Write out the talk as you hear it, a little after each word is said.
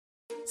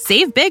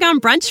Save big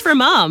on brunch for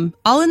mom,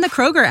 all in the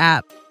Kroger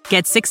app.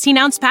 Get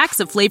 16-ounce packs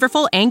of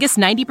flavorful Angus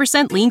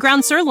 90% lean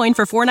ground sirloin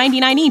for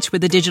 $4.99 each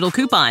with a digital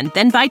coupon.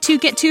 Then buy 2,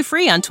 get 2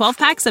 free on 12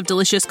 packs of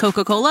delicious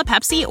Coca-Cola,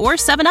 Pepsi, or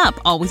 7-Up,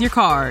 all with your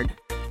card.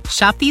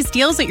 Shop these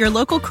deals at your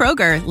local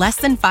Kroger, less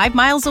than 5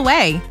 miles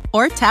away.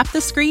 Or tap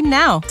the screen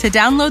now to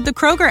download the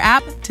Kroger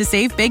app to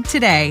save big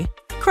today.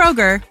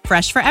 Kroger,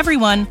 fresh for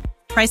everyone.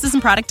 Prices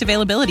and product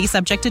availability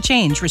subject to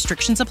change.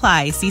 Restrictions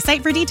apply. See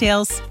site for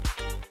details.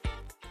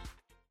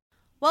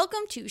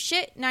 Welcome to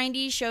Shit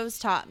 90s Shows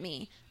Taught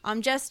Me.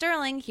 I'm Jess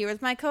Sterling, here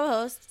with my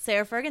co-host,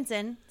 Sarah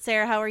Ferguson.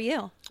 Sarah, how are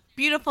you?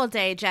 Beautiful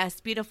day, Jess.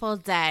 Beautiful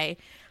day.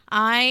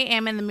 I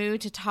am in the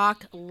mood to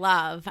talk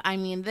love. I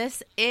mean,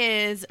 this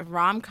is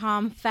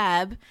rom-com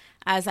Feb,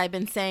 as I've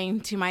been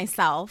saying to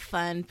myself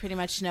and pretty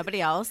much nobody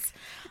else.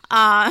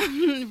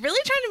 Really trying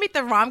to make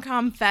the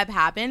rom-com Feb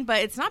happen, but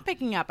it's not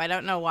picking up. I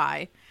don't know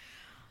why.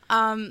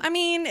 I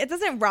mean, it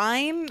doesn't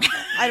rhyme.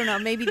 I don't know.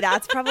 Maybe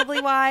that's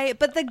probably why.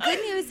 But the good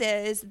news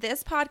is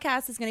this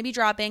podcast is going to be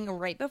dropping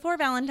right before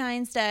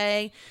Valentine's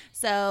Day.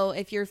 So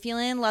if you're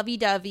feeling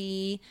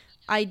lovey-dovey,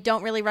 I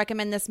don't really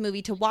recommend this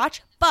movie to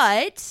watch.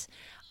 But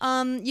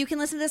you can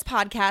listen to this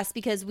podcast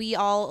because we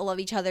all love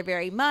each other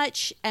very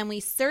much. And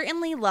we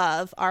certainly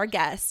love our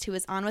guest who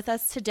is on with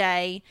us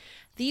today.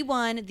 The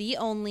one, the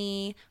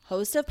only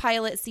host of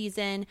Pilot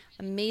Season,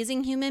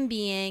 amazing human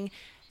being,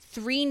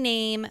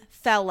 3-name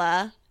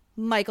fella,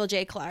 Michael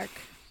J. Clark.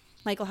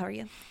 Michael, how are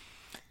you?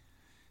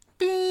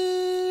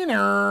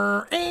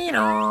 That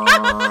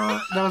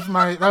was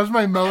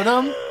my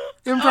modem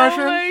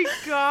impression. Oh my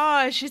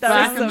gosh.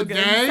 Back so in the good.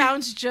 day. It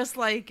sounds just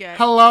like it.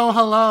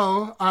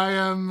 Hello. I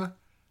am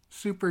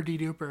super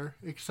de-duper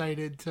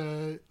excited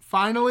to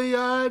finally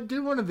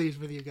do one of these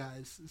with you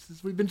guys.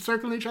 We've been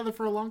circling each other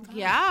for a long time.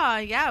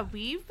 Yeah.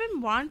 We've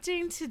been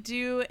wanting to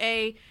do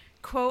a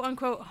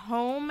quote-unquote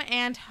home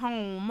and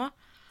home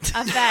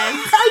event.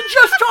 I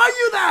just taught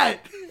you that.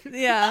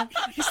 Yeah.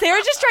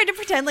 Sarah just tried to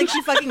pretend like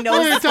she fucking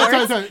knows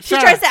sports. Sorry. She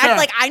tries to act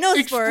like I know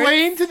sports.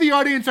 Explain to the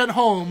audience at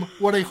home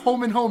what a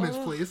home and home is,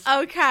 please.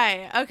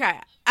 Okay.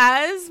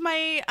 As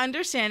my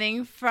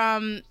understanding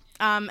from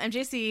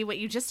MJC, what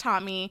you just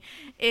taught me,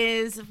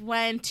 is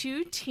when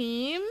two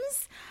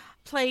teams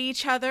play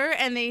each other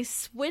and they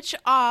switch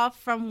off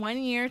from one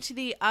year to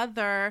the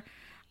other,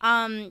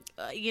 who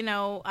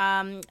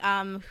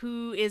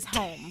is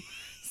home.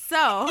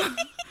 So,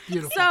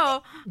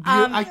 Beautiful.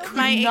 I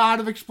could not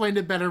have explained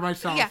it better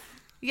myself.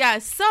 Yeah.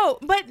 So,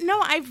 but no,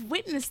 I've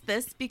witnessed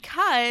this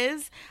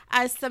because,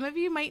 as some of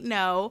you might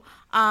know,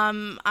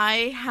 I'm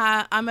a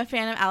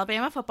fan of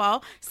Alabama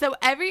football. So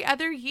every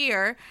other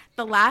year,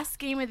 the last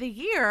game of the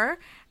year,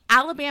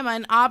 Alabama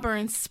and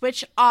Auburn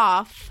switch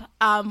off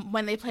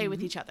when they play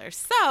with each other.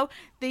 So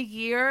the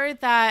year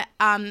that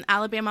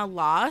Alabama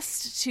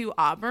lost to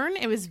Auburn,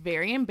 it was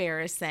very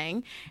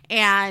embarrassing,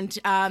 and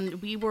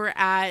we were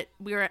at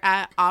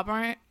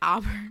Auburn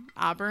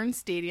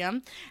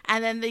Stadium,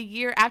 and then the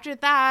year after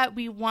that,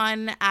 we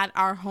won at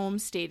our home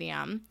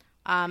stadium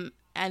in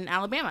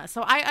Alabama.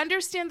 So I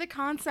understand the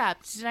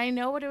concept. Did I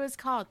know what it was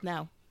called?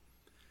 No.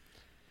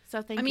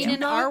 So thank you.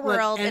 In our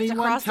world, it's a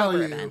crossover tell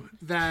you event.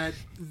 That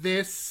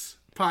this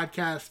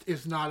podcast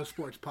is not a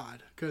sports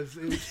pod because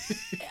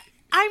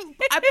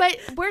but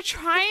we're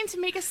trying to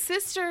make a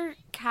sister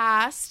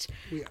cast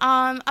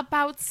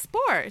about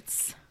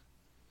sports.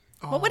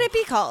 What would it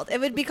be called? It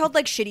would be called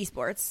like Shitty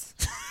Sports.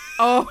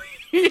 Oh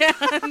yeah,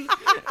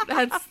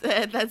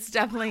 that's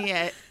definitely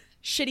it.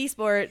 Shitty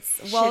Sports.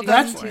 Well,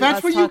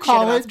 that's what you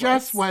call it,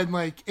 Jess.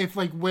 When if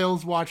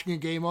Will's watching a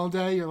game all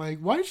day, you're like,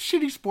 "Why is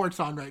Shitty Sports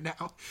on right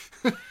now?"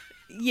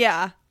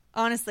 Yeah,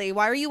 honestly,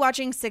 why are you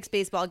watching 6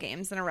 baseball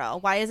games in a row?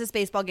 Why is this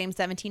baseball game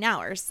 17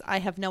 hours? I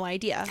have no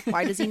idea.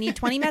 Why does he need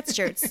 20 Mets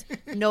shirts?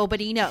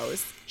 Nobody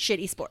knows.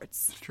 Shitty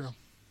Sports. It's true.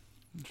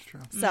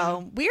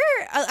 So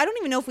I don't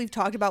even know if we've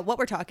talked about what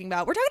we're talking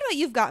about. We're talking about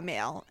You've Got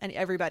Mail, and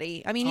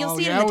everybody. I mean, you'll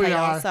see it in the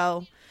title.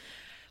 So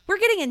we're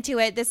getting into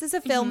it. This is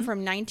a film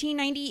from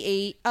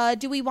 1998.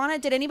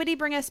 Did anybody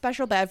bring a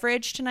special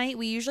beverage tonight?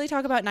 We usually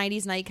talk about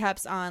 90s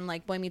nightcaps on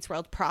like Boy Meets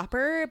World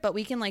proper, but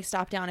we can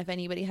stop down if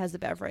anybody has a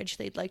beverage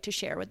they'd like to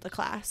share with the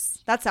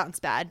class. That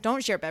sounds bad.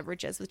 Don't share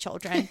beverages with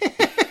children.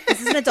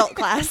 This is an adult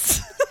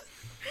class.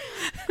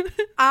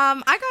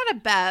 I got a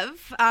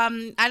bev.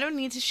 I don't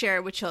need to share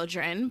it with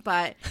children,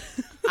 but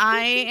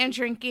I am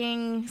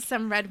drinking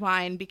some red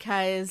wine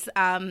because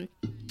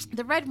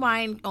the red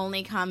wine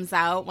only comes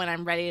out when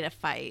I'm ready to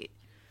fight.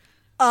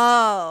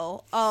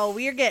 Oh,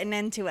 we're getting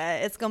into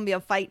it. It's going to be a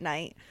fight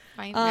night.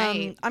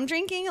 Night. I'm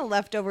drinking a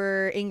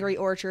leftover Angry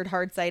Orchard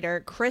hard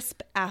cider,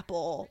 crisp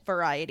apple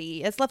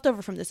variety. It's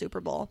leftover from the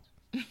Super Bowl.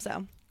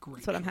 So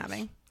that's what I'm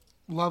having.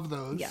 Love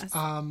those. Yes.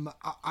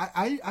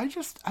 I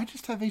just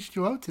have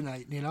H2O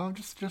tonight. I'm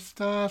just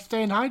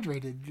staying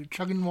hydrated,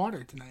 chugging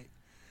water tonight.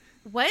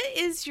 What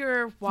is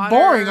your water?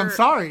 Boring. I'm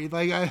sorry.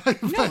 No.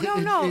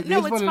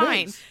 It's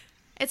fine.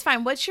 It's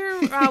fine. What's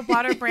your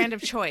water brand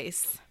of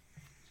choice?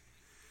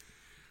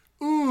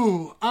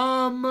 Ooh.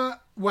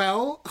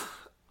 Well,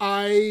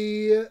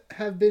 I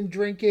have been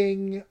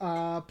drinking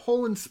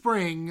Poland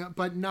Spring,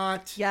 but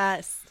not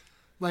Yes.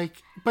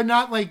 but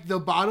not like the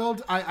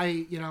bottled.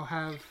 I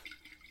have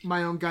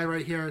my own guy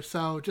right here,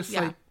 so just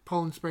like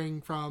Poland Spring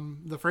from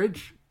the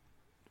fridge.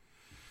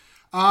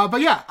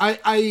 But yeah,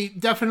 I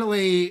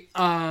definitely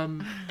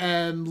am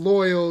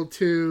loyal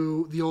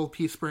to the old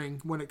Pea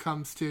Spring when it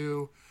comes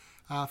to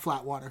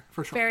flat water,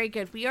 for sure. Very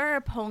good. We are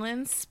a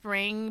Poland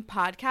Spring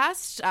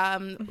podcast.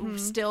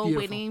 Still Beautiful.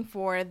 waiting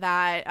for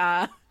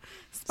that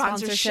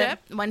sponsorship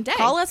one day.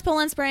 Call us,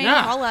 Poland Spring.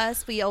 Yeah. Call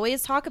us. We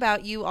always talk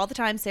about you all the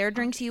time. Sarah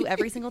drinks you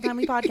every single time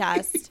we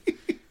podcast.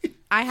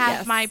 I have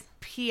Yes. my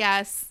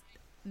PS.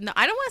 No,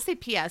 I don't want to say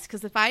PS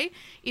because if I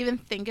even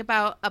think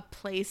about a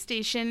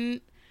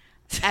PlayStation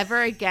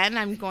ever again,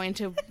 I'm going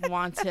to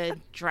want to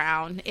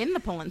drown in the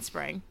Poland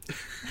Spring.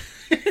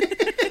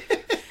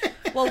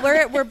 Well,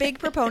 we're big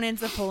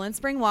proponents of Poland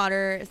Spring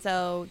water,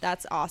 so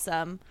that's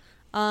awesome.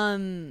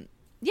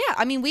 Yeah,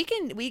 I mean we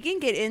can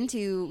get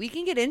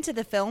into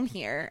the film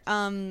here.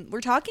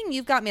 We're talking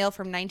You've Got Mail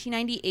from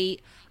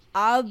 1998,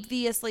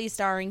 obviously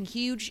starring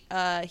huge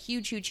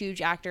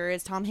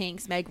actors, Tom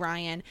Hanks, Meg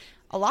Ryan,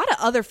 a lot of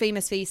other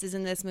famous faces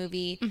in this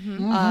movie.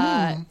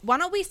 Why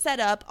don't we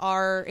set up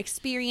our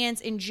experience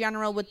in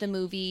general with the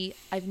movie?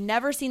 I've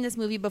never seen this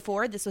movie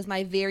before. This was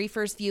my very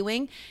first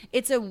viewing.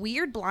 It's a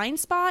weird blind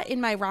spot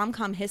in my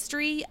rom-com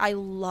history. I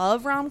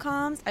love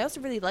rom-coms. I also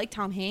really like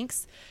Tom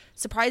Hanks.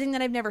 Surprising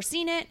that I've never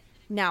seen it.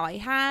 Now I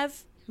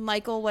have.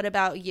 Michael, what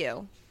about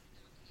you?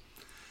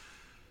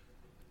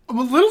 I'm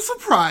a little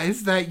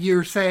surprised that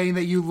you're saying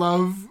that you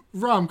love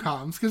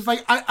rom-coms, because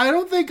I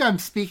don't think I'm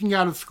speaking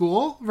out of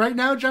school right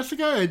now,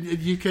 Jessica, and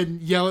you can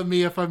yell at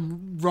me if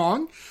I'm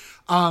wrong.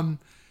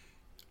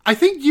 I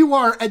think you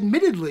are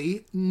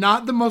admittedly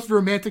not the most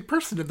romantic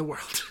person in the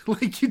world.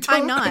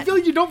 I'm not. I feel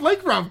like you don't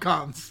like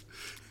rom-coms.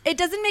 It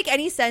doesn't make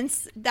any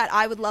sense that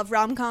I would love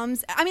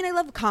rom-coms. I mean, I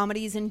love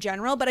comedies in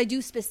general, but I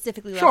do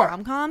specifically love Sure.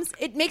 rom-coms.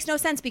 It makes no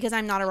sense because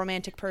I'm not a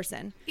romantic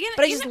person. You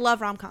But I know- just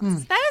love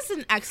rom-coms. That is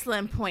an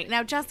excellent point.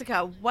 Now,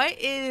 Jessica, what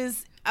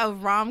is a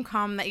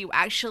rom-com that you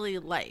actually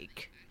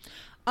like?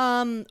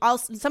 Some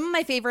of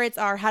my favorites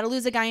are How to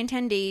Lose a Guy in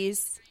 10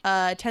 Days,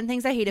 10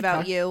 Things I Hate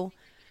About Okay. You.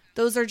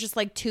 Those are just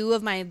like two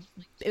of my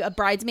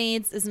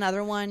Bridesmaids is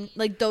another one.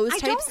 Like those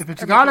types. If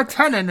it's are got my a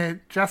 10 in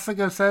it,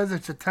 Jessica says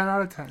it's a 10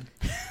 out of 10.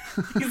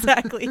 favorites.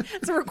 Exactly.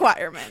 It's a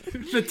requirement.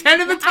 It's a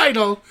 10 in the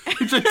title.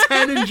 It's a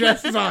 10 in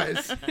Jess's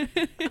eyes.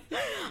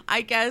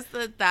 I guess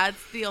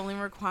that's the only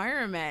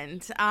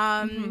requirement.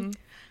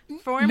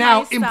 For Now,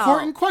 myself,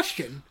 important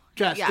question,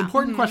 Jess. Yeah.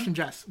 Important question,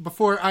 Jess.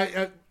 Before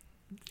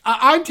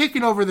I'm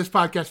taking over this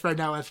podcast right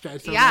now,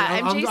 SJ. So Yeah,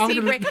 I'm MJC.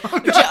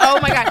 gonna- Oh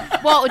my god!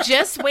 Well,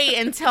 just wait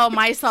until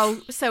my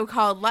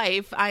so-called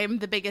life. I am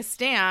the biggest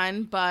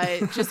stan,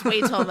 but just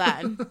wait till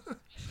then.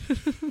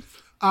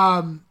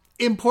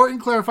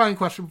 Important clarifying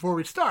question before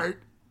we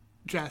start,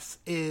 Jess,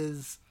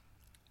 is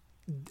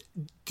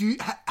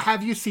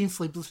have you seen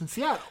Sleepless in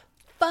Seattle?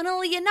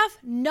 Funnily enough,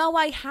 no,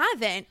 I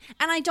haven't.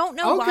 And I don't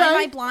know why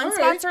Okay, my blind all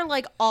spots right. are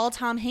like all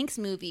Tom Hanks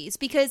movies.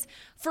 Because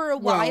for a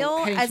Well,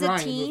 while Hanks as a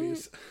Ryan teen,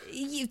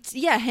 movies.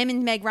 him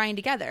and Meg Ryan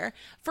together.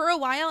 For a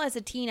while as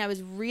a teen, I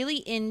was really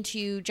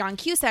into John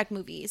Cusack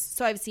movies.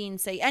 So I've seen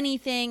Say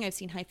Anything. I've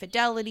seen High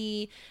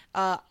Fidelity.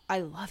 I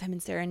love him in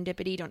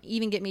Serendipity. Don't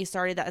even get me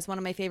started. That is one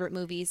of my favorite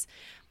movies.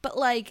 But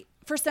like,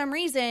 for some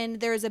reason,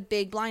 there's a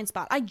big blind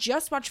spot. I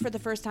just watched for the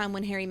first time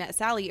When Harry Met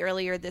Sally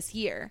earlier this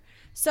year.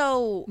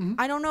 So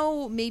I don't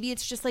know. Maybe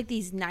it's just like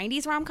these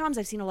 90s rom-coms.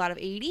 I've seen a lot of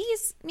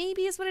 80s,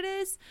 maybe is what it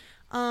is.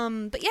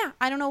 But yeah,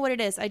 I don't know what it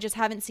is. I just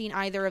haven't seen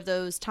either of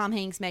those Tom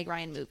Hanks, Meg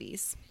Ryan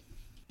movies.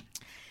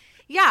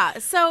 Yeah.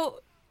 So,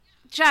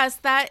 Jess,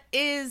 that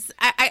is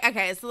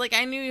okay. So, like,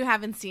 I knew you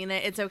haven't seen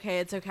it. It's okay.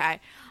 It's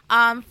okay.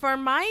 For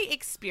my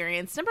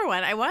experience, number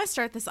one, I want to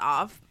start this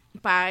off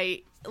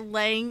by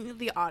letting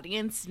the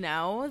audience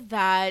know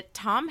that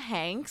Tom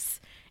Hanks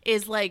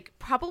is like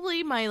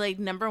probably my like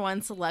number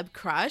one celeb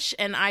crush,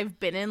 and I've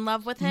been in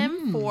love with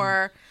him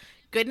for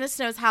goodness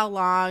knows how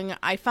long.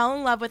 I fell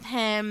in love with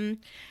him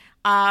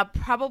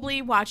probably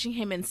watching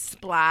him in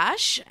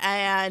Splash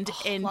and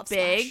in love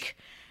Big. Splash.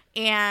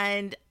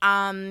 And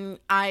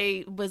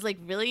I was like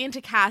really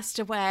into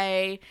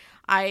Castaway.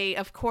 I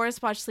of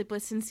course watched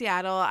Sleepless in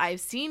Seattle. I've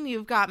seen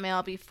You've Got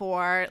Mail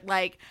before.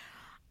 Like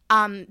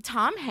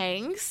Tom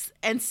Hanks,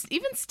 and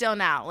even still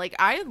now, like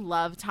I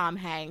love Tom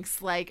Hanks.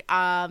 Like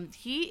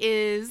he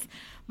is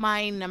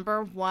my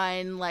number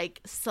one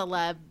like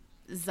celeb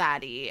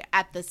zaddy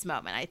at this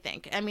moment. I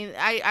think. I mean,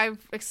 I've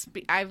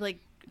like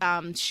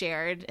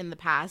shared in the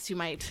past who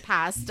my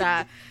past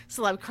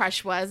celeb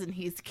crush was, and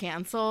he's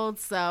canceled,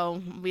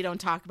 so we don't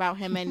talk about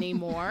him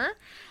anymore.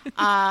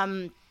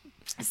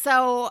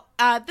 So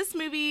this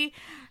movie,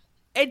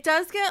 it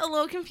does get a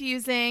little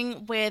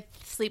confusing with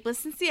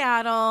Sleepless in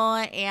Seattle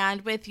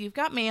and with You've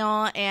Got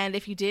Mail. And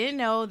if you didn't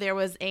know, there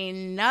was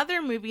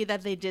another movie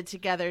that they did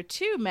together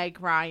too,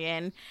 Meg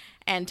Ryan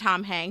and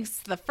Tom Hanks.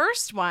 The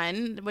first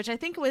one, which I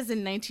think was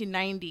in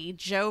 1990,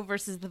 Joe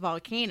versus the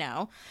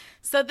Volcano.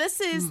 So this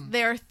is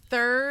their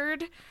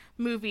third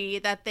movie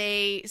that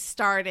they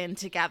starred in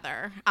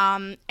together.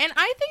 And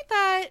I think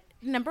that,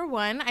 number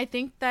one, I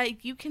think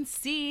that you can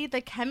see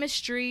the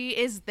chemistry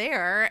is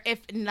there. If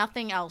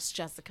nothing else,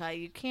 Jessica,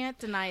 you can't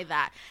deny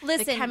that.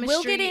 Listen,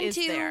 we'll get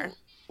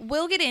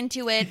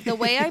into it. The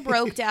way I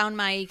broke down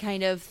my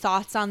kind of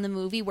thoughts on the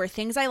movie were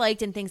things I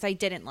liked and things I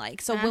didn't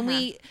like. So when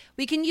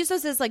we can use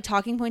those as like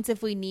talking points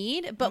if we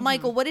need. But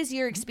Michael, what is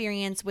your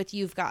experience with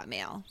You've Got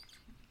Mail?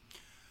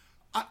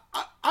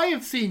 I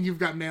have seen You've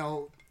Got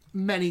Mail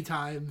many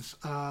times.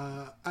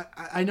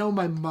 I know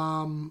my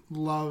mom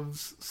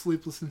loves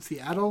Sleepless in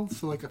Seattle,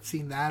 so like I've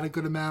seen that a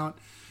good amount.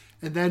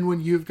 And then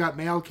when You've Got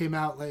Mail came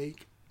out,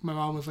 like my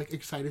mom was like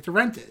excited to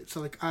rent it.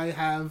 So like I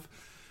have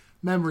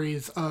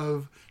memories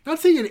of not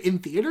seeing it in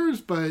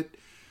theaters, but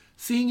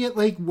seeing it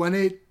like when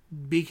it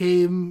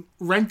became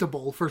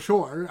rentable for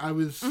sure. I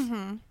was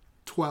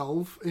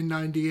 12 in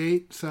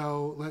 98,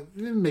 so like,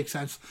 it makes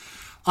sense.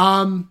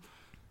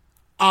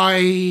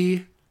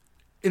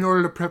 In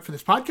order to prep for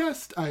this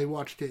podcast, I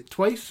watched it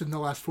twice in the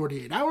last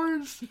 48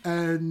 hours,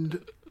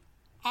 and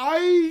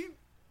I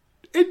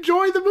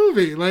enjoy the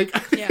movie. Like,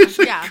 yeah.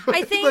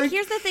 I think like,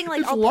 here's the thing.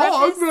 Like, it's I'll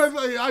long, preface,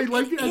 but I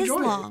like it. Enjoy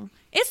long.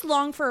 It's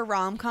long for a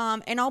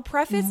rom-com, and I'll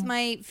preface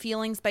my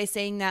feelings by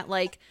saying that,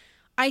 like,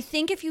 I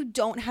think if you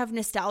don't have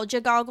nostalgia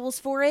goggles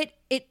for it,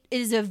 it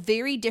is a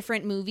very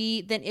different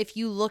movie than if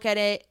you look at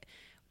it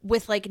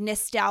with like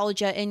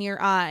nostalgia in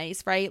your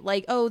eyes, right?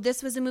 Like, oh,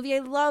 this was a movie I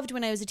loved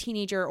when I was a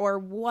teenager or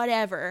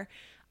whatever.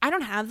 I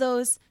don't have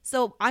those.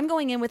 So I'm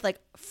going in with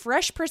like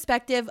fresh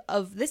perspective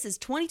of this is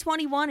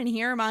 2021 and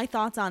here are my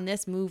thoughts on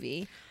this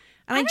movie.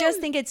 And I just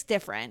think it's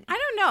different. I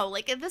don't know.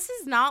 Like, this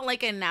is not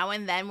like a now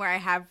and then where I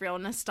have real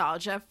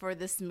nostalgia for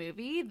this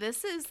movie.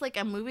 This is like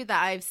a movie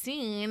that I've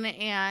seen.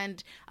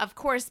 And of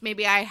course,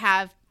 maybe I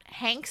have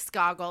Hank's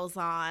goggles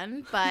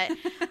on, but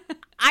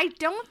I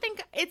don't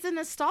think it's a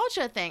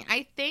nostalgia thing.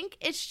 I think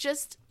it's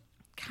just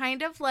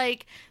kind of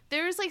like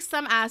there's like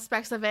some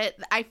aspects of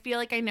it. I feel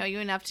like I know you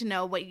enough to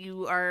know what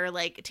you are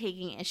like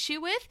taking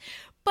issue with,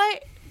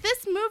 but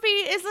this movie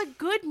is a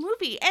good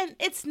movie, and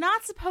it's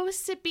not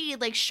supposed to be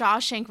like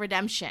Shawshank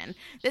Redemption.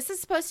 This is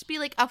supposed to be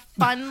like a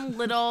fun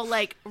little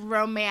like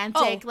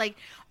romantic like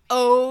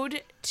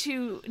ode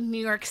to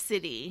New York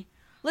City.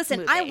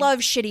 Listen, movie. I love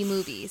shitty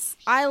movies.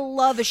 I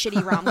love a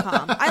shitty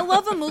rom-com. I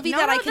love a movie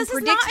that I can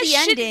predict the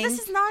ending. This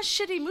is not a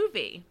shitty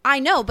movie. I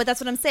know, but that's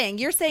what I'm saying.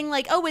 You're saying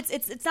like, oh,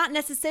 it's not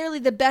necessarily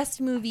the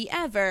best movie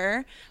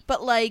ever,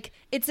 but like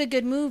it's a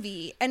good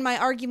movie. And my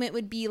argument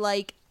would be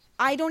like,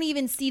 I don't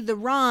even see the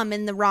rom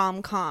in the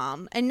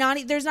rom-com, and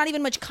there's not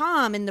even much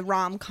com in the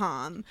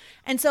rom-com.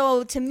 And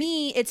so to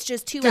me, it's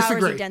just 2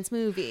 hours of dense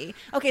movie.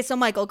 Okay, so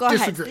Michael, go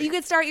ahead. You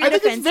could start your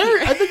defense.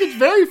 I think it's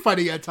very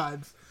funny at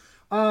times.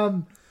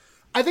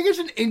 I think it's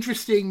an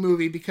interesting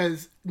movie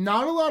because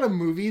not a lot of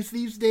movies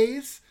these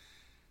days,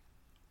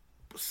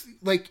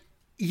 like,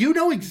 you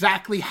know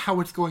exactly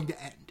how it's going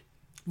to end.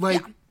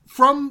 Like,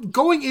 from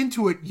going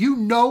into it, you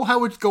know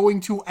how it's going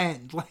to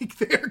end. Like,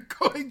 they're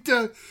going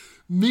to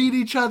meet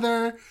each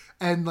other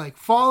and, like,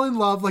 fall in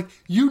love. Like,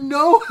 you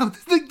know,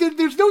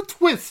 there's no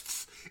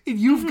twists in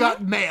You've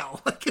Got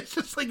Mail. Like, it's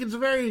just, like, it's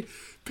very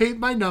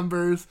paint by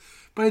numbers.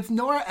 But it's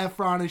Nora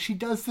Ephron, and she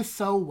does this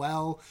so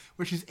well,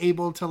 where she's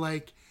able to,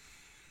 like,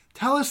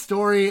 tell a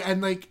story,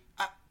 and like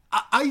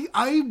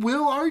I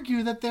will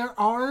argue that there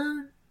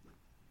are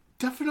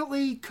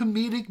definitely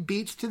comedic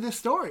beats to this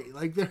story.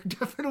 Like, there are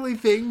definitely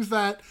things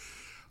that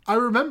I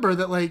remember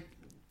that like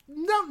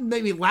not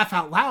made me laugh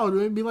out loud, but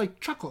maybe like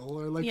chuckle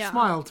or like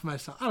smile to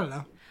myself. I don't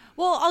know.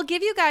 Well,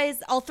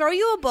 I'll throw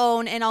you a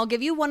bone, and I'll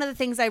give you one of the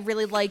things I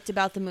really liked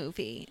about the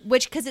movie,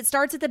 because it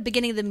starts at the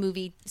beginning of the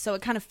movie, so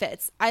it kind of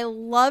fits. I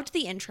loved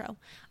the intro.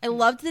 I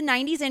loved the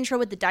 90s intro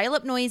with the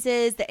dial-up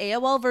noises, the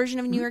AOL version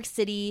of New York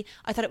City.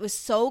 I thought it was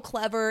so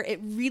clever. It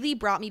really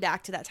brought me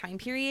back to that time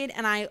period,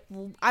 and I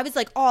was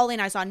like all in.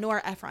 I saw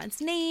Nora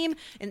Ephron's name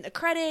in the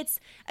credits.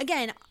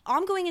 Again,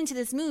 I'm going into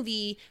this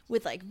movie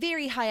with like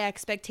very high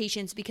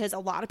expectations because a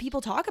lot of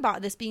people talk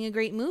about this being a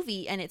great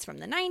movie, and it's from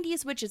the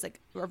 90s, which is like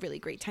a really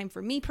great time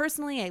for me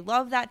personally. I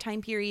love that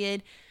time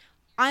period.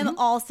 I'm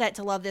all set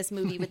to love this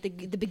movie with the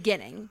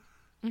beginning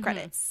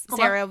credits.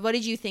 Sarah, what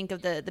did you think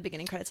of the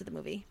beginning credits of the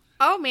movie?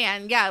 Oh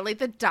man, yeah, like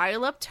the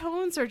dial-up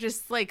tones are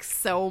just like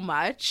so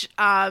much.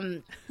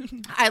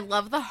 I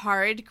love the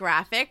hard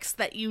graphics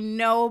that, you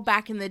know,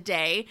 back in the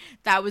day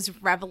that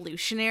was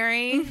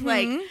revolutionary,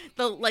 like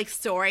the like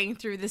soaring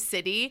through the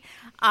city.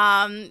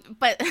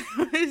 But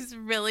it was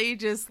really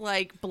just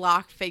like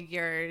block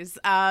figures.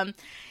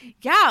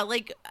 Yeah,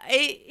 like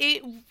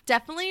it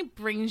definitely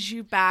brings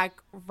you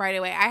back right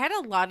away. I had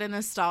a lot of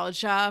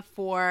nostalgia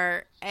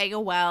for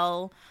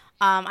AOL.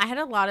 I had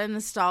a lot of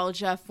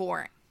nostalgia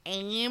for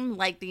AIM,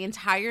 like the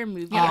entire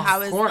movie. I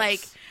was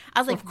like,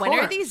 when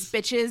are these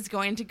bitches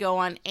going to go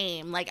on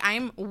AIM? Like,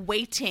 I'm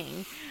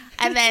waiting.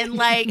 And then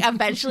like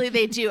eventually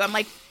they do. I'm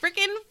like,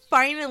 freaking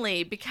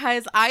finally,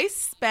 because I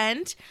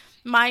spent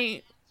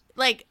my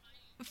like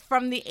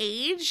from the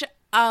age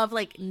of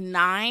like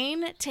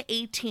 9 to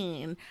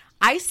 18,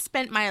 I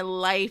spent my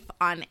life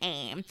on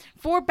AIM,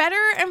 for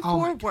better and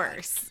for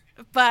worse.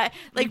 But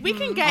like we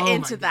can get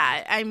into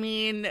that. I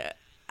mean,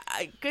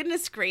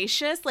 goodness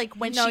gracious, like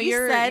when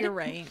you're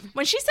right.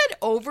 When she said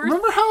over,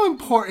 remember how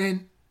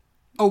important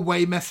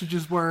away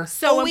messages were?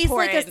 So always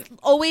important.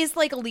 Always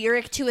like a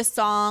lyric to a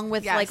song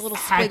with like little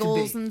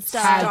squiggles and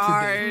stuff.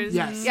 Stars.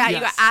 Yes. Yeah, you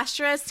got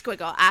asterisk,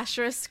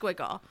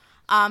 squiggle.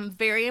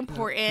 Very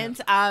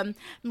important.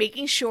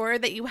 Making sure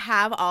that you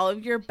have all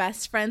of your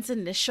best friend's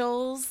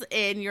initials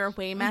in your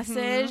away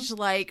message,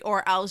 like,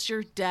 or else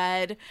you're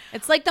dead.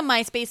 It's like the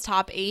MySpace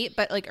top 8,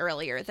 but like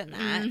earlier than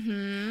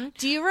that.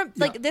 Do you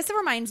this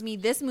reminds me,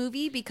 this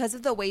movie, because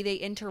of the way they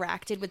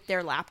interacted with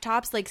their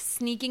laptops, like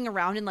sneaking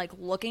around and like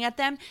looking at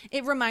them,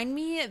 it reminded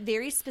me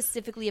very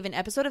specifically of an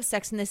episode of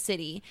Sex and the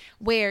City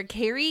where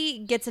Carrie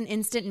gets an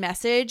instant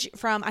message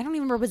from, I don't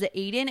even remember, was it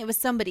Aiden? It was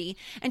somebody,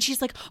 and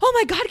she's like, oh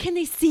my God, can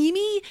they see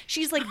me?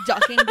 She's like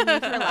ducking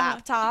beneath her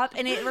laptop,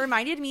 and it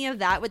reminded me of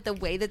that with the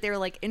way that they were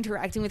like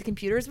interacting with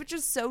computers, which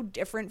is so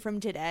different from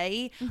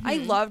today. I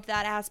loved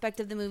that aspect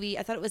of the movie.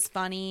 I thought it was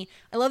funny.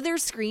 I love their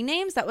screen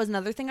names. That was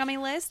another thing on my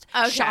list.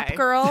 Okay. Shop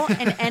Girl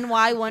and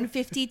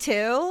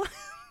NY152.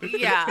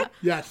 Yeah.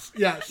 Yes.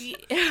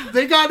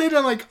 They got it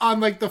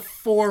on the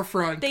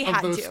forefront They of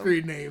had those to.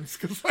 screen names.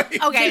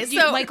 Okay,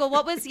 so Michael,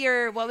 what was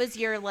your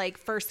like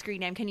first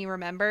screen name? Can you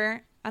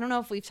remember? I don't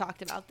know if we've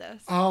talked about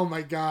this. Oh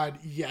my God,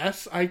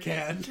 yes, I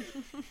can.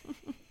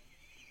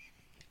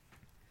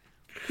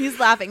 He's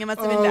laughing. It must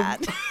have been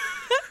bad.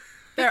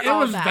 they're It all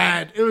was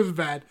bad. It was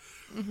bad.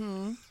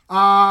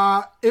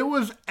 It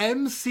was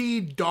MC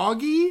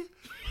Doggy.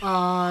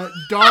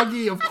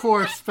 Doggy, of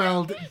course,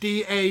 spelled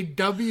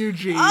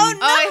DAWG. Oh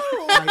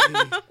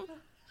no!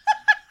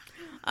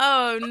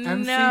 Oh no!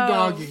 MC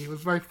Doggy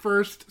was my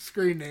first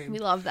screen name. We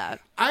love that.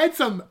 I had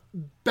some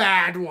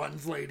bad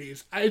ones,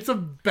 ladies. I had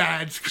some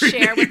bad screen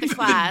Share with the names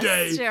class. in the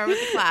day. Share with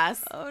the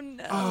class. Oh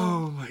no!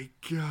 Oh my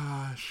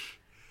gosh.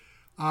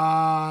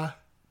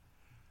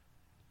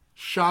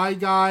 Shy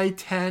Guy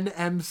 10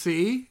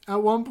 MC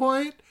at one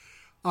point.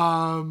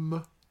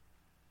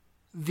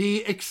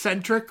 The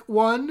eccentric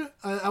one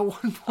at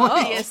one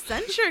point. The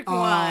eccentric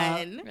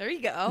one. There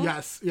you go.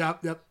 Yes,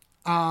 yep.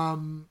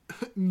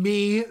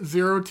 Me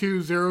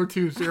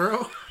 02020.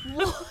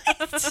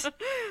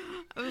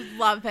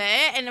 Love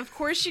it. And of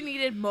course you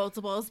needed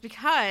multiples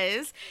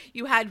because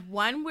you had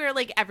one where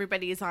like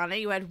everybody's on it.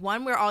 You had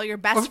one where all your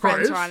best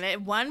friends are on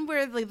it. One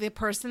where like the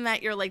person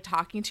that you're like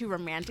talking to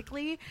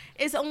romantically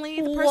is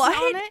only the person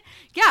on it.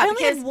 Yeah, I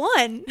only had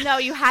one. No,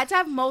 you had to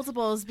have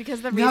multiples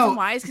because the reason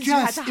why is because you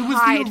had to it was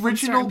hide the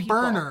original from certain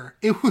burner.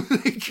 It was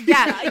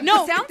Yeah,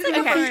 no, sounds like a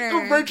okay.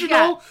 burner. the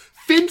original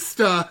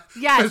Finsta.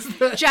 Yes, as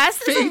the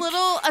Jess is fake.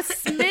 a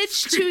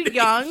smidge too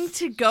young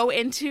to go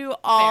into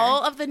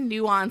all of the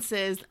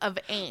nuances of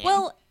AIM.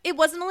 Well, it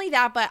wasn't only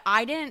that, but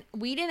I didn't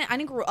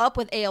grow up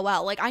with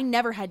AOL. Like, I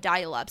never had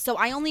dial-up. So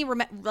I only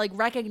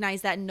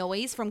recognized that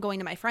noise from going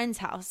to my friend's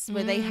house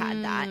where they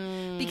had that,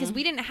 because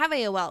we didn't have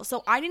AOL.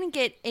 So I didn't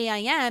get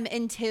AIM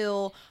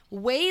until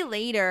way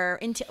later,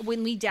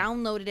 when we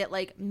downloaded it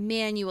like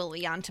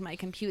manually onto my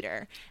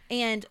computer.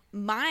 And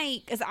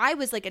because I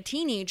was like a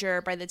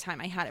teenager by the time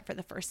I had it for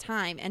the first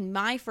time, and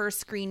my first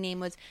screen name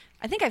was,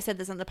 I think I've said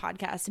this on the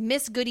podcast,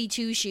 Miss Goody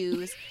Two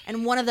Shoes,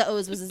 and one of the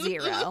O's was a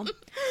 0.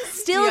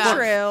 Still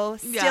true.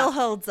 Still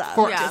holds up.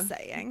 Just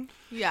saying.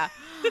 Yeah.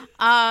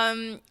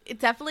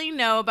 Definitely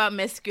know about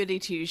Miss Goody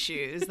Two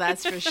Shoes,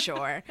 that's for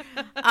sure.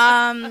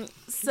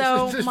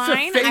 So It's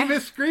mine, a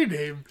famous screen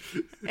name.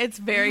 it's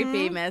very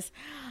famous.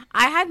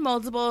 I had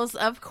multiples,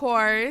 of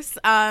course.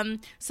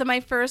 So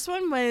my first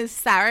one was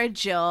Sarah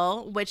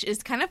Jill, which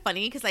is kind of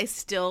funny because I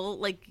still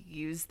like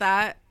use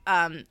that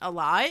a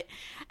lot.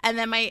 And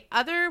then my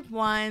other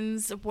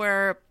ones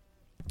were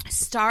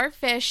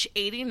Starfish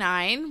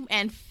 89,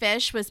 and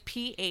Fish was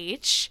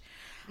PH.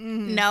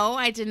 No,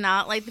 I did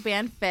not like the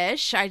band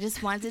Fish. I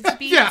just wanted to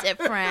be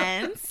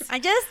different. I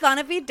just want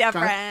to be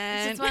different.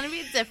 I just want to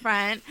be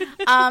different.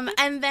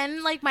 And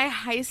then like my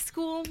high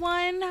school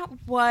one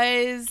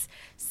was,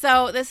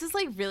 so this is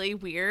like really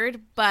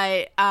weird,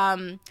 but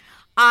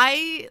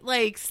I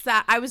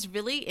was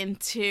really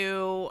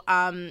into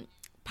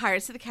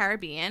Pirates of the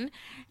Caribbean,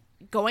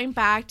 going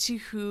back to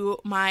who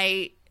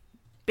my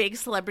big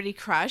celebrity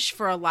crush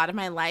for a lot of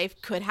my life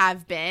could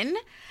have been,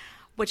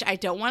 which I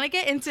don't want to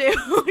get into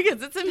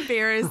because it's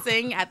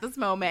embarrassing at this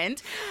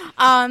moment.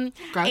 And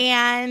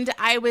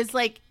I was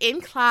like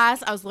in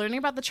class, I was learning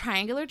about the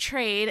triangular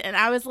trade, and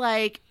I was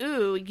like,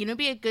 ooh, you know,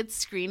 be a good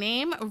screen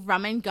name,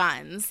 Rum and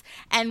Guns.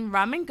 And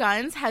Rum and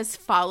Guns has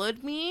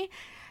followed me,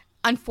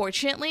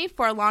 unfortunately,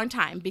 for a long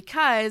time,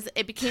 because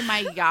it became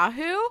my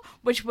Yahoo,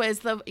 which was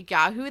the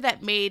Yahoo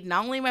that made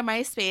not only my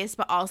MySpace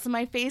but also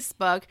my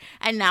Facebook,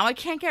 and now I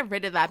can't get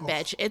rid of that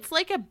bitch. It's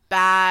like a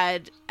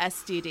bad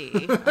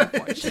STD,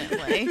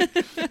 unfortunately.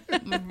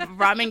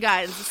 Rum and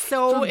Guns,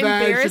 so It's a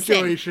bad embarrassing.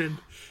 situation.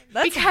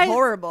 That's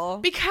horrible.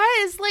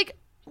 Because like,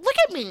 look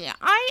at me.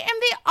 I am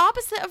the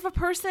opposite of a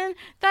person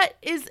that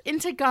is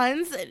into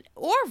guns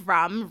or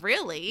rum,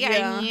 really.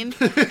 Yeah. I mean,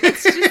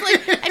 it's just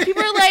like, and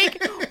people are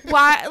like,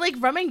 why, like,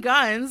 rum and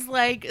guns,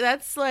 like,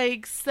 that's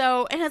like,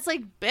 so, and it's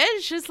like,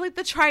 bitch, it's like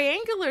the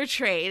triangular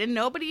trade, and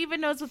nobody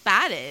even knows what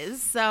that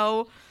is.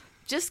 So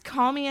just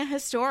call me a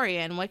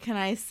historian. What can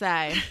I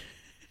say?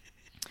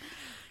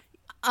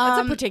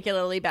 That's a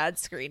particularly bad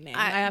screen name,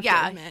 I have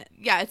to admit.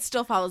 Yeah, it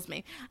still follows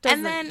me.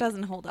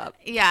 Doesn't hold up.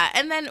 Yeah,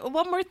 and then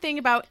one more thing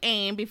about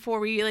AIM before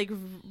we like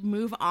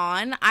move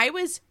on. I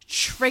was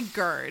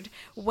triggered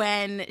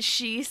when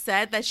she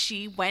said that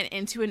she went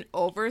into an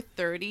over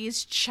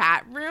 30s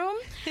chat room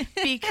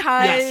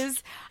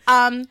because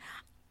I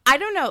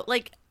don't know,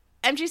 like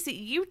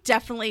MJC, you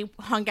definitely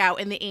hung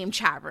out in the AIM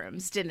chat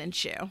rooms,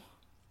 didn't you?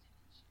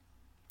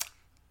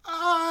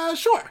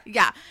 Sure.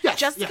 Yeah. Yes,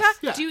 Jessica,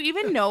 yes. do you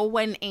even know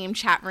what an AIM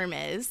chat room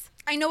is?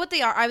 I know what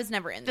they are. I was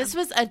never in them. This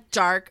was a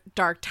dark,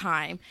 dark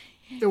time.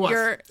 It was.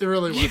 It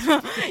really was.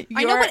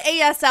 I know what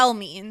ASL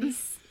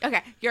means.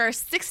 Okay, you're a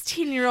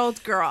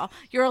 16-year-old girl.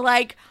 You're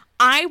like,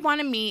 I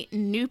want to meet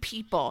new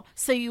people.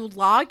 So you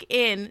log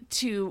in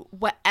to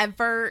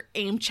whatever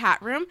AIM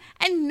chat room,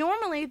 and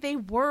normally they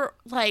were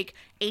like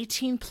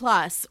 18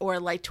 plus or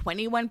like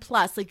 21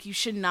 plus. Like, you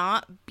should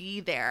not be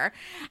there.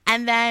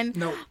 And then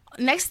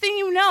next thing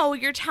you know,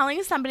 you're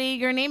telling somebody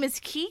your name is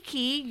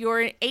Kiki,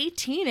 you're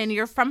 18 and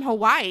you're from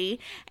Hawaii,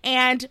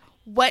 and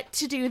what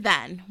to do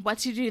then?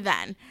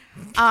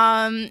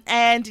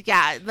 And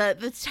yeah,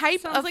 the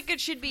type Sounds of like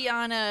it should be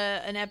on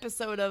an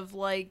episode of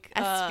like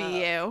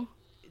SVU.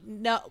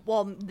 No,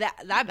 well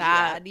that'd be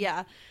bad.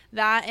 Yeah,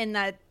 that and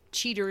that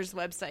Cheaters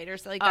website or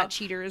like that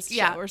Cheaters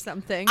show or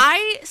something.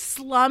 I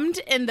slummed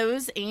in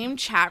those AIM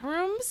chat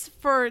rooms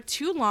for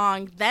too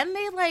long. Then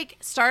they like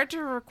started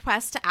to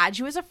request to add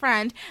you as a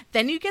friend.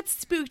 Then you get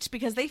spooked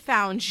because they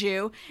found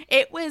you.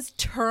 It was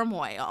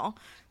turmoil.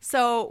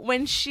 So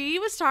when she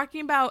was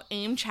talking about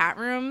AIM chat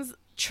rooms,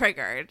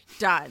 triggered,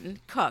 done,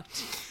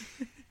 cooked.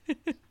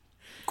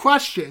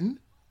 Question: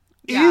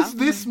 Is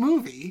this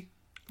movie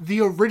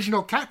the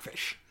original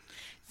Catfish?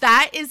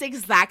 That is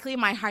exactly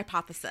my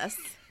hypothesis.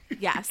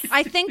 Yes.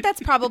 I think that's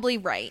probably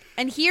right.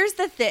 And here's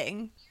the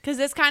thing, because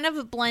this kind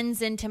of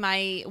blends into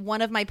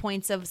one of my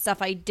points of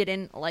stuff I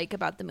didn't like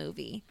about the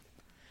movie.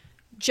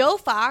 Joe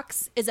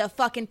Fox is a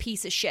fucking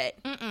piece of shit.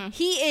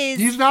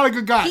 He's not a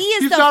good guy. He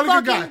is He's the not a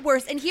good guy. fucking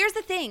worst. And here's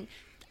the thing.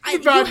 He's a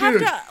You bad have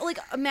dude. to, like,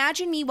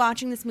 imagine me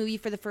watching this movie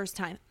for the first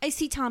time. I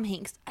see Tom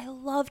Hanks. I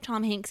love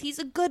Tom Hanks. He's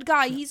a good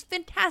guy. He's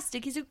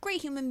fantastic. He's a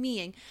great human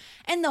being.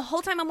 And the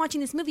whole time I'm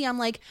watching this movie, I'm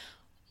like,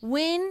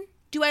 when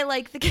do I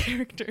like the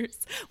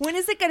characters? When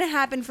is it going to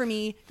happen for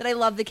me that I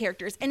love the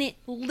characters? And it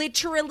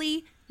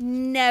literally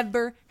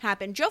never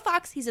happened. Joe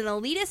Fox, he's an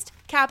elitist,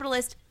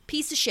 capitalist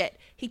piece of shit.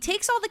 He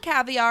takes all the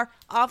caviar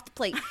off the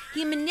plate.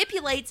 He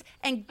manipulates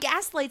and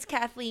gaslights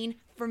Kathleen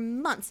for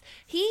months.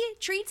 He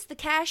treats the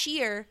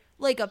cashier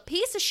like a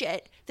piece of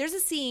shit. There's a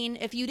scene,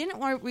 if you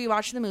didn't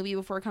rewatch the movie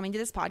before coming to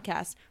this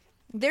podcast,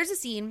 there's a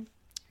scene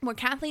where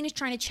Kathleen is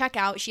trying to check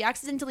out. She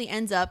accidentally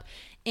ends up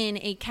in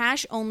a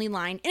cash-only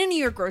line in a New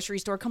York grocery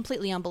store.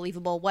 Completely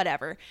unbelievable,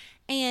 whatever.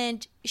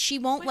 And she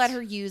won't let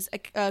her use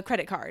a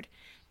credit card.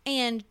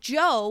 And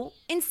Joe,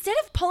 instead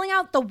of pulling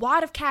out the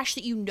wad of cash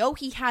that you know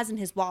he has in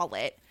his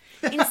wallet,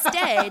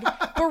 instead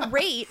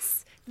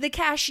berates the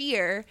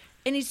cashier.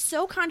 And he's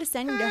so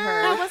condescending to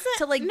her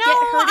to like get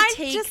her to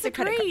take the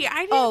credit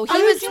card.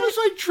 He was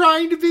like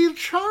trying to be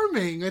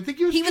charming. I think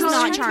he was. He was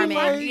not charming.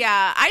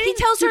 He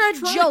tells her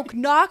a joke.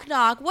 Knock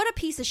knock. What a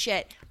piece of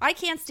shit. I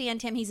can't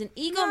stand him. He's an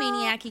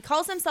egomaniac. He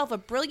calls himself a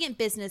brilliant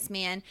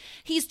businessman.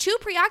 He's too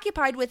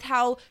preoccupied with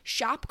how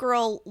Shop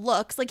Girl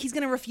looks. Like he's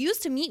going to refuse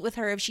to meet with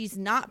her if she's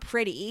not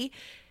pretty.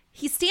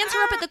 He stands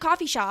her up at the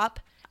coffee shop.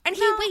 And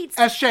he waits.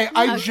 SJ,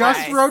 I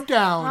just wrote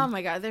down oh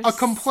my God, a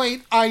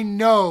complaint I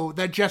know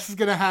that Jess is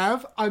going to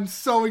have. I'm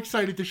so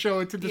excited to show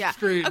it to the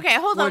screen. Okay,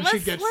 hold on. When she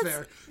gets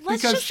there.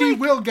 Let's because she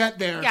will get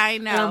there. Yeah, I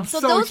know. And I'm So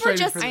so those were excited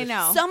just for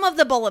this. some of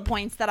the bullet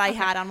points that I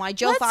had on why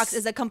Joe Fox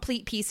is a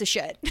complete piece of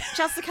shit.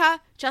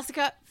 Jessica,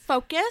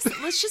 focus.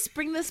 Let's just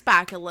bring this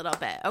back a little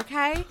bit,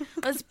 okay?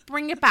 Let's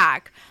bring it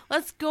back.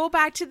 Let's go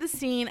back to the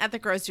scene at the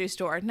grocery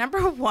store.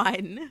 Number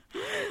one,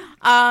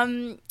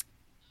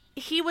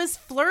 he was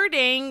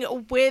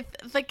flirting with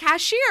the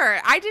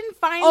cashier. I didn't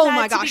find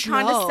that to be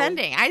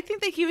condescending. I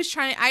think that he was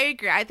I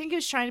agree. I think he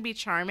was trying to be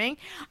charming.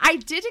 I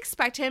did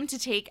expect him to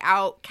take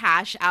out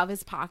cash out of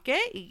his pocket.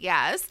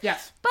 Yes.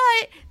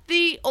 But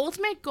the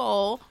ultimate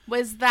goal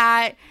was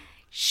that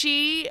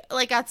she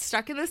like got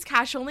stuck in this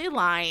cash only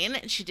line.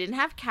 She didn't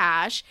have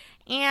cash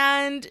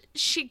and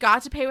she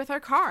got to pay with her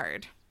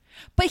card.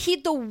 But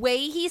the way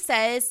he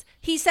says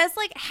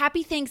like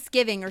Happy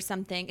Thanksgiving or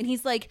something. And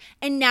he's like,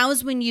 and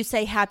now's when you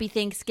say Happy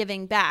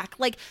Thanksgiving back.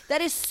 Like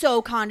that is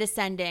so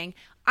condescending.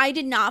 I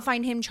did not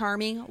find him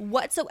charming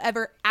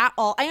whatsoever at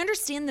all. I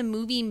understand the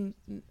movie,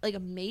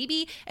 like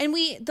maybe. And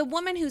the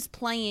woman who's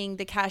playing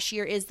the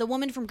cashier is the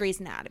woman from Grey's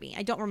Anatomy.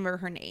 I don't remember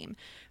her name,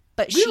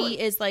 but really? She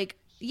is like,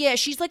 yeah,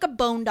 she's like a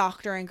bone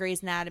doctor in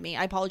Grey's Anatomy.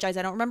 I apologize.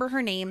 I don't remember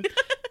her name,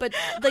 But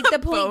like the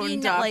point Bone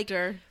being that like,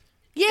 doctor.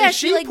 yeah, Is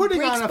she like putting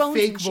breaks on a bones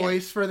fake and shit.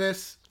 voice for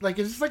this? Like,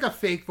 is this like a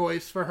fake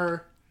voice for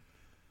her?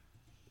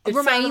 It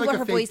Remind sounded me like what a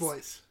her fake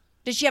voice.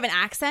 Did she have an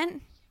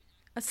accent?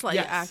 A slight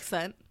Yes.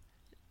 accent.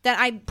 That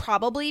I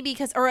probably,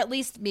 because, or at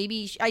least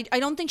maybe, I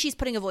don't think she's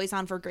putting a voice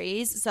on for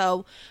Grace.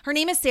 So her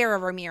name is Sarah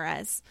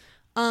Ramirez.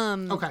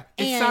 Okay.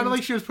 It and sounded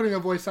like she was putting a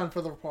voice on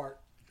for the part.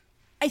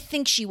 I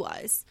think she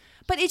was.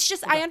 But it's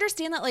just, I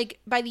understand that like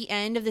by the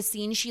end of the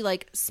scene, she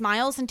like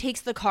smiles and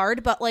takes the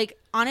card. But like,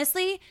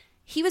 honestly,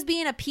 he was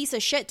being a piece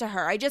of shit to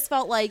her. I just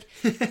felt like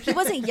he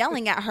wasn't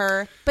yelling at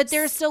her, but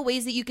there's still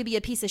ways that you could be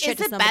a piece of shit Is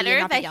to it somebody and better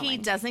not be that yelling. he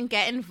doesn't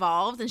get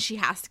involved and she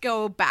has to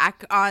go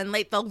back on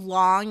like the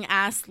long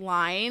ass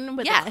line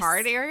with Yes. the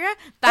card area?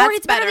 That's Or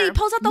it's better that he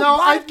pulls out the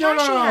wad of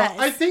cash he has.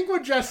 I think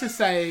what Jess is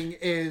saying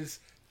is,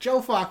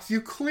 Joe Fox,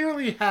 you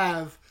clearly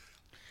have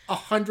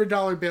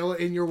 $100 bill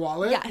in your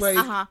wallet. Yes.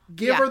 Like,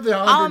 give Yeah. her the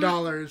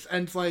 $100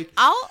 and it's like,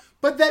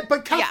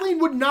 but Kathleen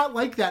would not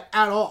like that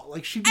at all.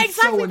 Like, she'd be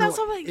so annoyed. That's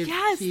what. if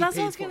Yes, he that's what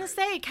I paid was gonna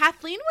for it. say.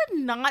 Kathleen would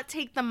not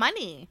take the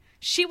money.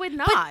 She would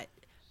not.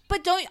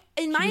 But don't,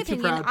 in my be too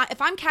opinion, proud.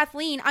 if I'm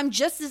Kathleen, I'm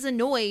just as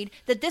annoyed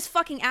that this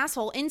fucking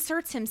asshole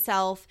inserts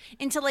himself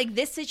into like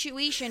this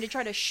situation to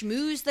try to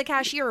schmooze the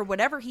cashier or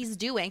whatever he's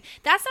doing.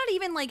 That's not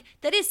even like,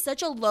 that is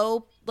such a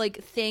low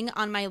like thing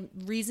on my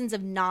reasons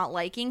of not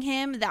liking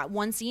him. That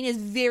one scene is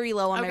very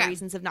low on my Okay.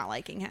 reasons of not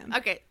liking him.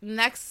 Okay,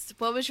 next.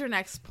 What was your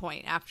next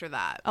point after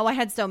that? Oh, I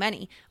had so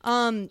many.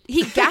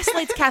 He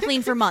gaslights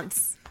Kathleen for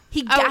months.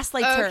 He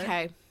gaslights her.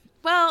 Okay.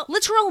 Well,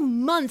 Literal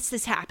months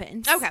this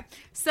happens. okay.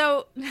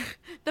 So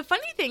the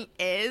funny thing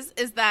is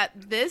that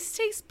this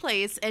takes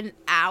place an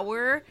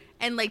hour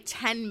and like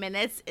 10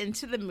 minutes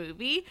into the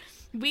movie.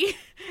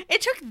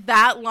 It took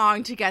that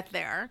long to get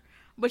there,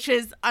 which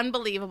is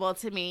unbelievable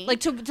to me.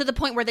 Like to the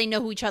point where they know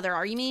who each other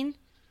are, you mean?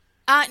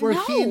 Where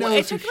no, he it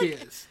knows who took, she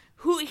like, is.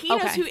 Who he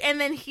knows Okay. who, and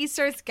then he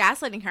starts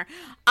gaslighting her.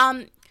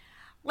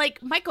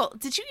 Like, Michael,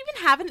 did you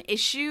even have an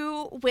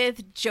issue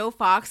with Joe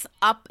Fox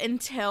up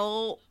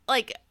until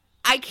like,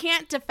 I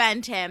can't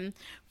defend him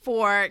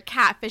for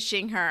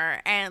catfishing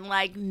her and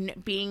like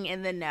being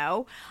in the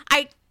know.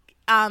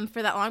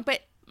 For that long,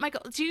 but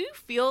Michael, do you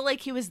feel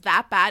like he was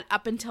that bad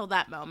up until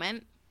that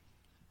moment?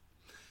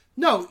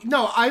 No,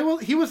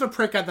 he was a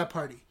prick at that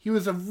party. He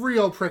was a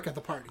real prick at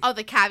the party. Oh,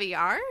 the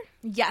caviar?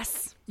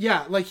 Yes.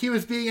 Yeah, like he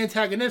was being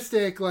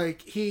antagonistic.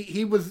 Like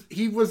he was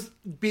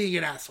being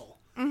an asshole.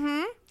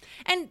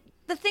 And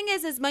the thing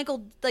is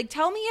Michael, like,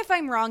 tell me if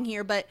I'm wrong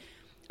here, but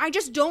I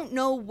just don't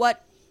know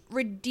what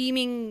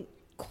redeeming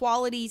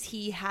qualities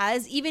he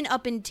has, even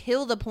up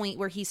until the point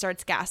where he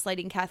starts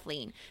gaslighting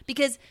Kathleen.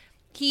 Because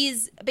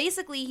he's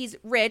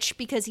rich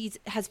because he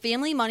has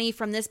family money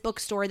from this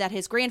bookstore that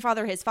his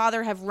grandfather, his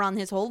father have run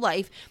his whole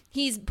life.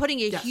 He's putting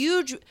a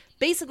huge,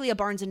 basically a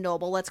Barnes &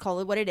 Noble, let's call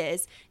it what it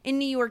is, in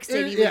New York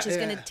City, which is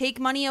going to take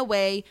money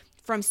away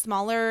from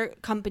smaller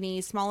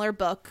companies, smaller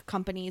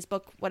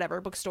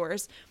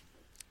bookstores.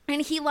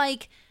 And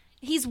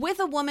he's with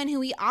a woman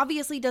who he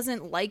obviously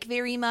doesn't like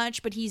very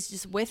much, but he's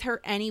just with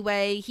her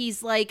anyway.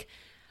 He's like,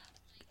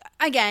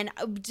 again,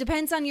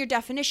 depends on your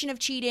definition of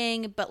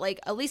cheating, but like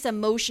at least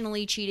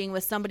emotionally cheating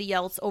with somebody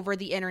else over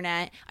the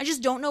internet. I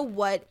just don't know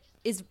what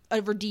is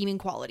a redeeming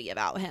quality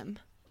about him.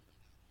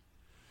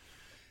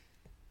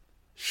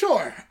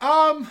 Sure.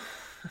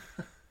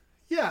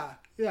 Yeah.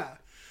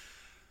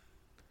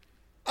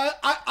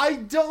 I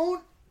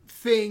don't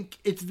think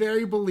it's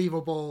very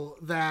believable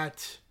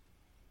that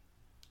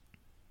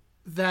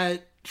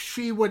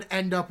she would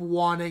end up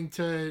wanting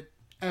to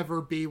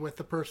ever be with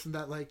the person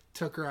that like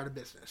took her out of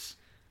business.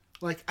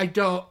 Like, I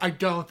don't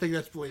think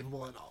that's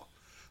believable at all.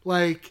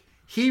 Like,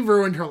 he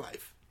ruined her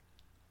life.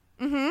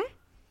 Mm-hmm.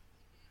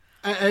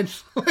 And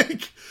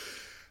like,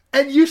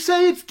 and you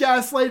say it's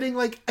gaslighting.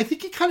 Like, I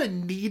think he kind of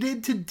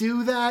needed to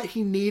do that.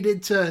 He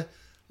needed to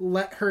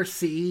let her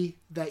see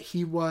that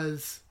he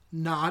was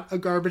not a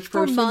garbage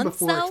person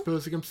before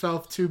exposing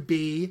himself to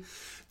be.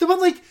 But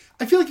like,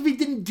 I feel like if he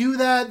didn't do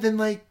that, then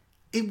like,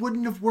 it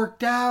wouldn't have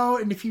worked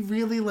out. And if he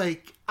really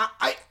like,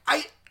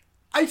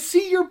 I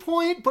see your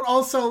point, but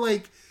also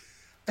like,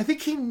 I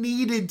think he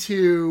needed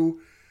to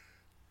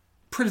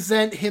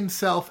present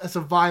himself as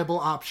a viable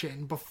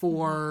option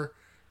before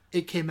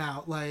it came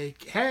out.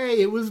 Like,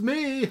 hey, it was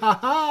me.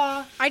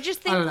 Ha. I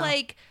just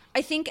think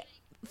I think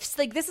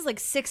this is like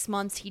 6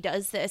 months he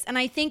does this. And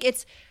I think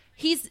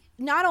he's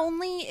not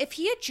only, if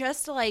he had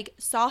just like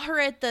saw her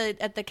at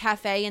the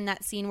cafe in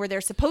that scene where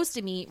they're supposed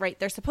to meet, right?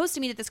 They're supposed to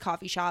meet at this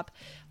coffee shop,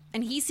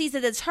 and he sees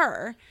that it's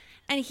her,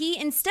 and he,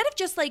 instead of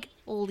just like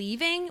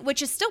leaving,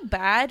 which is still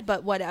bad,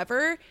 but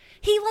whatever,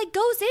 he like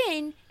goes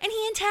in and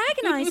he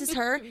antagonizes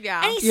her.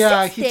 And he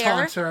sits he there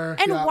taunts her.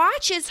 and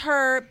watches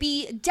her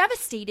be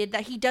devastated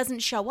that he doesn't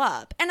show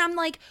up. And I'm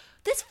like,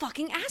 this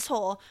fucking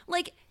asshole.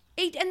 Like,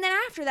 and then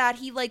after that,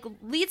 he like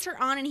leads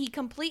her on, and he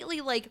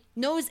completely like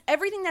knows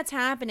everything that's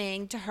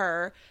happening to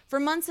her for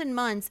months and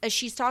months as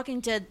she's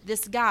talking to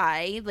this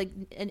guy, like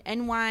an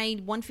NY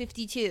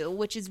 152,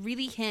 which is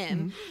really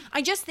him.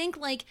 I just think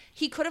like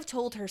he could have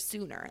told her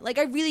sooner. Like,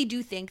 I really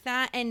do think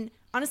that. And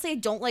honestly, I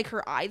don't like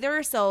her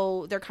either.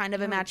 So they're kind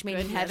of a match made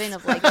in heaven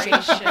of like shit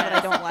that I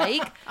don't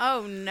like.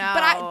 Oh no!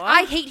 But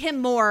I hate him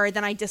more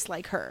than I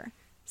dislike her.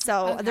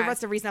 So Okay.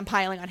 that's the reason I'm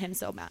piling on him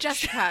so much.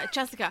 Jessica,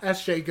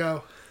 SJ,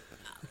 go.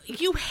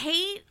 you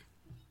hate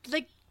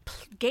the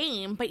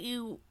game, but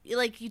you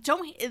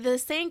don't. The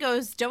saying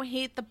goes, "Don't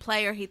hate the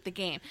player, hate the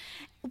game."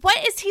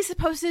 What is he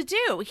supposed to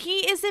do?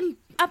 He is in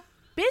a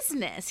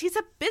business. He's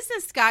a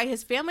business guy.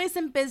 His family's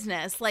in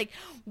business. Like,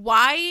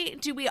 why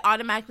do we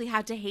automatically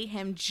have to hate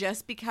him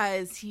just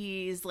because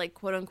he's like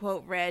quote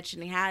unquote rich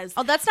and he has?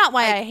 Oh, that's not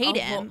why like, I hate a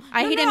him. whole-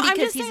 I hate him I'm because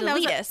just he's saying that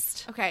was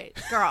elitist. Okay,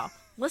 girl,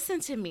 listen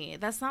to me.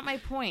 That's not my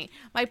point.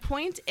 My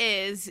point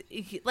is,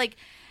 like,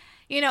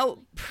 you know,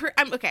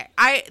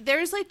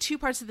 there's like two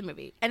parts of the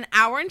movie. An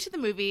hour into the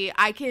movie,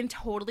 I can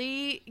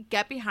totally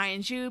get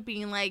behind you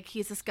being like,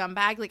 he's a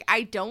scumbag. Like,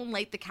 I don't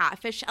like the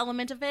catfish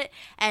element of it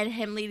and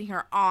him leading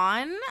her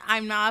on.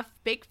 I'm not a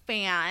big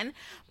fan.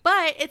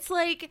 But it's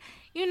like,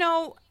 you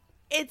know,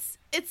 it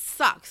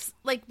sucks.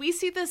 Like, we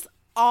see this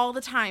all the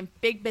time.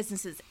 Big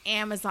businesses,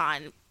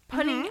 Amazon,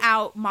 putting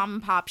out mom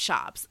and pop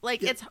shops.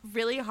 Like, it's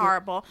really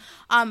horrible.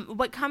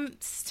 What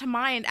comes to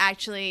mind,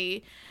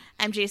 actually,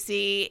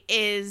 MJC,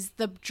 is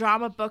the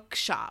drama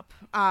bookshop.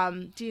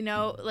 Do you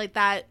know, like,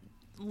 that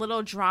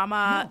little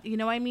drama, you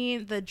know what I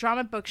mean? The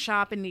drama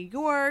bookshop in New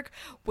York,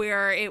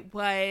 where it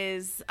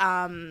was,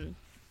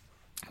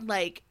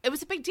 like, it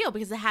was a big deal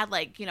because it had,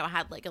 like, you know, it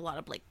had, like, a lot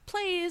of, like,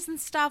 plays and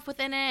stuff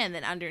within it. And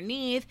then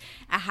underneath,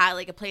 it had,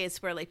 like, a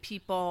place where, like,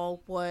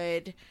 people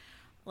would,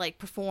 like,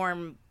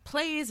 perform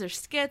plays or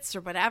skits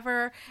or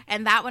whatever,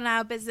 and that went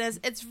out of business.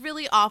 It's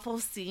really awful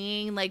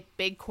seeing like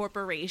big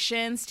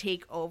corporations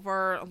take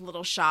over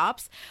little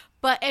shops,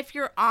 but if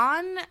you're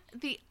on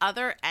the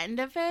other end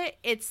of it,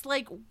 it's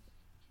like,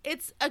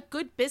 it's a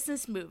good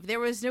business move. There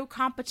was no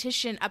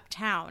competition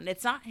uptown.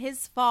 It's not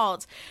his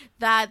fault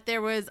that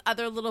there was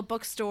other little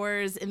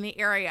bookstores in the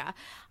area.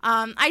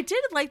 I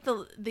did like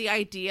the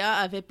idea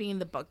of it being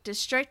the book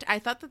district. I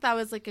thought that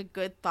was like a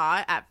good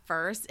thought at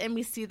first, and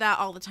we see that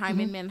all the time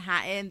in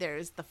Manhattan.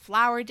 There's the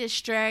flower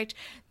district.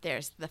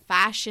 There's the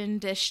fashion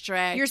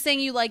district. You're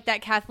saying you like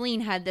that Kathleen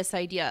had this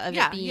idea of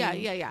it being...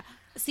 Yeah.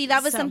 See,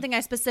 that was something I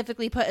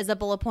specifically put as a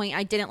bullet point.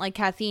 I didn't like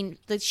Kathleen.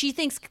 That she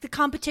thinks the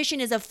competition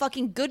is a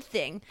fucking good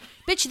thing.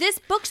 Bitch, this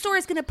bookstore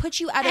is going to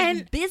put you out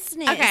of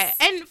business. Okay,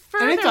 and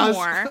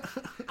furthermore,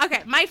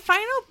 okay, my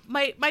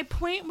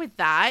point with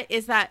that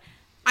is that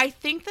I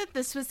think that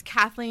this was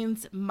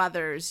Kathleen's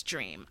mother's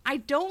dream. I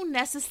don't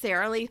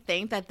necessarily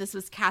think that this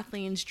was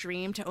Kathleen's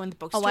dream to own the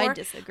bookstore. Oh, I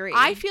disagree.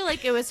 I feel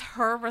like it was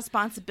her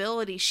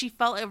responsibility. She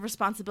felt a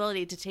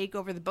responsibility to take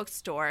over the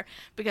bookstore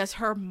because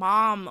her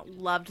mom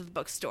loved the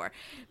bookstore.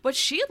 What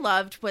she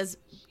loved was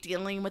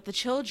dealing with the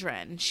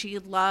children. She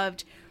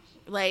loved,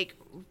 like,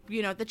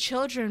 you know, the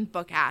children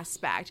book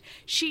aspect.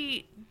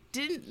 She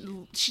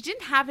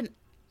didn't have an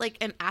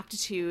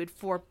aptitude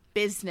for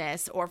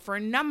business or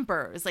for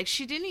numbers. Like,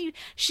 she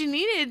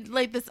needed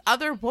like this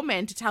other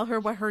woman to tell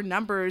her what her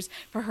numbers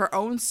for her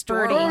own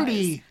store was.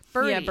 Birdie.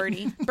 Yeah,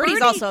 Birdie.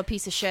 Birdie's also a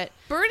piece of shit.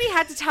 Birdie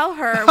had to tell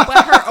her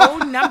what her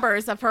own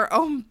numbers of her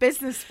own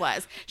business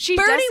was.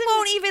 Birdie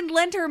won't even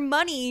lend her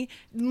money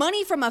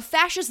from a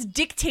fascist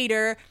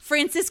dictator,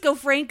 Francisco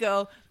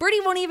Franco.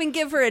 Birdie won't even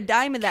give her a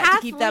dime of that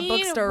to keep that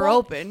bookstore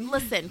open.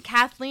 Listen,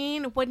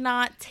 Kathleen would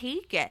not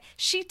take it.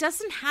 She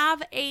doesn't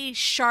have a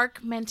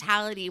shark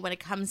mentality when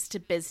it comes to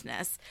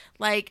business.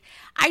 Like,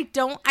 I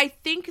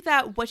think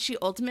that what she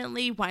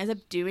ultimately winds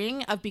up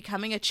doing of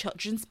becoming a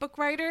children's book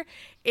writer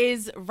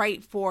is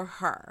right for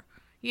her.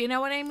 You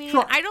know what I mean?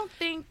 Sure. I don't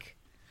think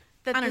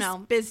that this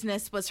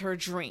business was her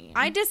dream.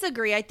 I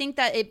disagree. I think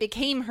that it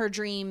became her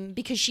dream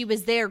because she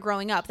was there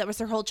growing up. That was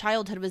her whole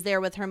childhood, was there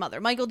with her mother.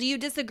 Michael, do you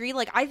disagree?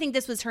 Like, I think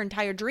this was her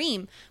entire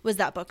dream, was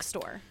that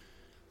bookstore.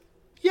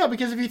 Yeah,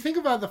 because if you think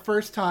about the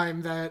first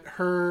time that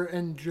her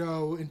and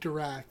Joe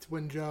interact,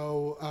 when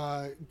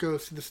Joe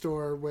goes to the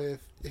store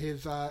with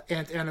his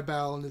Aunt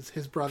Annabelle and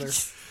his brother,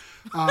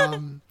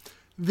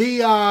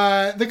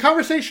 the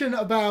conversation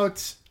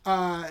about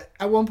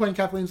at one point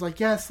Kathleen's like,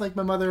 yes, like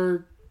my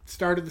mother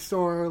started the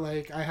store,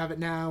 like I have it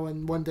now,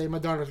 and one day my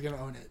daughter's gonna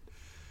own it.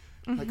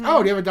 Like,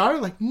 oh, do you have a daughter?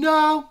 Like,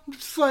 no,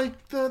 just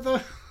like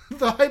the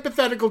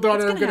hypothetical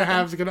daughter I'm gonna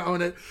have is gonna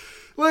own it.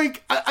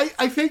 Like,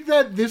 I think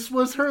that this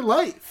was her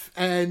life.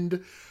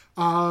 And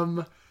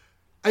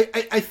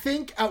I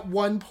think at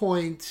one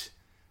point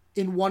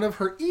in one of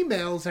her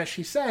emails that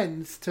she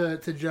sends to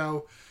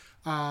Joe,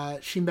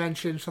 she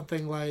mentioned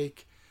something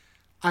like,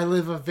 I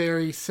live a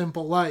very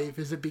simple life.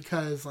 Is it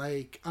because,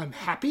 like, I'm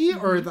happy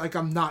or, like,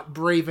 I'm not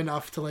brave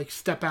enough to, like,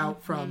 step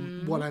out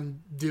from what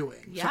I'm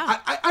doing? Yeah.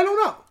 So I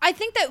don't know. I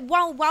think that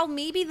while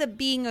maybe the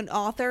being an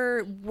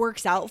author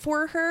works out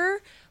for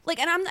her, like,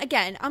 and I'm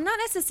not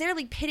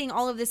necessarily pitting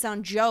all of this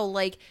on Joe.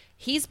 Like,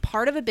 he's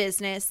part of a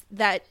business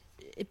that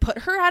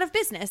put her out of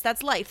business.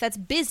 That's life. That's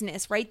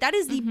business, right? That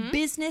is the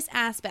business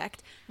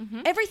aspect.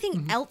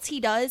 Everything else he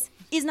does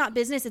is not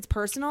business. It's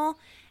personal.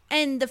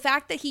 And the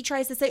fact that he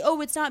tries to say,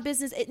 oh, it's not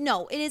business.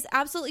 No, it is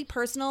absolutely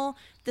personal,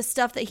 the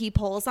stuff that he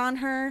pulls on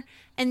her.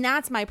 And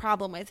that's my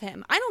problem with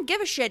him. I don't give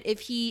a shit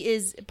if he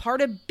is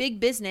part of big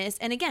business.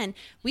 And again,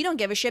 we don't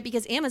give a shit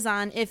because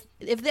Amazon, if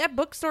that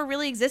bookstore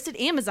really existed,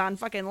 Amazon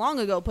fucking long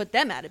ago put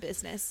them out of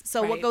business.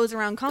 So what goes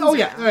around comes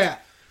around. Oh, yeah.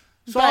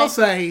 So I'll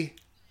say,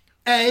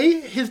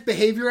 his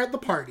behavior at the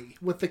party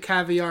with the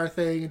caviar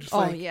thing and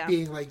just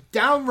being like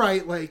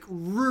downright like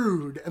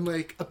rude and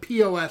like a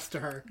POS to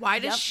her. Why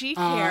does she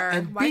care?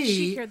 And Why B, does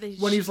she care that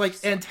when he's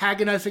like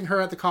antagonizing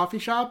her at the coffee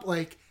shop,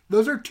 like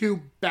those are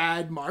two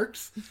bad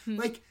marks.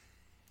 Like,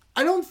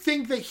 I don't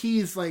think that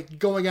he's like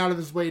going out of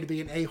his way to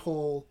be an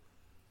a-hole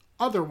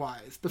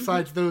otherwise,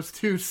 besides those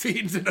two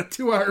scenes in a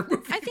 2-hour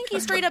movie. I think he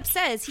straight up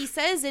he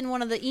says in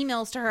one of the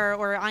emails to her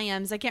or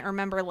IMs, I can't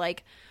remember,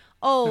 like,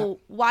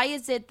 why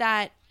is it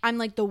that I'm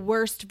like the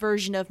worst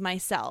version of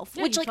myself?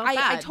 Yeah, which like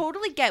I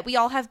totally get. We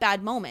all have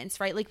bad moments,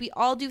 right? Like we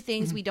all do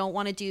things we don't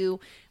want to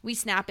do. We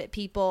snap at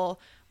people.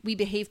 We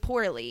behave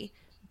poorly.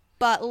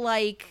 But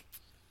like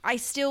I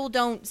still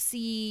don't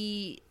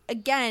see,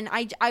 again,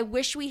 I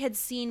wish we had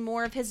seen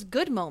more of his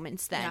good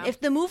moments then. Yeah. If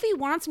the movie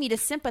wants me to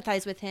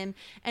sympathize with him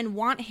and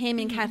want him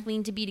and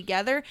Kathleen to be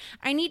together,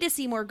 I need to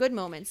see more good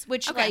moments,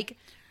 which like...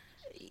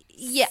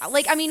 Yeah,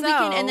 like, I mean, we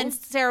can, and then,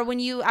 Sarah, when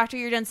after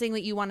you're done saying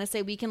what you want to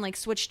say, we can, like,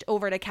 switch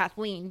over to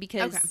Kathleen,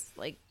 because,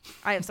 like,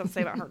 I have something to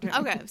say about her, too.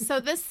 Okay,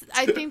 so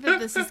I think that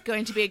this is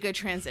going to be a good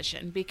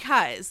transition,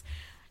 because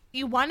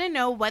you want to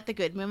know what the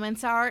good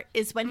moments are,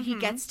 is when he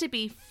gets to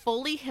be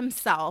fully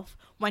himself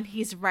when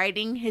he's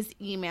writing his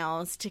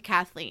emails to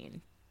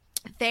Kathleen.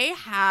 They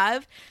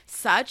have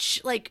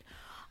such, like...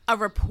 a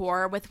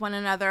rapport with one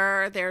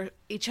another. They're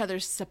each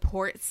other's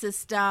support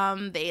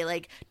system. They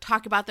like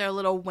talk about their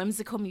little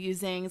whimsical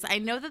musings. I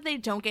know that they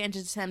don't get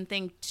into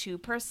something too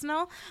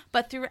personal,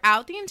 but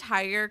throughout the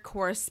entire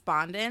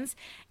correspondence,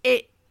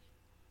 it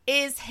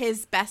is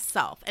his best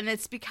self. And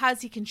it's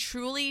because he can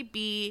truly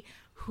be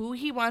who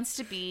he wants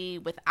to be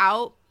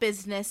without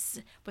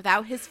business,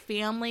 without his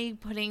family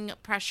putting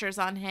pressures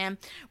on him,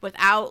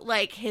 without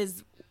like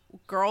his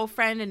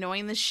girlfriend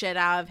annoying the shit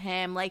out of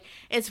him. Like,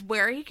 it's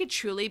where he could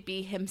truly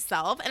be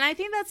himself, and I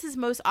think that's his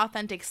most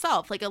authentic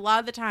self. Like, a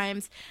lot of the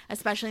times,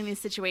 especially in these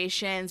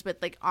situations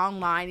with like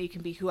online, you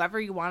can be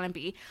whoever you want to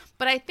be,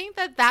 but I think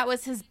that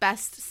was his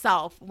best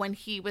self when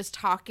he was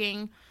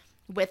talking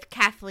with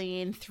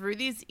Kathleen through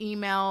these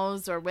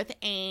emails, or with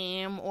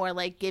AIM, or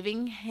like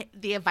giving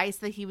the advice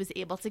that he was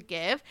able to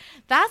give.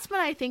 That's when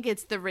I think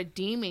it's the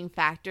redeeming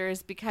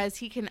factors, because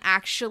he can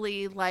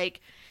actually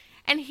like,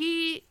 and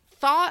he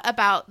thought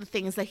about the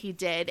things that he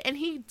did, and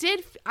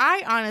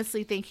I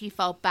honestly think he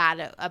felt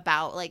bad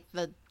about like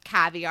the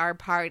caviar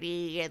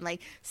party and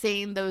like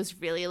saying those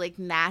really like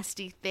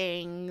nasty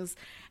things,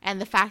 and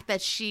the fact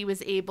that she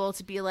was able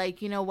to be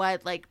like, you know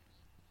what, like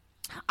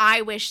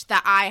I wish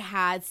that I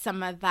had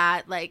some of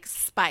that like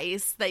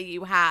spice that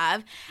you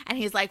have. And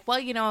he's like, well,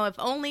 you know, if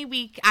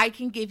only I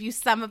can give you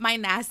some of my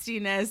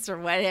nastiness, or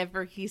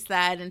whatever he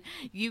said, and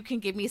you can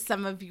give me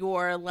some of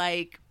your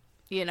like,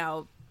 you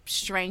know,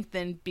 strength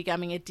in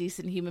becoming a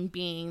decent human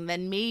being,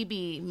 then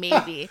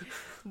maybe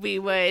we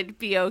would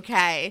be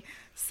okay.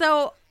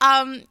 So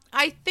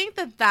I think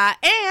that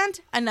and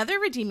another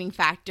redeeming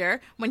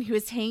factor, when he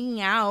was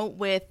hanging out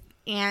with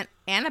Aunt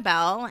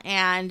Annabelle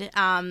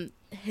and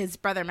his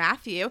brother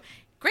Matthew,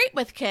 great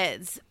with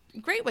kids.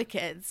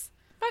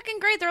 Fucking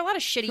great. There are a lot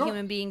of shitty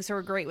human beings who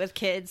are great with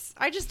kids.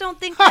 I just don't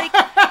think, like,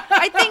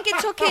 I think it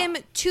took him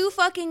too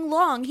fucking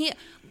long.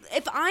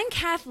 If I'm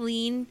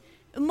Kathleen,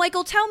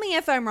 Michael, tell me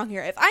if I'm wrong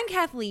here. If I'm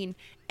Kathleen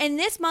and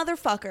this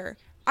motherfucker,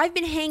 I've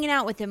been hanging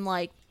out with him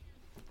like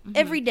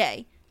every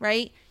day,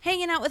 right?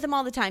 Hanging out with him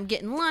all the time,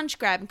 getting lunch,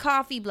 grabbing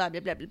coffee, blah, blah,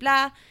 blah, blah,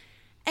 blah.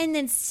 And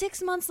then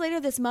 6 months later,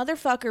 this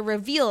motherfucker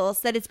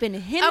reveals that it's been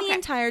him the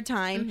entire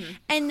time.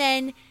 And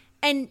then,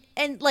 and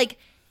like,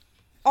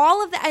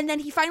 all of that, and then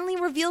he finally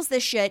reveals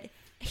this shit.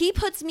 He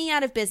puts me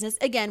out of business.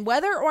 Again,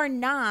 whether or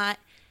not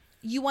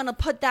you want to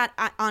put that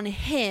on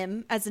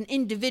him as an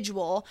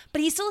individual,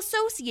 but he's still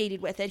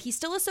associated with it. He's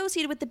still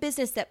associated with the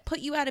business that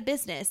put you out of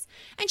business.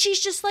 And she's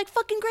just like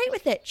fucking great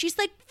with it. She's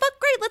like, fuck,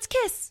 great, let's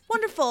kiss.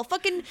 Wonderful.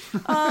 Fucking,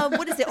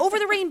 what is it? Over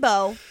the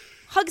rainbow.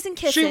 Hugs and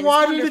kisses. She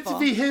wanted it to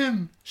be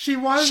him. She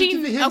wanted it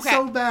to be him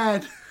so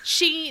bad.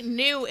 She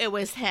knew it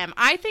was him.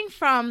 I think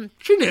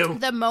she knew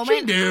the moment.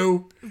 She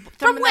knew.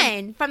 From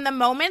when? From the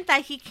moment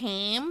that he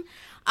came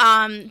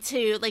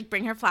to like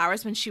bring her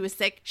flowers when she was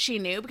sick, she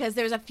knew, because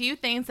there was a few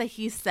things that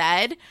he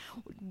said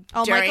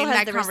during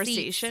that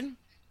conversation. Receipts.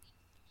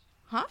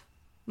 Huh?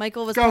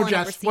 Michael was Go,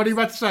 Jess. What are you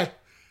about to say?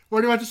 What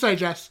are you about to say,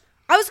 Jess?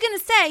 I was going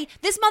to say,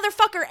 this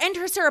motherfucker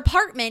enters her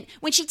apartment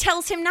when she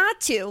tells him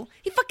not to.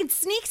 He fucking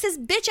sneaks his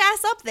bitch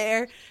ass up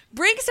there,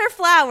 brings her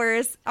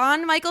flowers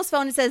on Michael's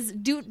phone and says,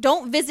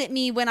 don't visit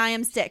me when I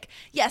am sick.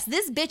 Yes,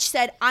 this bitch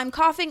said, I'm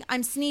coughing,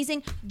 I'm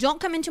sneezing,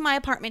 don't come into my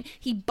apartment.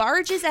 He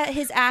barges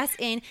his ass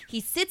in. He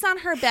sits on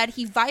her bed.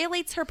 He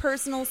violates her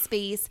personal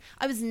space.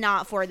 I was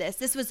not for this.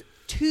 This was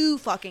too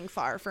fucking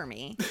far for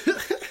me.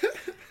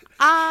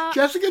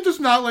 Jessica does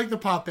not like the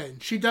pop-in.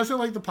 She doesn't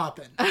like the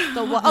pop-in.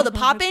 The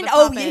pop-in?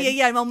 Oh,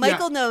 yeah. Well,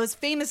 Michael knows,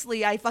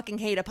 famously, I fucking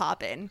hate a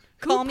pop-in.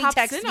 Call me,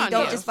 text me,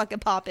 don't just fucking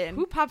pop in.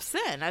 Who pops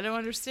in? I don't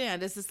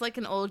understand. Is this like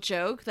an old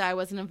joke that I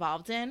wasn't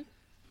involved in?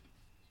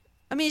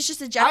 I mean, it's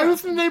just a general. I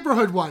was in the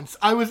neighborhood once.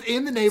 And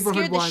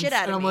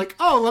I'm like,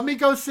 oh, let me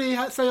go say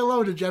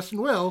hello to Jess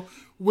and Will.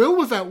 Will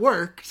was at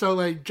work, so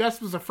like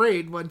Jess was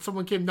afraid when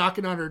someone came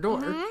knocking on her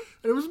door. And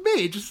it was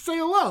me, just to say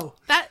hello.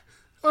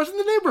 I was in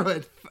the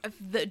neighborhood.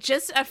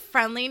 Just a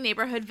friendly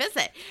neighborhood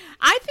visit.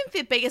 I think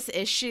the biggest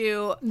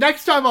issue...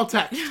 Next time I'll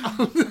text.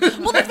 Well,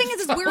 the thing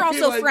is we're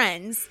also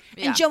friends.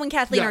 And Joe and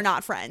Kathleen are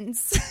not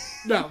friends.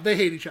 No, they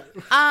hate each other.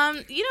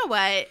 You know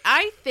what?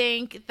 I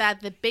think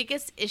that the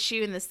biggest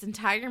issue in this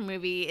entire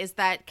movie is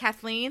that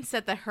Kathleen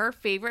said that her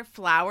favorite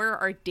flower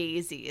are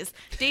daisies.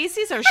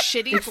 Daisies are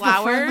shitty it's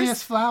flowers. It's the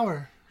friendliest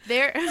flower.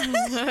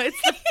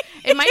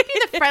 It might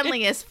be the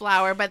friendliest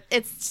flower, but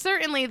it's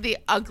certainly the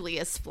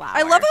ugliest flower.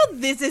 I love how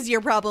this is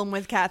your problem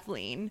with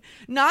Kathleen.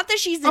 Not that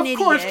she's an idiot.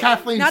 Of course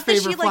Kathleen's not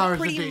favorite flower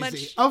is a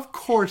daisy. Of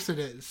course it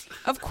is.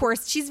 Of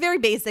course. She's very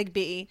basic,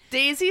 B.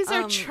 Daisies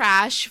are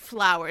trash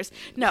flowers.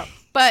 No,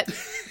 but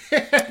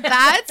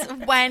that's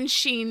when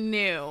she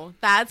knew.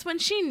 That's when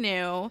she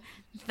knew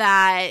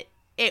that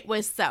it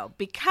was so.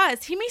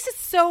 Because he makes it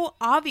so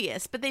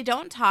obvious, but they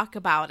don't talk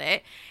about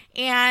it.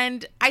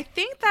 And I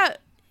think that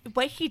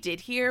what he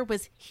did here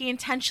was he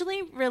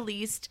intentionally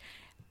released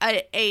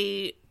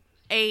a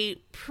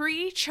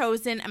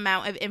pre-chosen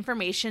amount of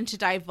information to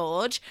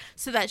divulge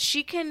so that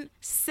she can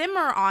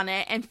simmer on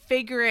it and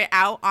figure it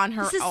out on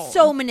her own. This is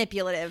so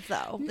manipulative,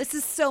 though. This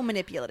is so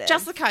manipulative.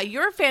 Jessica,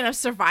 you're a fan of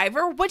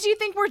Survivor. What do you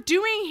think we're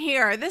doing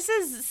here? This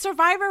is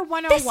Survivor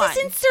 101. This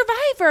isn't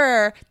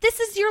Survivor. This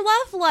is your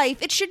love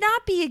life. It should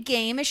not be a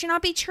game. It should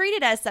not be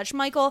treated as such.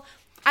 Michael,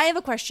 I have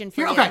a question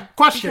for you. Okay,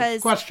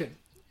 question.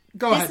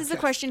 Go ahead. This is a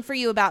question for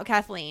you about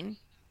Kathleen.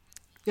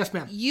 Yes,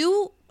 ma'am.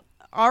 You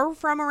are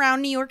from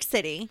around New York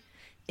City.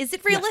 Is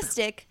it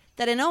realistic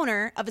that an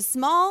owner of a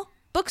small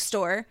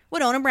bookstore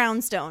would own a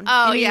brownstone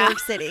in New York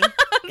City?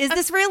 Is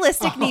this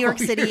realistic New York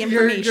City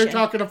information? You're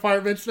talking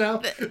apartments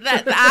now?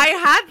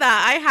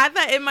 I had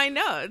that in my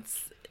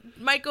notes.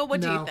 Michael,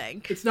 what do you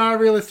think? It's not a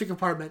realistic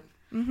apartment.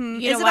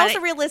 Mm-hmm. Is it also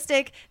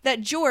realistic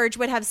that George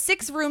would have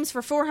 6 rooms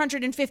for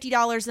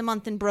 $450 a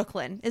month in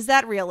Brooklyn? Is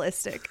that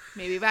realistic?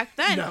 Maybe back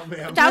then. No,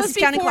 ma'am. That was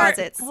counting before.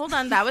 closets. Hold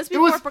on, that was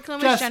before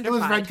Brooklyn was gentrified. It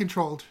was rent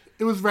controlled.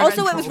 It was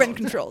rent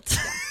controlled.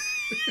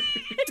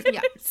 Yeah,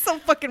 so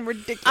fucking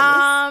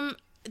ridiculous.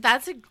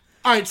 That's a.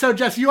 All right, so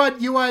Jess, you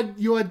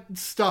had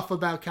stuff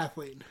about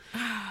Kathleen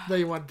that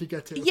you wanted to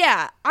get to.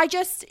 Yeah,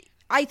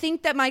 I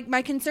think that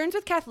my concerns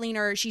with Kathleen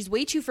are she's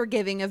way too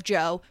forgiving of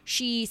Joe.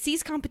 She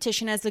sees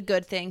competition as a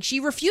good thing. She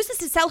refuses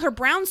to sell her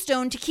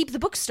brownstone to keep the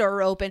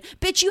bookstore open.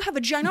 Bitch, you have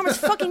a ginormous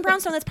fucking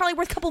brownstone that's probably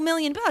worth a couple $1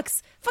 million.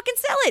 Fucking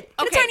sell it.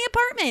 Get a tiny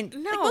apartment.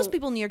 No. Like most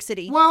people in New York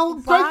City. Well,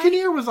 Greg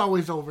Kinnear was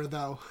always over,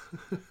 though.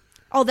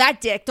 Oh,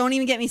 that dick. Don't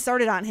even get me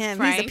started on him.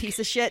 Frank. He's a piece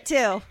of shit,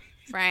 too.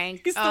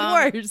 Frank. He's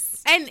the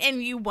worst.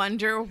 And you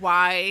wonder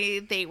why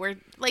they were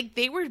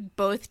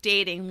both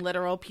dating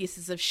literal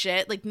pieces of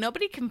shit. Like,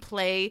 nobody can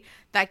play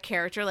that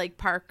character like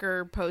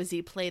Parker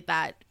Posey played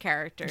that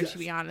character, to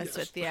be honest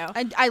with you.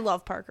 I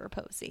love Parker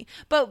Posey.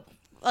 But,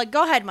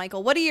 go ahead,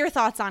 Michael. What are your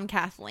thoughts on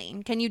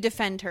Kathleen? Can you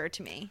defend her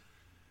to me?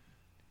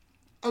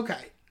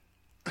 Okay.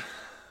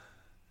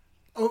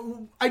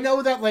 Oh, I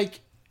know that,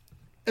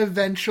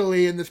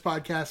 eventually in this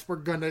podcast we're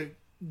going to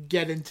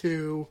get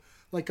into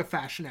a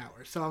fashion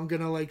hour. So I'm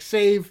going to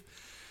save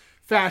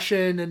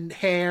fashion and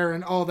hair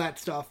and all that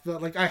stuff.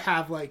 But I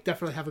have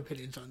definitely have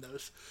opinions on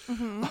those.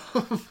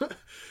 Mm-hmm.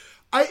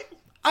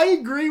 I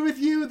agree with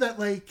you that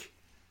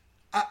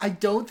I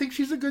don't think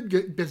she's a good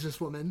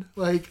businesswoman.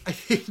 I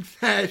think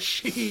that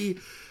she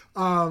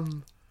I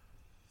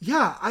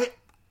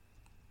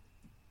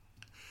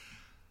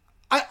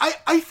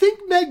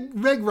think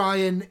Meg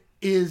Ryan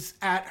is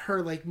at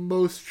her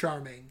most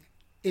charming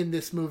in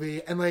this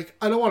movie, and I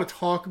don't want to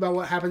talk about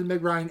what happened to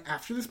Meg Ryan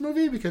after this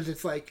movie because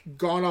it's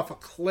gone off a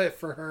cliff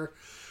for her.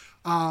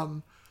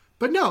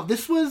 But no,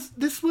 this was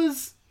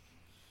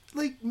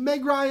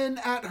Meg Ryan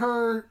at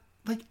her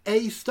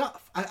A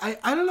stuff. I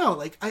don't know.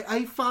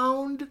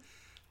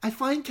 I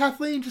find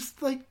Kathleen just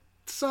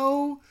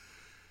so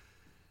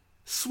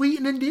sweet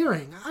and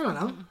endearing. I don't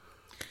know.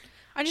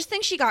 I just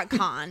think she got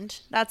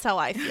conned. That's how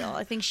I feel.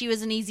 I think she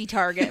was an easy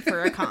target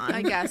for a con.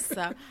 I guess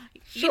so.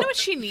 You know what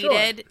she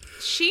needed?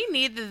 Sure. She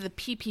needed the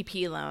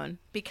PPP loan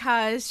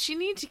because she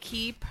needed to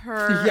keep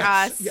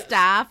her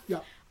staff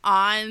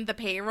on the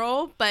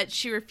payroll, but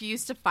she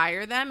refused to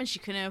fire them and she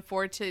couldn't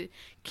afford to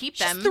keep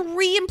them.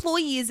 3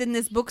 employees in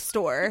this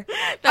bookstore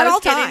at all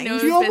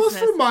times. She almost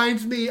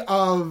reminds me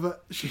of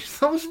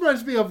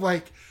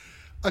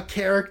a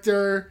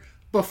character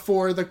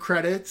before the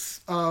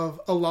credits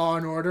of A Law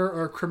and Order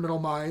or Criminal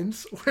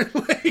Minds, where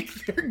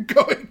they're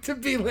going to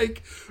be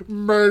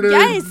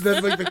murdered,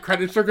 then the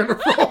credits are gonna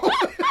roll.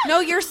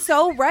 No, you're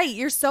so right.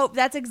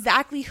 That's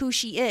exactly who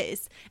she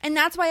is. And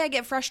that's why I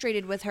get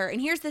frustrated with her. And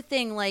here's the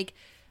thing,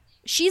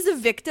 she's a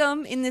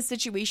victim in this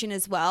situation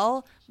as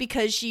well,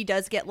 because she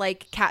does get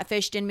like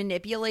catfished and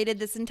manipulated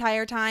this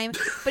entire time.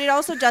 But it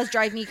also does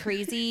drive me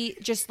crazy,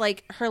 just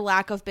like her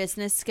lack of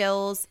business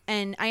skills.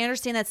 And I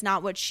understand that's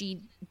not what she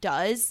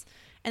does,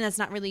 and that's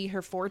not really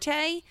her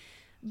forte.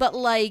 But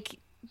like,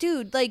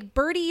 dude, like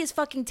Birdie is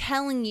fucking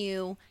telling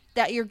you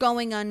that you're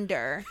going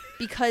under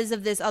because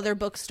of this other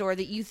bookstore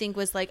that you think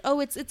was like, oh,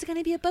 it's going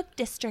to be a book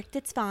district.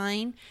 It's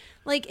fine.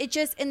 Like, it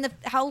just, and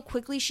how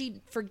quickly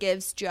she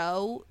forgives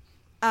Joe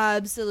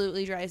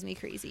absolutely drives me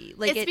crazy.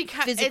 Like, it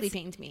physically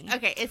pains me.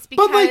 Okay, it's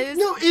because... But, like,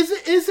 no,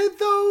 is it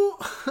though?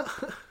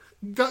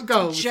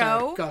 Go.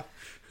 Joe, Go.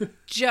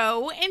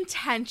 Joe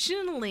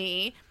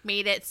intentionally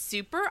made it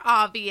super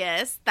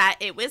obvious that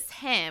it was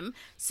him,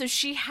 so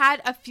she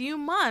had a few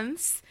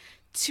months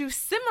to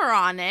simmer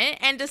on it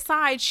and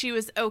decide she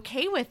was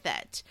okay with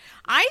it.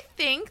 I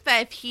think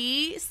that if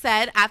he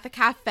said at the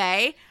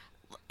cafe,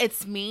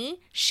 it's me,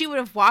 she would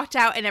have walked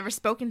out and never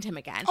spoken to him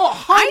again.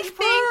 Oh,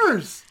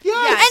 100%.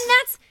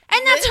 Yes.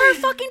 And that's her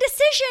fucking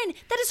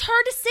decision. That is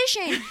her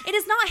decision. It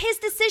is not his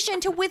decision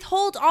to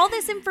withhold all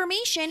this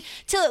information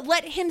to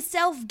let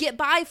himself get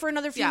by for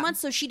another few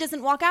months so she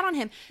doesn't walk out on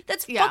him.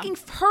 That's fucking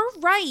her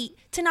right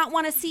to not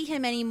want to see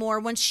him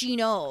anymore once she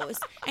knows.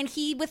 And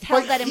he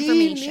withheld that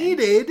information. He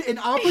needed an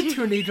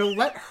opportunity to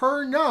let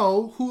her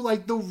know who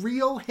like the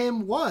real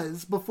him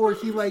was before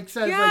he like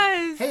says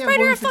like, hey, I'm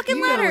going to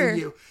email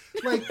you.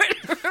 Like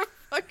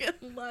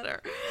fucking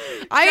letter.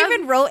 I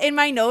even wrote in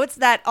my notes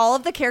that all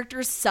of the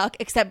characters suck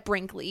except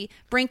Brinkley.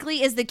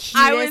 Brinkley is the cutest.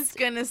 I was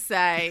gonna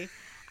say,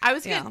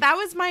 that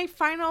was my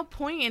final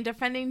point in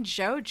defending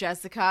Joe,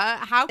 Jessica.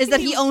 How is that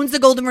he owns a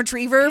golden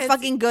retriever?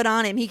 Fucking good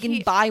on him. He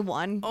can buy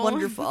one.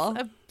 Wonderful.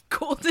 A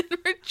golden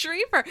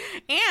retriever,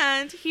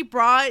 and he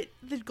brought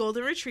the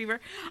golden retriever.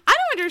 I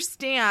don't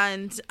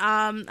understand.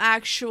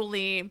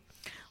 Actually,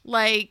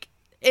 like.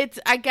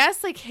 I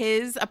guess, like,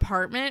 his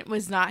apartment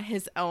was not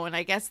his own.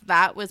 I guess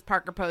that was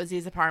Parker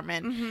Posey's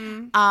apartment.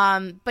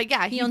 Mm-hmm. But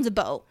yeah. He owns a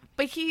boat.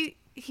 But he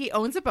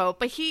owns a boat.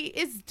 But he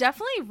is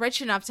definitely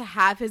rich enough to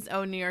have his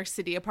own New York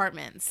City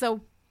apartment. So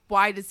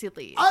why does he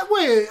leave?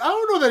 Wait, I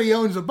don't know that he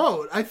owns a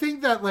boat. I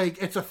think that,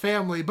 like, it's a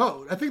family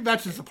boat. I think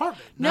that's his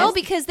apartment. No,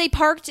 because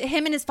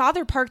him and his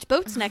father parked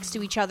boats next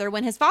to each other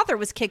when his father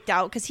was kicked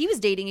out because he was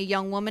dating a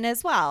young woman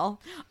as well.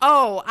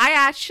 Oh, I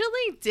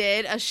actually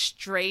did a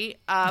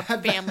straight up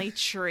family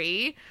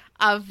tree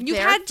of you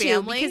their had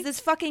family. To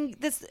because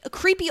this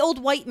creepy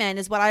old white man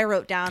is what I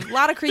wrote down. A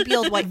lot of creepy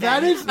old white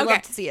men. I'd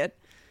love to see it.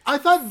 I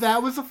thought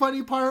that was the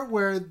funny part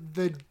where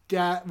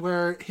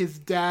where his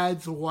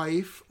dad's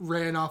wife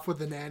ran off with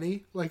the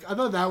nanny. Like, I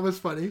thought that was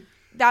funny.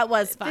 That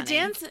was funny. The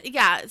dance,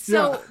 yeah.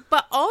 So,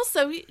 but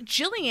also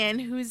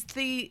Jillian, who's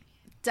the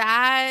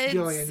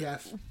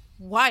dad's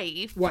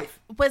wife,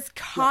 was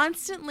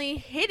constantly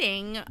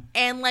hitting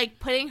and like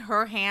putting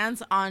her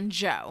hands on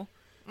Joe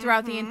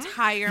throughout the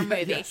entire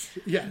movie.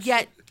 Yes.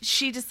 Yet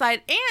she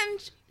decided,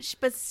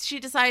 she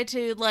decided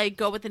to like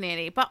go with the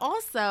nanny, but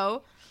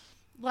also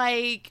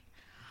like.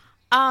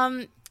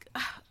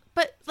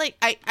 But like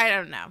I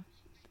don't know.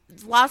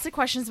 Lots of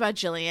questions about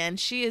Jillian.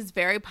 She is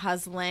very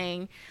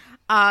puzzling.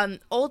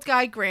 Old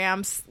guy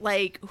Gramps,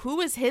 like, who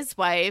was his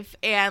wife,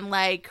 and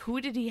like who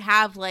did he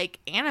have like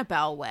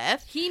Annabelle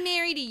with? He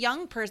married a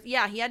young person.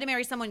 Yeah, he had to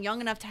marry someone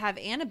young enough to have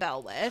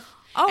Annabelle with.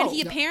 Oh, and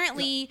he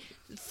apparently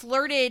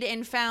flirted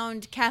and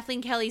found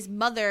Kathleen Kelly's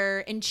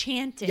mother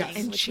enchanting. Yes.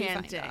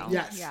 Enchanting.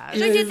 Yes. Yeah.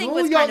 Which I do think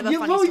was kind of a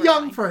funny a little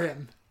young for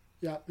him.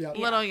 Yeah.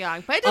 Little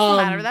young, but it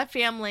doesn't matter. That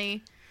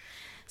family.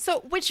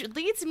 So, which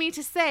leads me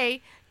to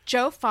say,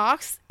 Joe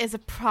Fox is a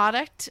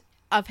product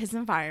of his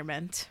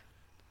environment.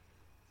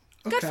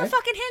 Okay. Good for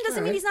fucking him.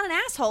 Doesn't mean he's not an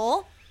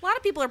asshole. A lot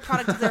of people are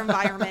products of their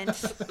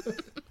environment.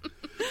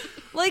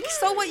 Like,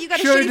 so what? You got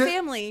a shitty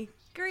family.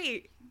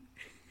 Great.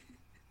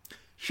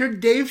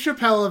 Should Dave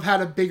Chappelle have had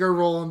a bigger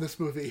role in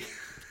this movie?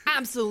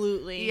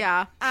 Absolutely.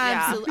 Yeah.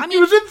 Absolutely. Yeah. I mean,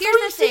 he was in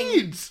here's 3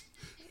 scenes.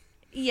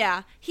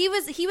 Yeah, he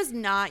was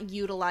not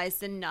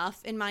utilized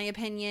enough, in my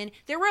opinion.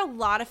 There were a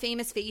lot of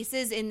famous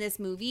faces in this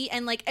movie,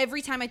 and like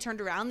every time I turned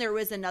around, there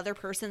was another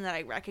person that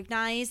I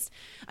recognized.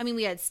 I mean,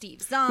 we had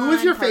Steve Zahn, who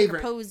was your Parker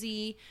favorite?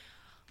 Posey.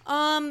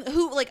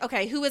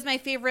 Who was my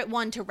favorite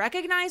one to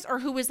recognize, or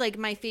who was like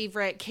my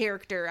favorite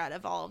character out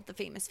of all of the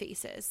famous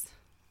faces?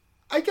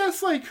 I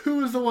guess like who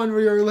was the one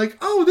where you were like,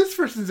 oh, this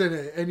person's in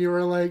it, and you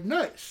were like,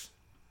 nice.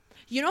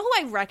 You know who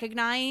I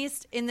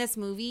recognized in this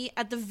movie?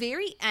 At the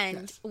very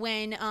end,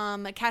 when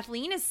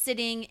Kathleen is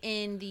sitting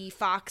in the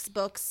Fox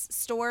Books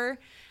store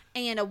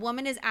and a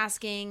woman is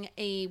asking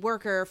a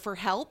worker for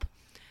help.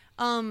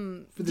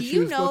 Do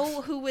you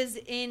know who was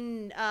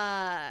in...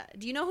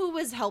 do you know who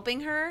was helping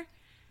her?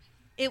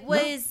 It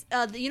was,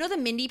 the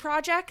Mindy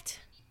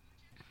Project?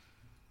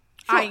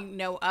 Sure. I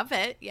know of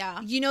it, yeah.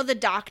 You know the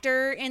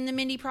doctor in the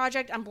Mindy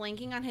Project? I'm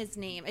blanking on his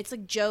name. It's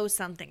like Joe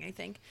something, I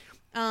think.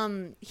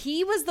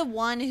 He was the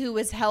one who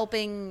was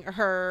helping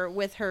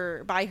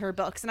her buy her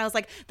books, and I was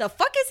like, the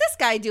fuck is this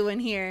guy doing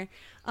here?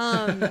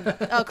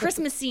 Chris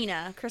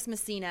Messina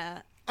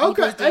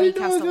Okay, Nico's I Danny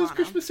didn't know it was Castellano.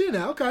 Chris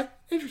Messina. Okay,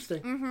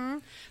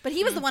 interesting. But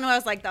he was the one who I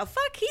was like, the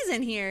fuck, he's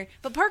in here.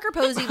 But Parker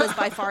Posey was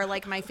by far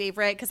like my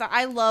favorite because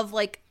I love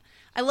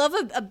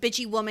a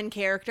bitchy woman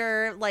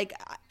character. Like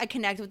I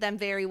connect with them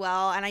very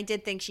well, and I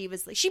did think she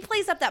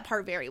plays up that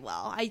part very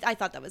well. I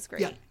thought that was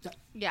great.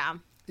 Yeah.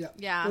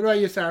 What about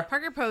you, Sarah?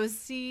 Parker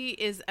Posey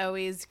is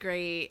always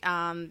great.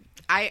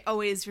 I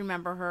always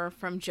remember her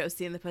from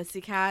Josie and the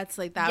Pussycats.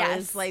 Like that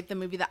was like the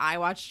movie that I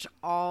watched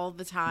all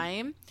the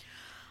time.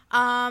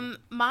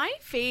 My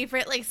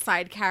favorite like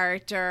side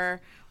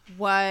character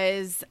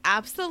was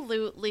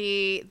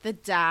absolutely the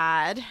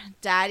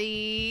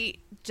Daddy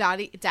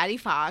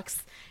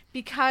Fox,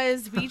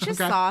 because we just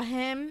saw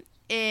him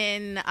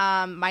in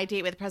My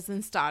Date with the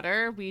President's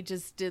Daughter. We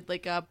just did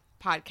like a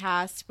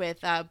podcast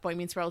with Boy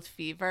Meets World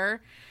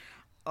Fever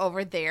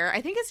over there.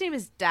 I think his name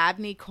is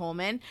Dabney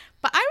Coleman,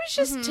 but I was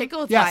just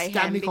tickled by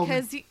him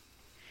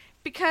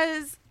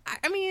because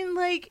I mean,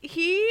 like,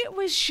 he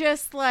was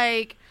just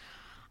like,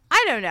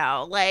 I don't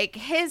know, like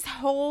his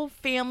whole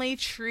family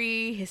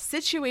tree, his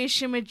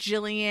situation with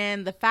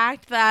Jillian, the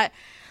fact that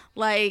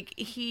like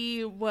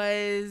he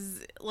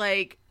was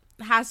like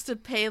has to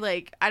pay,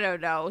 like, I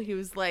don't know, he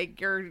was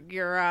like, you're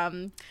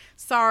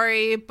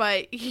sorry,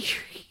 but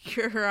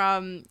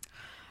you're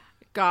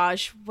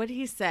gosh, what did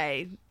he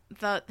say?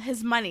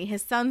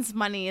 His son's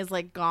money is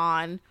like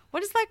gone.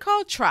 What is that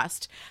called?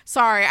 Trust.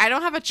 Sorry, I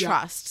don't have a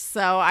trust,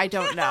 so I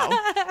don't know.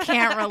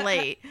 Can't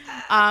relate.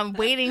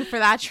 Waiting for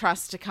that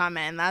trust to come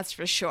in, that's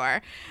for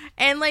sure.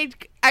 And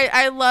like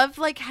I love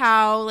like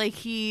how like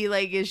he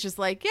like is just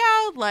like,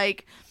 yeah,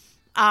 like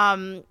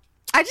I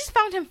just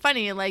found him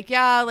funny. Like,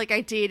 yeah, like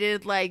I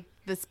dated like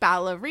this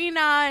ballerina,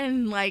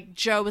 and like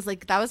Joe was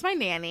like, that was my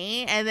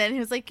nanny, and then he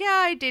was like,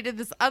 yeah, I dated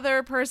this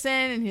other person,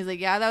 and he's like,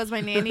 yeah, that was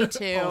my nanny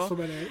too. Also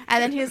my nanny.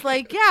 And then he's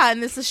like, yeah,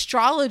 and this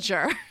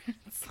astrologer.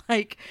 It's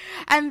like,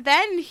 and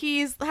then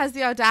has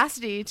the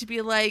audacity to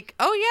be like,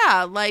 oh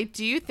yeah, like,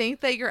 do you think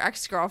that your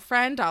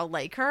ex-girlfriend, I'll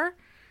like her?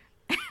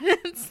 And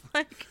it's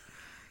like,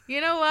 you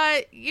know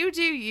what, you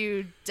do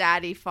you,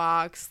 Daddy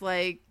Fox.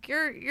 Like,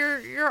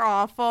 you're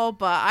awful,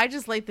 but I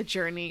just like the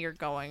journey you're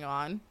going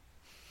on.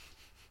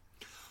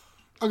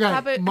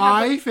 Okay,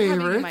 my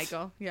favorite,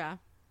 Michael. Yeah.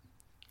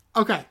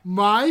 Okay,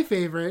 my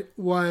favorite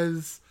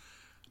was,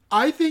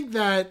 I think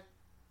that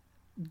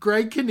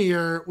Greg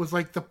Kinnear was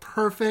like the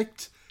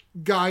perfect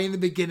guy in the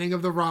beginning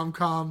of the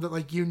rom-com that,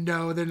 like, you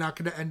know they're not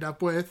going to end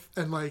up with,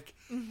 and like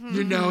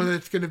you know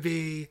that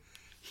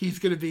he's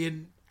going to be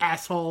an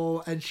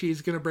asshole and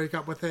she's going to break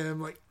up with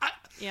him. Like I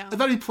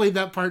thought he played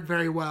that part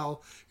very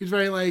well. He's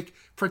very like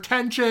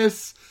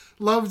pretentious,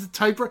 loves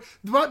typewriter.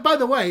 By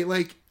the way,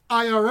 like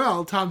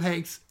IRL, Tom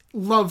Hanks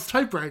loves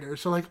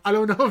typewriters, so like I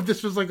don't know if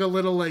this was like a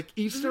little like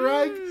Easter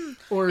egg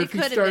or if he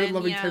started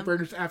loving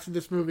typewriters after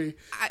this movie.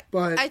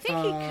 But I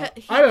think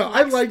he I don't know.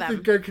 I like the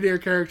Greg Kinnear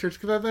characters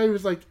because I thought it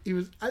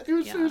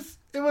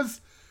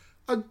was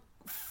a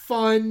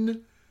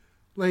fun,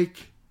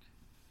 like,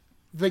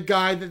 the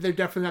guy that they're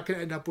definitely not going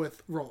to end up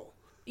with role.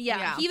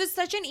 Yeah, he was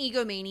such an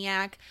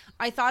egomaniac.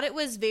 I thought it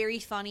was very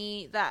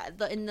funny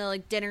that in the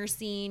like dinner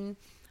scene,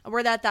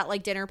 we're at that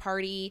like dinner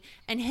party,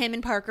 and him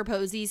and Parker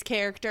Posey's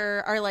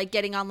character are like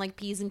getting on like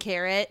peas and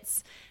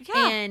carrots.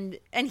 Yeah.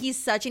 And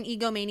he's such an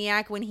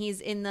egomaniac when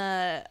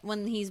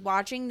he's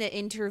watching the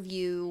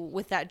interview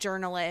with that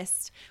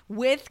journalist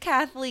with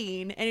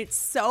Kathleen, and it's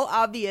so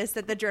obvious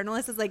that the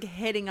journalist is like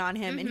hitting on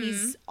him, and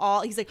he's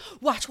like,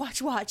 watch,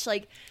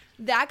 like,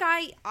 that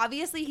guy,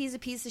 obviously he's a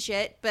piece of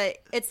shit, but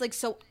it's like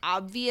so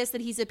obvious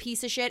that he's a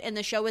piece of shit, and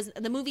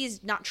the movie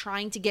is not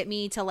trying to get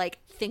me to like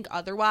think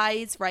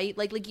otherwise, right?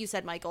 Like you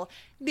said, Michael,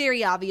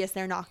 very obvious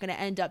they're not going to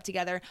end up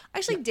together. I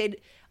actually did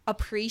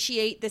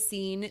appreciate the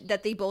scene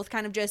that they both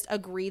kind of just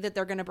agree that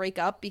they're going to break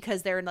up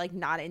because they're like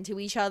not into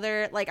each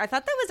other. Like, I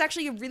thought that was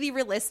actually really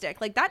realistic.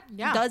 Like, that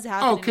does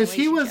happen. Oh, because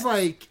he was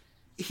like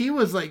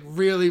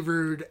really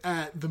rude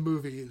at the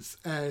movies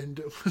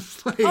and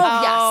was like,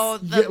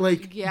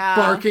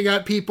 barking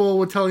at people,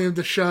 would telling him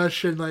to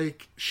shush, and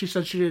like she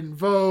said she didn't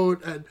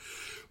vote.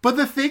 But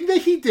the thing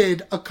that he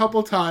did a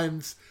couple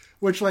times,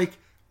 which like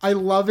I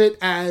love it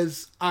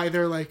as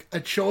either like a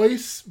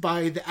choice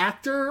by the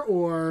actor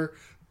or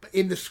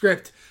in the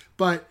script,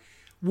 but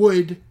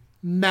would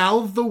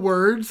mouth the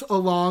words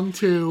along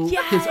to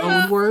his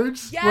own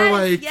words. Where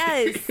like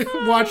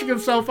watching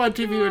himself on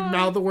TV would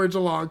mouth the words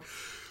along.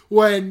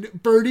 When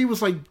Birdie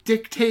was like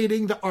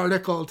dictating the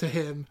article to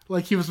him,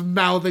 like he was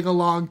mouthing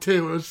along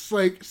too. It was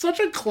like such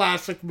a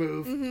classic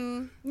move.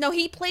 Mm-hmm. No,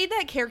 he played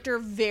that character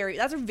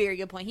that's a very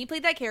good point. He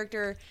played that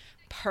character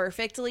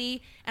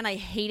perfectly, and I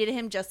hated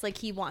him just like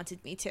he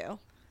wanted me to.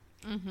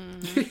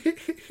 Mm-hmm.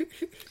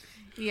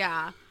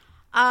 Yeah.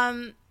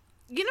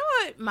 You know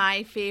what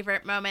my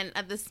favorite moment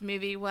of this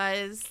movie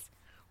was?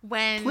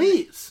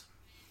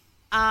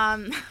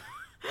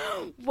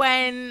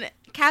 When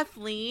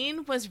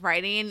Kathleen was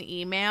writing an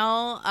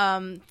email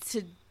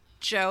to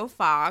Joe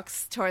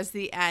Fox towards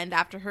the end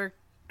after her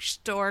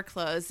store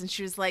closed, and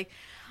she was like,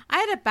 I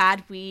had a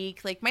bad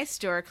week, like my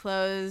store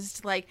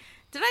closed, like,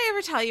 did I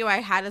ever tell you I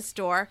had a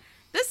store?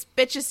 this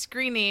bitch's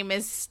screen name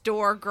is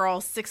Store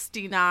Girl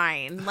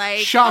 69. Like,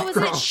 Shop was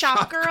Girl. it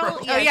Shop Girl?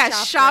 oh yeah,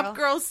 Shop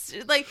Girl.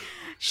 Like,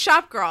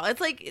 Shop Girl.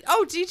 It's like,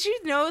 oh, did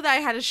you know that I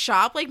had a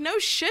shop? Like, no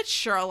shit,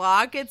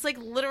 Sherlock. It's like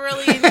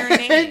literally in your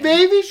name. And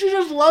maybe she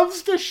just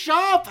loves to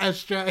shop,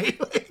 SJ.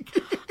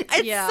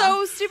 It's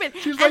so stupid.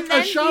 She's like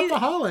a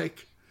shopaholic.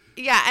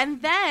 Yeah,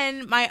 and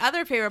then my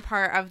other favorite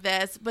part of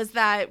this was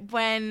that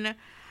when,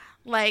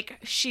 like,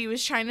 she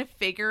was trying to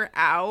figure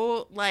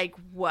out, like,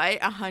 what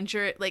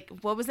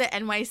was it,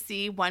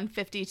 NYC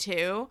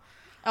 152?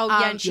 Oh,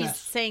 yeah, and she's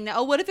saying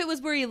that, what if it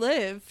was where he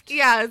lived?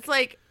 Yeah, it's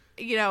like,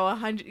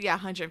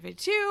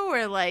 152,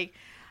 or, like,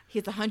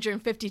 he's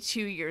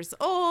 152 years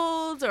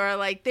old, or,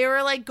 like, they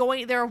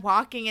were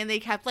walking, and they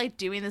kept, like,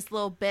 doing this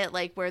little bit,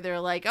 like, where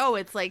they're like, oh,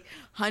 it's, like,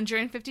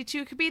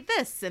 152 could be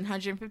this, and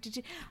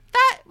 152.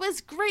 That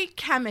was great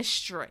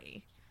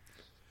chemistry.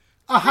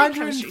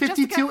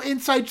 152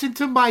 insights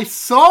into my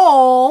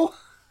soul.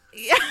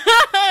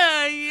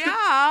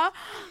 Yeah.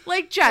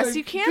 Like, Jess,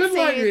 you can't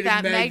say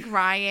that Meg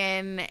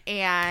Ryan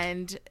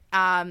and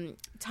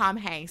Tom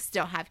Hanks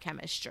don't have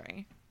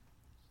chemistry.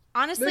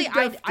 Honestly,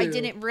 I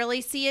didn't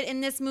really see it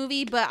in this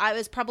movie, but I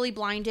was probably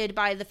blinded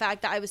by the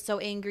fact that I was so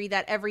angry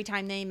that every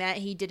time they met,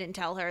 he didn't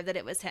tell her that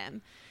it was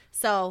him.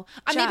 So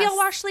maybe I'll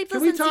watch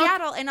Sleepless in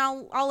Seattle and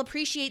I'll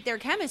appreciate their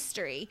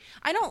chemistry.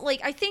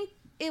 I think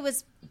it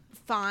was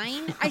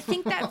fine. I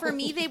think that for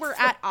me, they were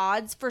at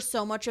odds for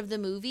so much of the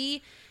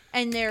movie,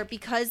 and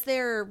because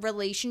their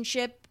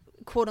relationship,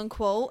 quote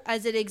unquote,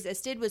 as it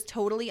existed, was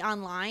totally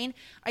online.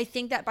 I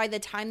think that by the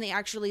time they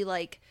actually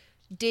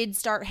did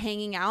start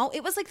hanging out,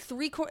 it was like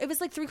three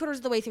quarters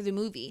of the way through the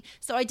movie.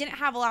 So I didn't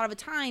have a lot of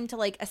time to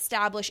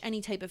establish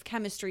any type of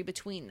chemistry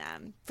between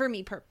them. For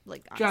me,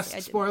 honestly,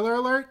 just spoiler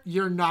alert: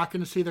 you're not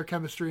going to see their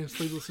chemistry in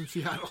Sleepless in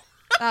Seattle.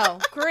 Oh,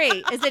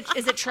 great! Is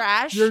it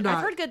trash? You're not.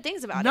 I've heard good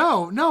things about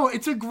it. No,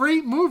 it's a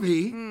great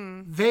movie.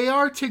 They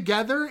are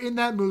together in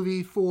that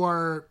movie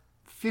for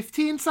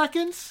 15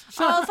 seconds.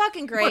 So,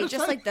 fucking great!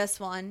 Just like this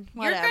one.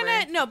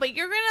 Whatever.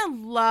 You're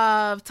gonna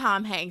love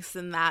Tom Hanks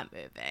in that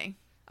movie.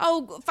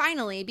 Oh,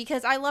 finally,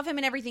 because I love him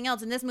in everything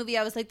else. In this movie,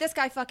 I was like, this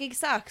guy fucking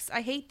sucks.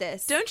 I hate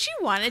this. Don't you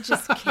want to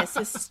just kiss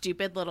his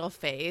stupid little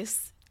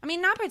face? I mean,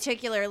 not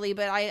particularly,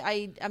 but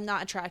I'm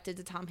not attracted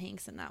to Tom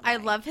Hanks in that way. I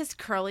love his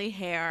curly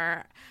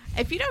hair.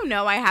 If you don't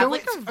know, I have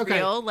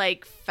real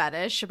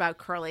fetish about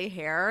curly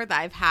hair that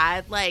I've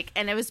had,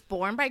 and it was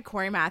born by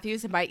Corey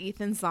Matthews and by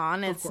Ethan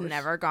Zahn. It's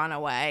never gone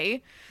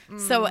away.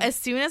 So as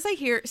soon as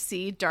I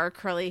see dark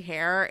curly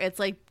hair, it's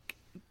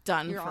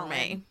done for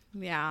me.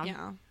 Yeah.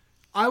 Yeah.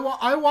 I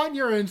want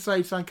your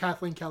insights on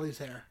Kathleen Kelly's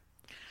hair.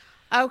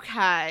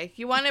 Okay,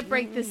 you want to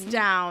break this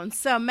down.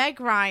 So Meg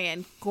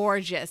Ryan,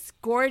 gorgeous,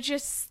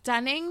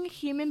 stunning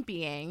human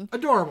being.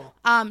 Adorable.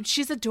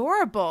 She's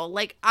adorable.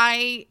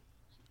 I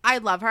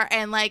love her.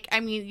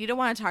 And you don't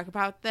want to talk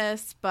about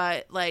this,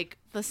 but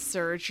the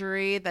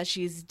surgery that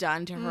she's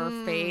done to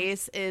her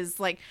face is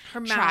her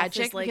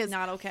tragic. Mouth is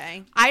not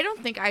okay. I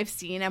don't think I've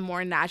seen a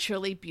more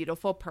naturally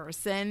beautiful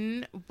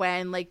person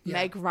when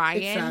Meg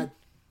Ryan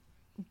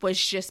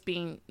was just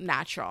being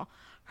natural.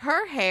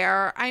 Her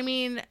hair,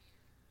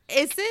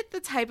 is it the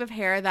type of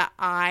hair that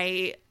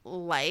I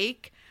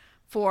like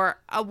for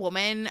a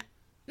woman?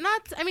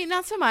 Not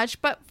so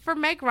much, but for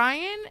Meg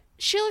Ryan,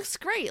 she looks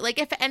great.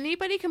 If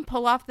anybody can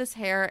pull off this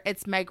hair,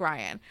 it's Meg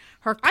Ryan.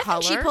 Her color, I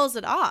think she pulls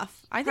it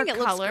off. I think it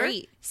looks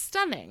great.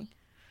 Stunning.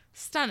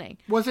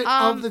 Was it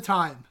of the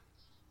time?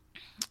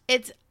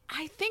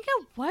 I think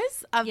it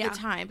was of the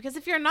time, because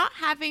if you're not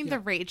having the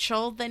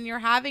Rachel, then you're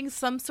having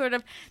some sort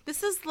of,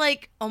 this is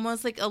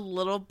almost a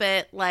little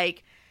bit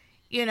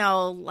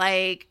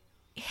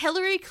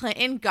Hillary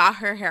Clinton got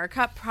her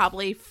haircut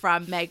probably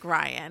from Meg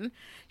Ryan.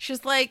 She's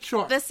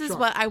this is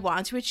what I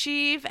want to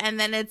achieve. And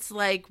then it's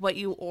what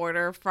you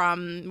order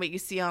from what you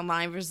see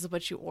online versus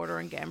what you order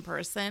and get in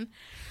person.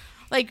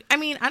 I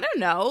don't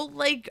know.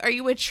 Are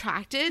you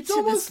attracted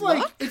to this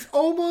look? It's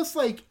almost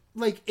like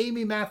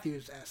Amy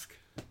Matthews-esque.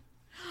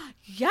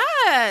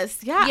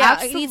 Yes. Yeah,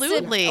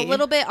 absolutely. A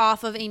little bit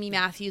off of Amy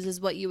Matthews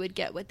is what you would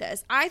get with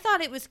this. I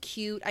thought it was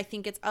cute. I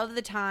think it's of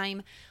the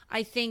time.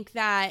 I think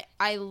that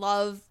I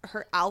love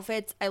her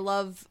outfits. I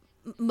love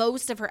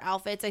most of her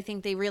outfits. I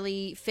think they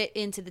really fit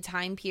into the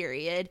time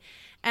period.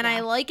 And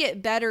I like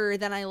it better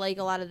than I like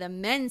a lot of the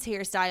men's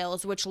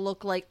hairstyles, which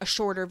look like a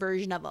shorter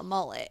version of a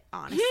mullet,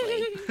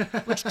 honestly,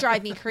 which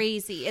drive me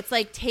crazy. It's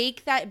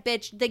take that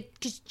bitch,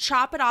 just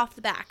chop it off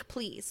the back,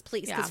 please,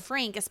 because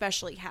Frank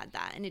especially had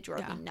that, and it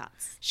drove me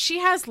nuts. She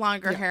has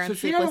longer hair in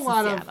Sleepless in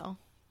Seattle.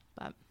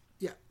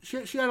 Yeah,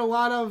 she had a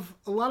lot of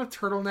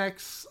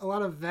turtlenecks, a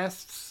lot of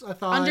vests. I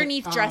thought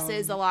underneath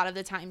dresses a lot of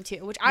the time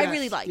too, which I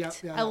really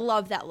liked. I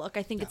love that look.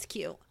 I think it's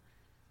cute.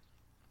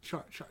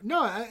 Sure.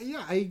 No, I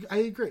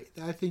agree.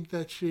 I think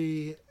that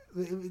she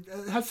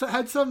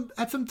had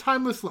some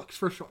timeless looks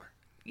for sure.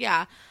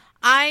 Yeah,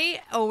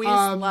 I always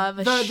love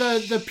the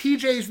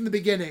PJs in the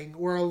beginning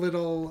were a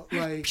little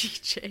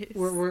PJs.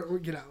 Were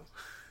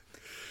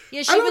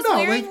Yeah, she was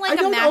wearing like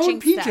a matching I don't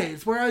own PJs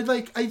set. where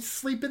I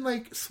sleep in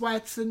like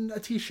sweats and a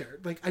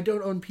t-shirt. Like I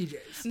don't own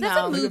PJs. That's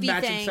a movie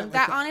thing. Like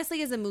that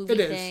honestly is a movie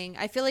It thing.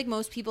 I feel like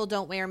most people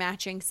don't wear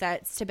matching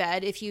sets to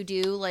bed. If you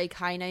do, like,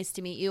 hi, nice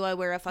to meet you. I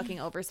wear a fucking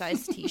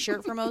oversized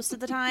t-shirt for most of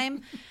the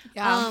time.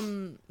 Yeah.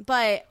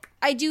 But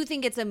I do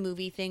think it's a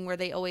movie thing where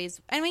they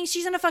always. I mean,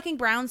 she's in a fucking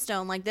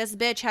brownstone. Like, this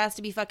bitch has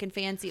to be fucking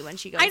fancy when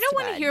she goes. I don't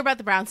want to hear about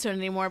the brownstone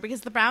anymore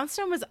because the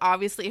brownstone was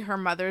obviously her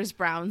mother's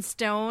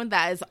brownstone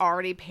that is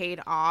already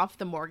paid off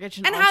the mortgage.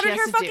 And how did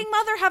her fucking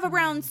mother have a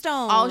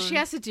brownstone? All she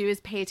has to do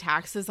is pay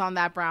taxes on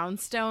that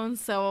brownstone.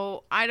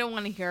 So I don't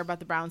want to hear about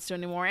the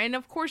brownstone anymore. And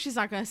of course, she's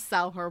not going to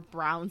sell her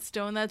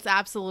brownstone. That's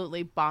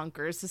absolutely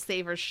bonkers to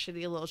save her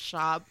shitty little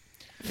shop.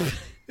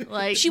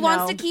 Like, she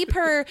wants to keep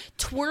her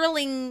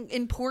twirling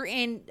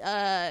important,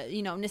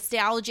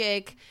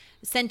 nostalgic,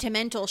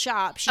 sentimental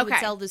shop. She would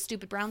sell this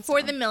stupid brownstone.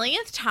 For the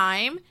millionth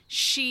time,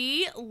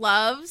 she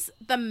loves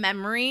the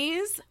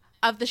memories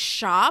of the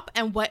shop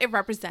and what it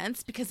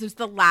represents because it was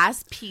the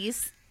last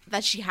piece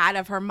that she had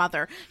of her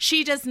mother.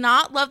 She does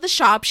not love the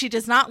shop. She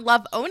does not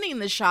love owning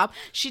the shop.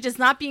 She does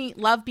not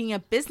love being a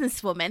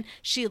businesswoman.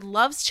 She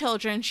loves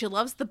children. She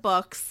loves the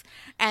books.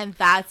 And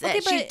that's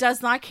it. She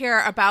does not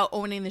care about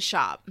owning the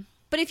shop.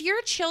 But if you're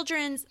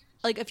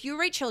if you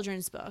write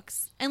children's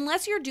books,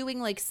 unless you're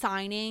doing like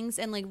signings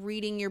and like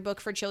reading your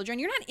book for children,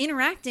 you're not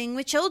interacting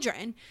with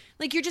children.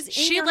 Like you're just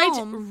in your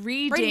home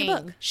writing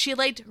a book. She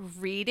liked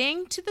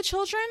reading to the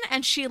children,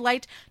 and she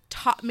liked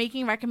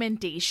making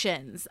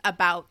recommendations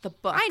about the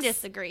books. I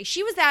disagree.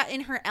 She was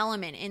in her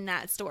element in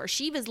that store.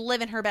 She was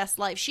living her best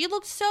life. She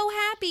looked so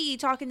happy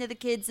talking to the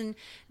kids and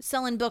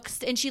selling books,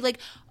 and she like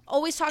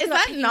always talked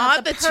about. Is that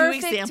not the two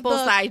examples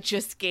that I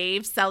just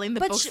gave? Selling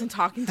the books and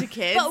talking to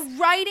kids, but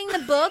writing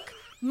the book.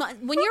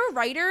 When you're a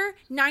writer,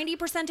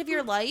 90% of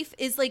your life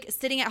is like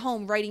sitting at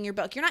home writing your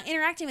book. You're not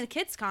interacting with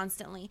kids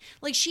constantly.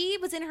 Like she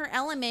was in her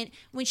element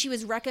when she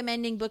was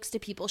recommending books to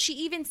people. She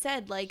even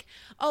said like,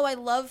 oh, I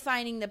love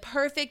finding the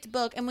perfect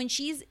book. And when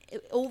she's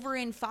over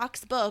in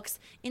Fox Books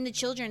in the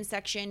children's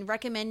section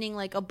recommending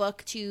like a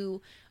book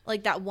to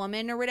like that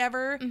woman or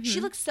whatever,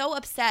 she looks so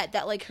upset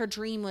that like her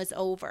dream was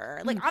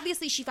over. Like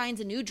obviously she finds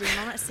a new dream.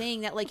 I'm not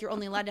saying that like you're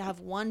only allowed to have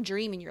one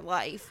dream in your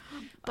life.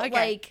 But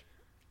like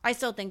I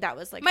still think that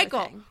was like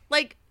Michael, thing.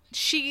 like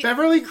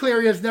Beverly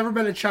Cleary has never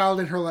been a child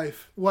in her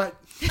life. What?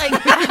 Like,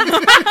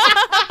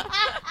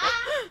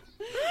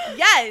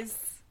 yes,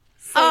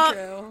 so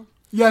true.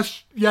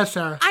 Yes,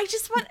 Sarah. I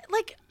just want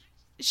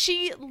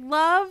she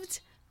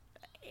loved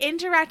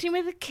interacting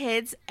with the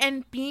kids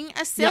and being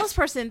a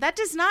salesperson. That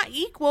does not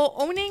equal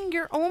owning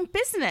your own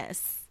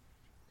business,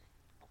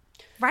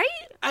 right?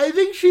 I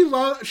think she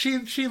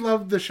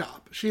loved the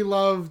shop. She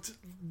loved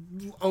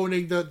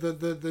owning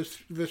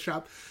the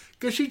shop.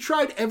 Because she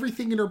tried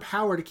everything in her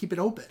power to keep it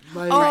open.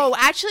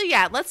 Actually,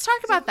 yeah. Let's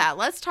talk about that.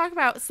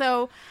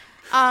 So,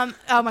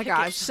 oh my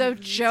gosh. So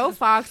Joe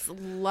Fox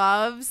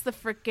loves the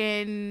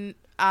freaking,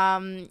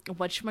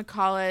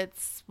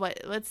 whatchamacallits.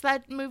 What's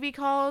that movie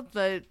called?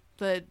 The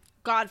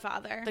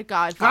Godfather. The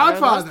Godfather.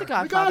 Loves The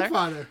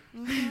Godfather.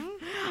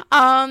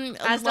 Mm-hmm.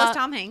 As does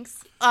Tom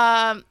Hanks.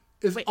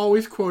 Is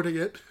always quoting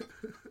it.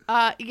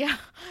 Yeah.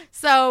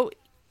 So,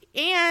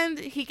 and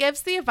he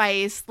gives the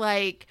advice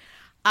like,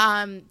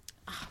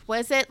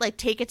 was it like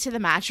take it to the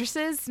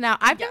mattresses? Now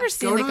I've never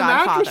seen The Godfather.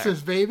 Go to the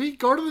mattresses, baby.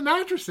 Go to the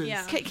mattresses.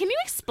 Yeah. Can you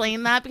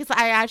explain that? Because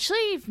I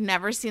actually have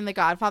never seen The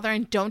Godfather,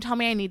 and don't tell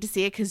me I need to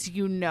see it because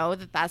you know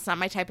that that's not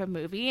my type of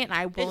movie, and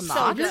I will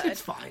not. So good.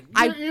 It's fine.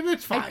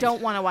 It's fine. I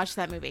don't want to watch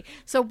that movie.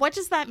 So what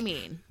does that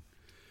mean?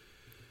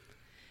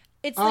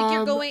 It's like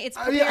you're going. It's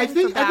preparing I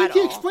think for battle. I think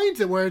he explains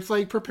it where it's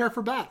like prepare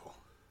for battle.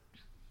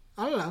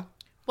 I don't know.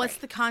 What's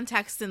the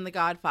context in The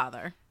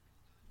Godfather?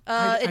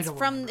 It's the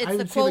quote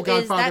The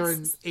is Godfather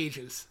that's in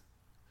ages.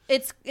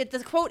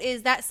 The quote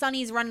is that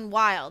Sonny's running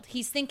wild.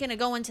 He's thinking of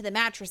going to the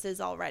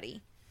mattresses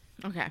already.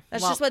 Okay,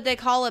 that's just what they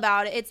call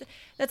about it.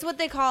 That's what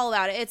they call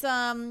about it. It's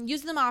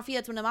using the mafia.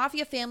 It's when the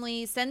mafia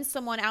family sends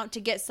someone out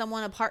to get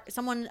someone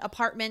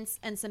apartments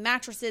and some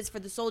mattresses for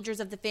the soldiers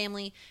of the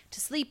family to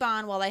sleep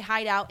on while they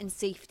hide out in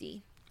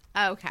safety.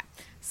 Okay,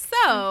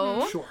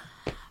 so Sure.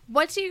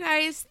 What do you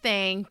guys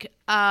think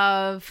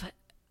of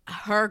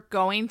her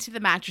going to the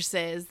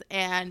mattresses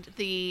and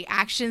the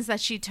actions that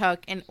she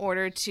took in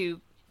order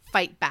to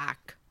fight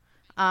back?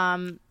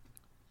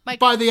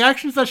 By the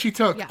actions that she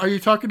took, Are you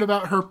talking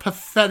about her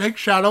pathetic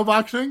shadow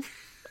boxing?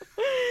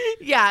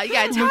 Yeah.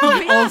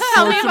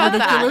 Tell me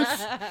about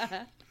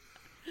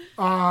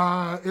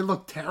that. It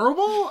looked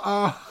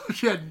terrible.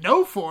 She had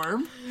no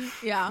form.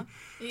 Yeah.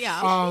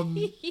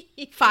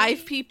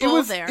 5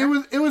 people there.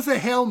 It was a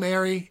Hail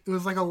Mary. It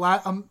was like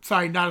I'm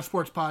sorry, not a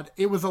sports pod.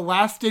 It was a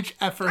last ditch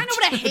effort. I know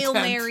what a Hail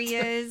Mary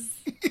is.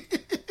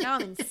 Now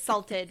I'm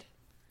insulted.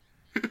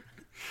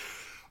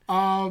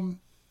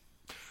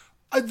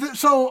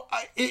 So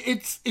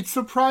it's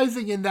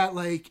surprising in that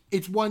like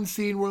it's one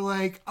scene where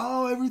like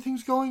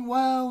everything's going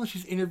well and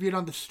she's interviewed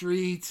on the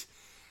street,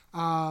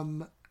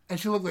 and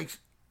she looked like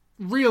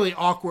really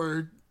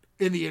awkward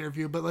in the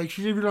interview, but like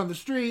she's interviewed on the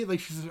street, like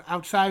she's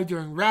outside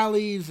during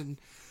rallies, and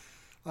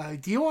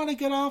like, do you want to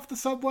get off the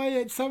subway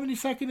at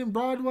 72nd and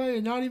Broadway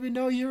and not even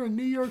know you're in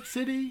New York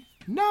City?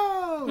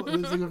 No! It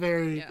was like a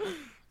very...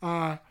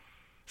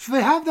 so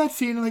they have that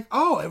scene and like,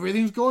 oh,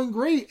 everything's going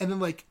great. And then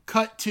like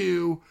cut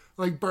to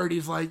like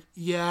Birdie's like,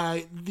 yeah,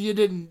 you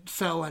didn't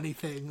sell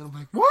anything. And I'm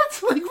like,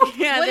 what? Like, what?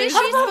 Yeah, What is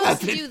she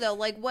supposed to thing? do though?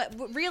 Like, what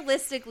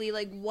realistically?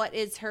 Like, what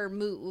is her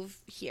move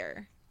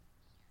here?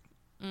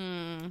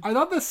 I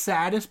thought the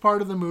saddest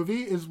part of the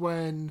movie is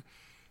when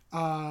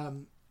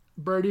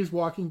Birdie's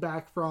walking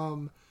back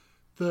from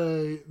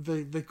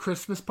the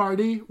Christmas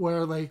party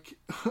where like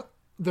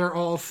they're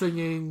all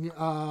singing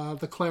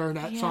the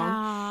clarinet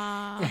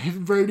song,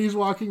 and Birdie's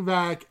walking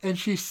back and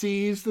she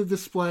sees the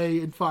display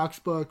in Fox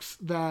Books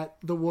that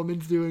the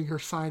woman's doing her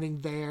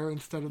signing there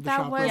instead of the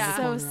shop around the corner.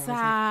 That was so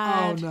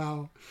sad. Like, oh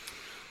no.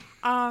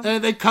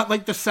 And they cut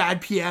like the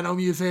sad piano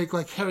music,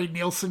 like Harry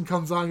Nilsson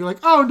comes on. You're like,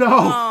 oh no!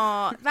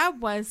 Oh, that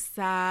was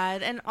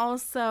sad. And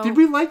also, Did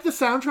we like the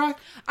soundtrack?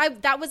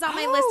 That was on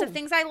my list Oh. of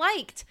things I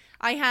liked.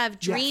 I have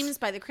Dreams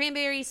by the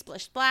Cranberries,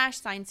 Splish Splash,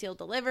 Signed, Sealed,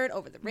 Delivered,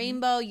 Over the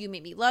Rainbow, You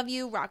Made Me Love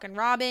You, Rockin'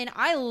 Robin.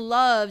 I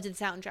loved the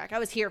soundtrack. I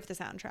was here for the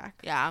soundtrack.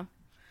 yeah.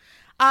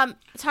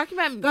 Talking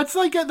about That's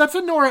like that's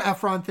a Nora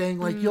Ephron thing.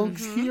 Like you'll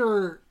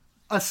hear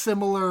a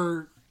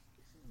similar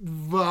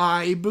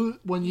vibe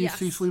when you Yes.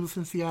 see Sleepless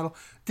in Seattle.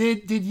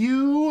 Did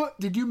you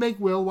make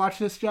Will watch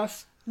this,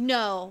 Jess?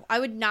 No, I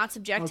would not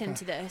subject him Okay.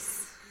 to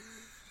this.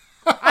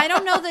 I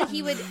don't know that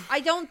he would.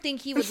 I don't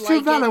think he would It's too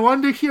like bad. I it.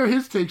 wanted to hear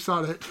his takes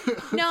on it.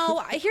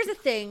 No, here's the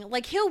thing.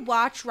 Like, he'll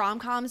watch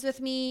rom-coms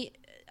with me.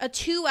 A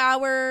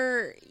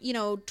 2-hour,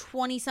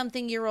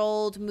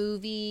 20-something-year-old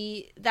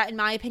movie that, in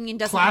my opinion,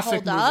 doesn't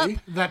Classic hold movie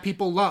up. that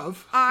people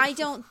love. I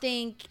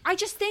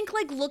just think,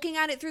 like, looking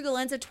at it through the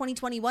lens of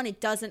 2021, it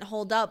doesn't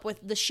hold up with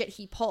the shit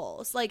he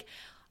pulls. Like,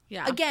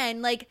 Yeah.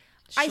 again, like,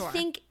 I Sure.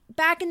 think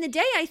back in the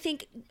day, I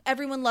think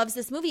everyone loves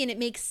this movie and it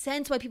makes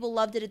sense why people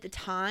loved it at the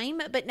time.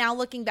 But now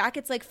looking back,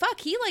 it's like, fuck,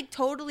 he, like,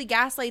 totally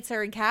gaslights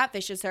her and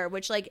catfishes her,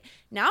 which, like,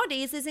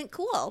 nowadays isn't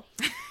cool.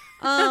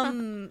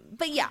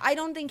 But yeah, I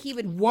don't think he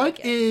would What like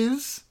it.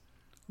 is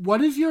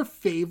your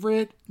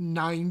favorite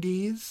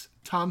 90s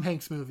Tom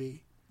Hanks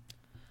movie?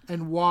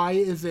 And why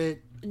is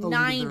it A League of Their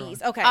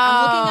 90s. Own? Okay,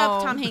 I'm looking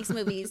up Oh. Tom Hanks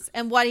movies.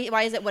 And why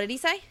is it? What did he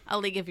say? A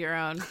League of Your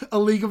Own. A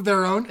League of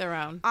Their Own? Their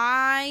own.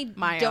 I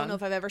My don't own. know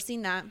if I've ever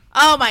seen that.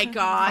 Oh my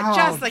God, Oh,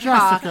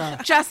 Jessica.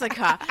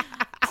 Jessica.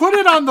 Put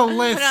it on the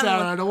list,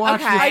 Sarah, to watch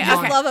Okay, this I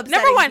just one. love upsetting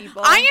Number one,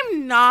 people. I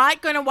am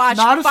not going to watch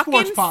Not a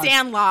sports fucking pod.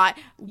 Sandlot.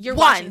 You're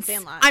once. watching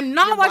Sandlot. I'm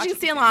not You're watching watching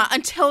Sandlot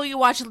until you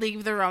watch A League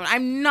of Their Own.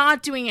 I'm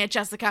not doing it,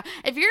 Jessica.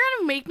 If you're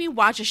going to make me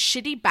watch a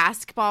shitty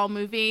basketball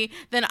movie,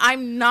 then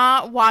I'm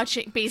not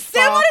watching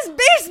baseball. Sandlot is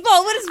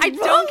baseball. What is I wrong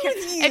don't care.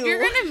 with you? If you're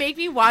going to make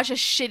me watch a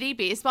shitty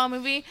baseball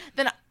movie,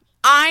 then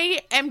I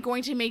am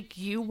going to make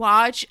you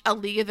watch A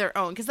League of Their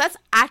Own because that's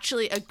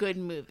actually a good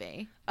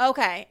movie.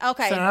 Okay.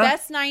 Sarah,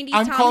 Best 90s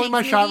I'm Tom calling Hanks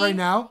my shot movie. right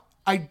now.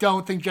 I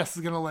don't think Jess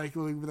is going to like A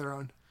League of Their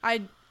Own.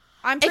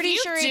 I'm pretty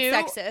you sure do-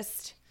 it's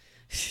sexist.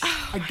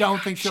 I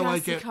don't think she'll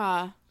like it.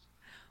 Jessica.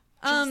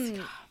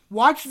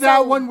 Watch that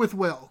So- one with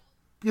Will.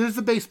 It's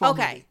a baseball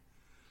Okay. movie.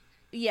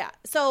 Yeah.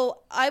 So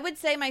I would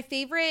say my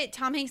favorite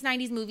Tom Hanks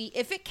 90s movie,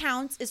 if it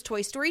counts, is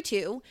Toy Story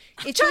 2.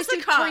 It's Toy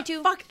Jessica, Story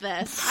 2. fuck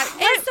this.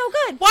 It's so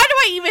good. Why do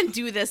I even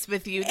do this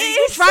with you? This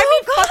It's drive so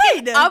me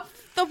fucking good. up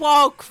the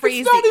wall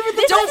crazy. not even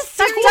the Don't- best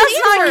that Toy does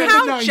Story not of the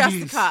count, 90s.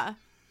 Jessica.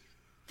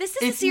 This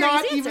is It's a serious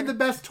not answer. even the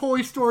best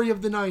Toy Story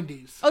of the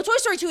 90s. Oh, Toy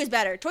Story 2 is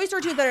better. Toy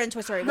Story 2 is better than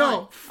Toy Story 1.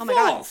 No, Oh my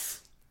god.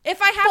 false.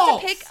 If I have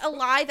False. to pick a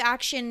live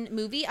action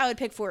movie, I would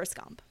pick Forrest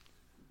Gump.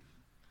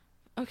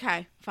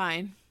 Okay,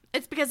 fine.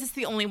 It's because it's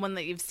the only one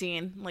that you've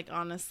seen, like,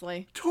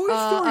 honestly. Toy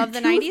Story of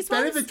the 2 90s is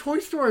better ones? than Toy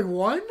Story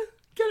 1?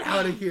 Get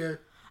out of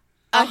here.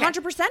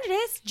 100% it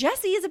is.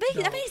 Jessie is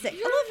amazing.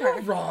 I love You're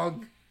her.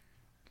 wrong.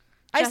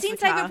 I've seen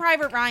Jessica. Saving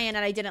Private Ryan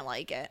and I didn't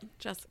like it.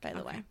 Just By the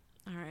okay. way.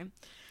 All right.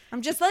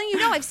 I'm just letting you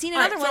know I've seen All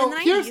right, another so one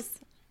in the here's-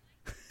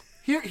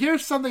 90s.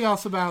 Here's something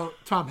else about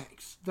Tom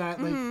Hanks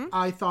that like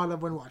I thought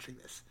of when watching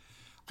this.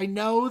 I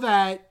know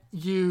that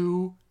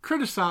you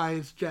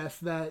criticized, Jess,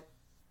 that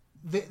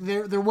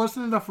there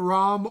wasn't enough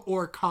rom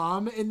or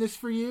com in this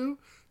for you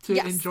to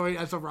Yes. enjoy it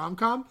as a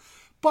rom-com,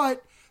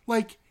 but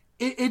like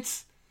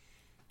it's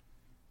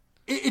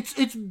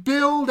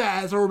billed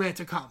as a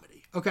romantic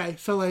comedy. Okay,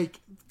 so like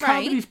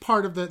Right. comedy's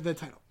part of the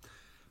title.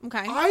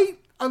 Okay.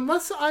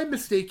 Unless I'm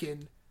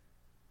mistaken,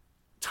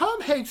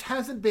 Tom Hanks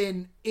hasn't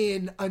been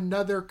in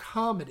another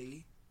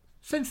comedy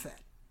since then.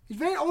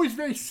 He's always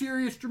very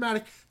serious,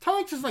 dramatic. Tom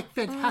Hanks is like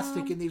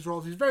fantastic in these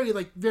roles. He's very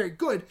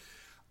good.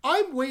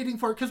 I'm waiting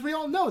for it because we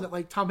all know that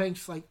like Tom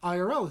Hanks like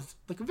IRL is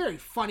like a very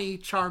funny,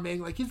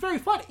 charming. Like he's very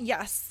funny.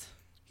 Yes.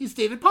 He's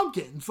David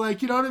Pumpkins.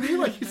 Like you know what I mean?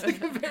 Like he's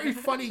like a very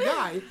funny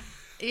guy.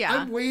 Yeah.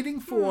 I'm waiting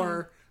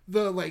for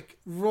the like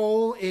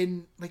role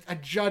in like a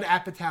Judd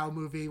Apatow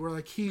movie where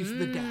like he's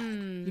the dad.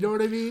 You know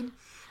what I mean?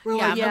 Where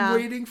like I'm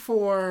waiting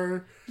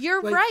for.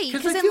 You're like, right,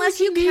 because unless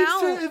you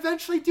count, to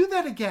eventually do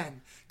that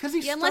again.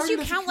 Unless you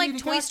count like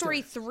Toy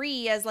Story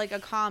 3 as like a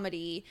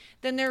comedy,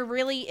 then there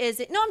really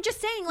isn't. No, I'm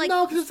just saying like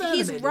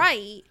he's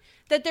right.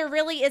 That there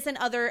really isn't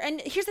other,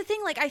 and here's the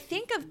thing, like I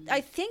think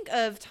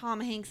of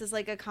Tom Hanks as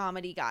like a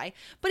comedy guy,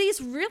 but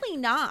he's really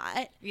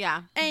not.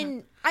 Yeah.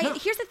 And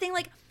here's the thing,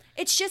 like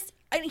it's just,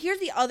 and here's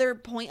the other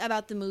point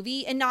about the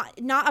movie, and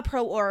not a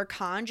pro or a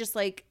con, just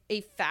like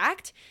a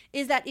fact,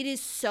 is that it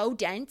is so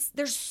dense.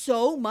 There's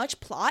so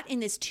much plot in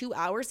this 2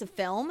 hours of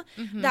film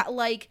that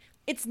like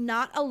it's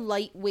not a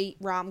lightweight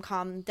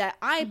rom-com that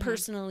I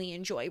personally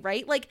enjoy,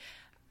 right? Like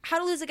How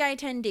to Lose a Guy in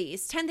 10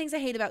 Days, 10 Things I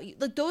Hate About You.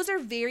 Like those are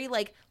very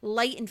like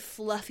light and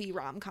fluffy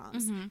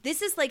rom-coms.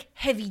 This is like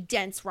heavy,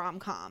 dense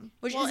rom-com,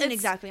 which isn't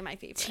exactly my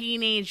favorite.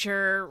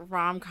 Teenager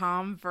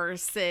rom-com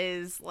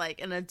versus like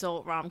an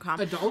adult rom-com.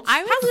 Adults?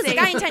 How to Lose a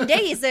Guy in 10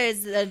 Days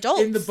is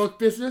adults. In the book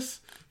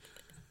business?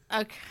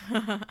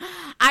 Okay.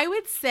 I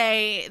would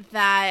say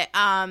that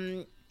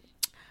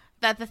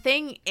that the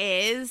thing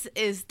is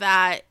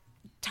that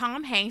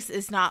Tom Hanks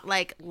is not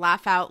like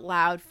laugh out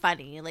loud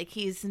funny. Like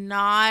he's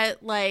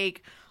not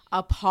like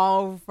a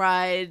Paul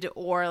Rudd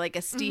or like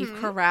a Steve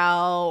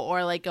Carell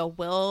or like a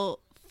Will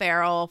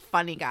Ferrell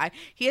funny guy.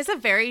 He has a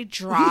very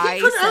dry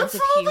sense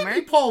of humor. He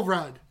could be Paul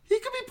Rudd. He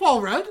could be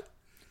Paul Rudd.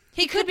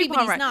 He could be, but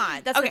he's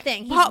not. That's the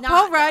thing. He's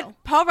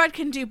Paul Rudd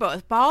can do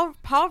both. Paul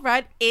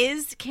Rudd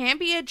can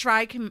be a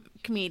dry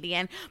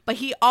comedian, but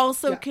he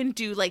also can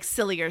do like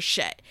sillier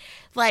shit.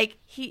 Like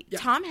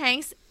Tom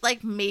Hanks,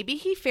 like maybe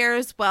he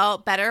fares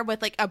better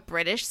with like a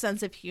British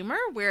sense of humor,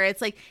 where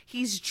it's like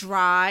he's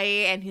dry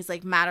and he's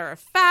like matter of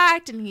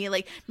fact, and he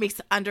like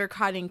makes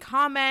undercutting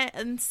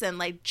comments and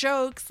like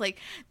jokes, like,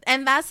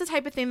 and that's the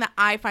type of thing that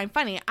I find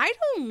funny. I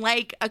don't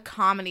like a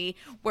comedy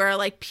where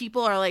like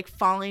people are like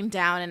falling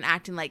down and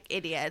acting like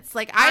idiots.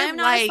 Like I'm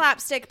not a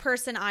slapstick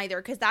person either,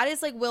 because that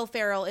is like Will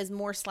Ferrell is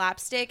more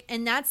slapstick,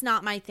 and that's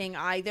not my thing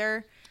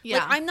either. Yeah.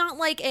 Like I'm not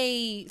like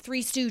a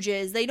Three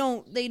Stooges. They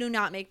do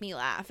not make me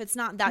laugh. It's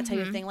not that type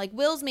of thing. Like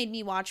Will's made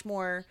me watch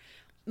more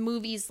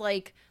movies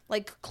like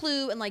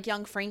Clue and like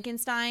Young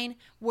Frankenstein,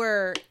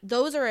 where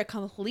those are a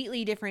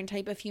completely different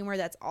type of humor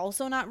that's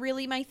also not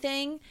really my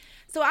thing.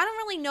 So I don't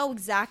really know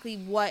exactly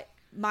what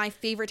my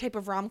favorite type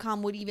of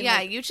rom-com would even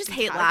you just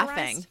hate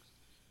laughing.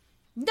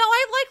 No,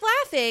 I like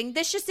laughing.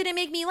 This just didn't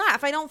make me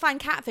laugh. I don't find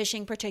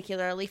catfishing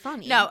particularly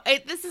funny. No,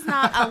 this is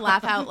not a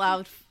laugh out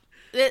loud.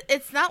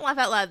 It's not laugh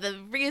out loud. The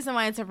reason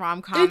why it's a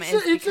rom-com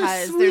is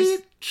because it's a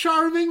sweet,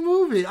 charming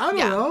movie. I don't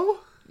know.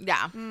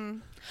 Yeah.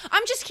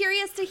 I'm just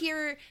curious to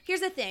hear. Here's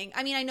the thing.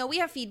 I mean, I know we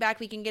have feedback.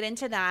 We can get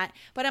into that.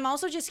 But I'm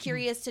also just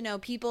curious to know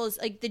people's,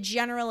 like, the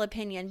general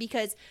opinion.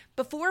 Because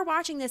before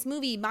watching this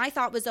movie, my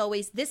thought was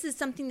always, this is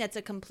something that's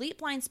a complete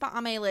blind spot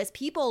on my list.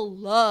 People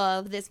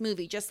love this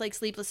movie, just like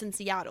Sleepless in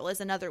Seattle is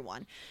another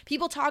one.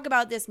 People talk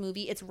about this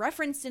movie. It's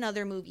referenced in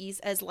other movies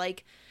as,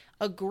 like,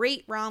 a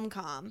great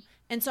rom-com.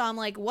 And so I'm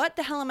like, what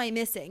the hell am I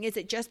missing? Is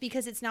it just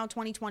because it's now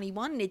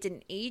 2021 and it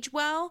didn't age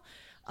well?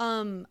 I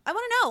want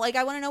to know. Like,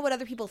 I want to know what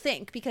other people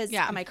think, because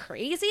am I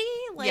crazy?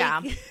 Like,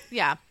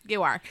 yeah,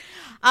 you are.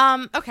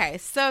 Okay,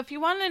 so if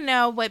you want to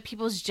know what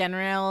people's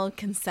general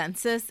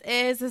consensus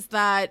is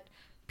that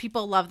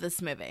people love this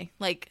movie.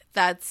 Like,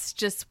 that's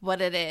just what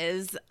it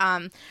is.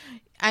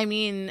 I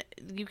mean,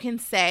 you can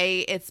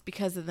say it's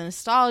because of the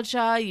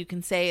nostalgia. You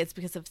can say it's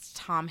because of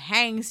Tom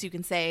Hanks. You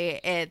can say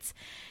it's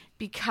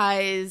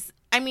because,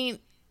 I mean,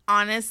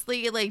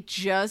 honestly, like,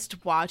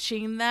 just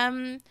watching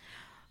them,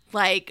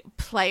 like,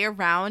 play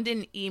around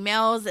in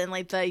emails and,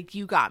 like, the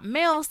You Got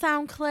Mail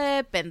sound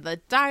clip and the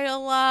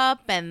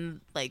dial-up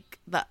and, like,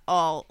 the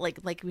all,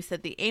 like we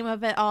said, the aim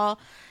of it all.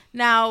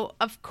 Now,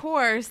 of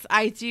course,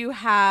 I do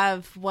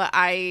have what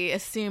I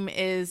assume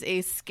is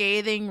a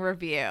scathing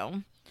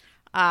review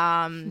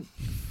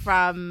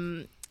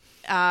from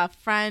a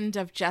friend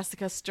of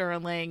Jessica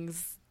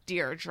Sterling's,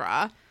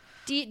 Deirdre.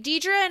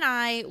 Deidre and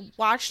I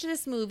watched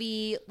this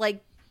movie,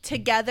 like,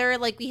 together.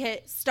 Like, we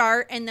hit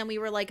start and then we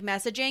were, like,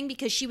 messaging,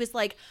 because she was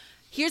like,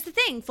 here's the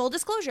thing, full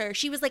disclosure,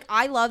 she was like,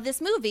 I love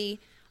this movie,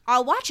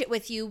 I'll watch it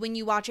with you when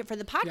you watch it for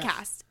the podcast.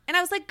 Yes. And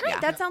I was like,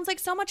 great, that sounds like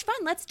so much fun,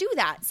 let's do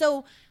that.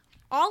 So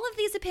all of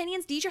these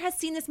opinions, Deidre has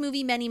seen this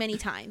movie many, many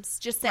times,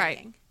 just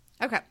saying.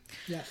 Right. Okay.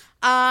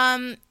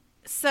 Yes.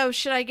 So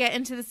should I get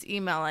into this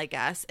email? I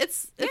guess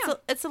it's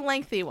a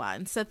lengthy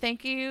one. So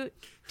thank you,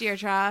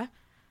 Deirdre.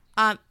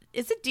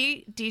 Is it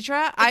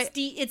Deidre?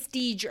 It's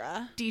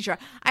Deidre. Deidre.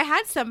 I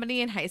had somebody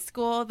in high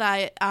school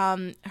that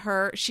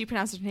she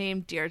pronounced her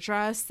name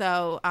Deirdre.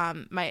 So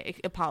my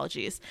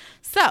apologies.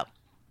 So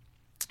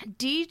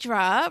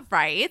Deidre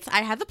writes,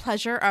 I had the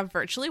pleasure of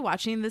virtually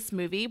watching this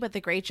movie with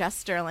the great Jess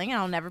Sterling,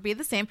 and I'll never be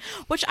the same,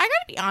 which I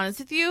gotta be honest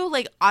with you,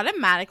 like,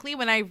 automatically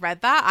when I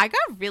read that, I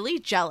got really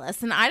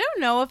jealous, and I don't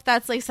know if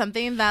that's, like,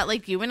 something that,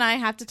 like, you and I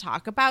have to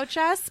talk about,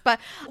 Jess,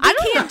 but I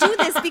can't do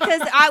this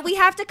because we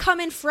have to come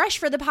in fresh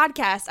for the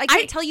podcast. I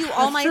can't tell you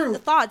all my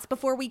thoughts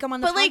before we come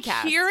on the podcast. But,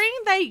 like, hearing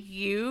that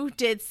you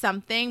did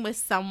something with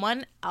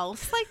someone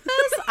else like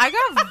this, I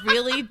got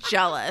really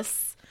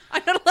jealous.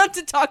 I'm not allowed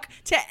to talk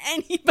to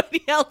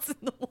anybody else in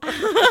the world.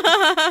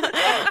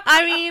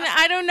 I mean,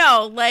 I don't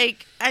know.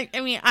 Like, I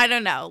mean, I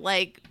don't know.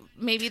 Like,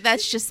 maybe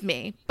that's just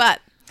me.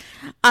 But,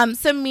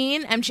 so me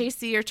and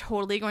MJC are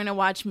totally going to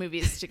watch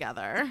movies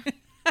together.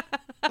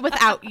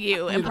 Without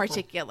you in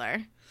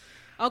particular.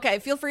 Okay,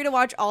 feel free to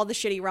watch all the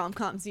shitty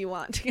rom-coms you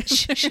want. Okay,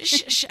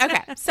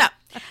 so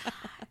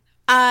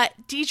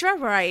Deidre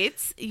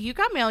writes, You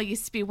Got Mail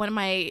used to be one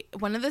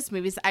of those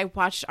movies I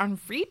watched on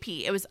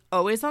repeat. It was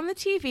always on the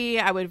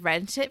TV. I would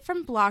rent it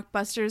from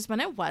Blockbusters when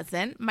it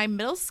wasn't. My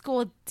middle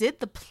school did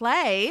the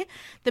play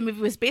the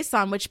movie was based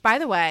on, which, by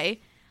the way,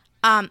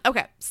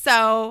 okay,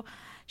 so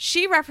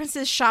she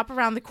references Shop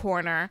Around the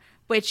Corner,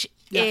 which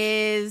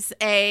is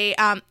a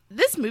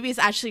this movie is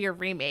actually a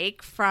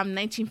remake from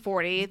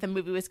 1940. The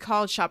movie was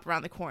called Shop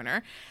Around the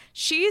Corner.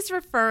 She's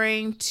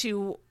referring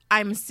to,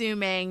 I'm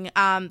assuming,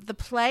 the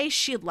play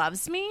She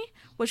Loves Me,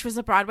 which was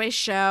a Broadway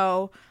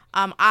show.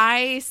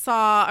 I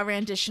saw a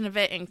rendition of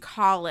it in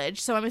college,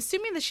 so I'm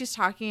assuming that she's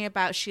talking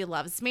about She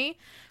Loves Me.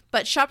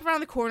 But Shop Around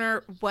the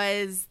Corner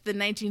was the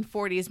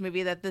 1940s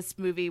movie that this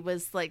movie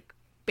was like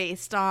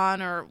based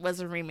on or was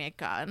a remake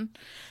on.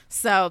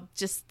 So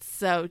just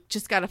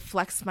gotta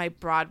flex my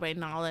Broadway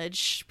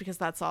knowledge because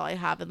that's all I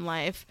have in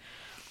life.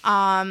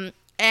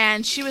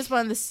 And she was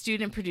one of the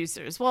student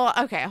producers. Well,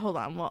 okay, hold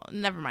on. Well,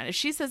 never mind. If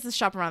she says the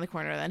Shop Around the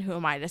Corner, then who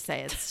am I to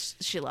say it's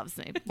She Loves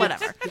Me?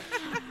 Whatever.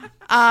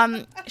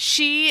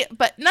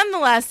 But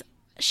nonetheless,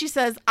 she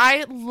says,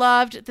 I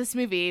loved this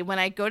movie. When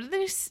I go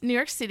to New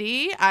York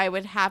City, I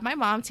would have my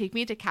mom take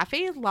me to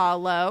Cafe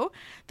Lalo,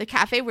 the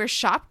cafe where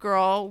Shop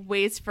Girl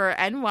waits for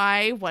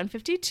NY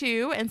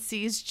 152 and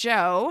sees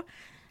Joe.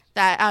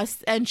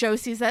 And Joe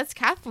sees that's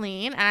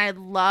Kathleen. And I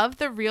love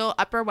the real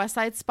Upper West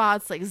Side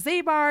spots like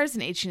Zabar's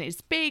and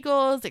H&H's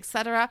Bagels,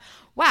 etc.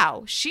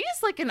 Wow,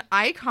 she's like an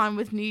icon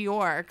with New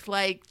York.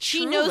 Like,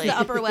 she knows the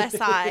Upper West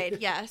Side.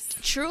 Yes,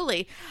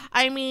 truly.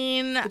 I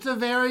mean, it's a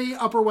very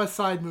Upper West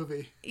Side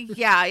movie.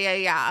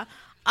 Yeah.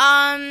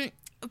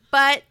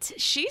 But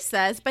she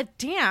says, but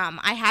damn,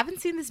 I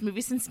haven't seen this movie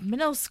since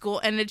middle school,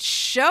 and it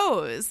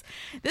shows.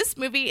 This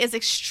movie is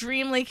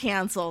extremely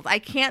canceled. I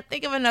can't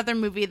think of another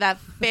movie that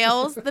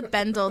fails the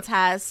Bechdel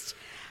test.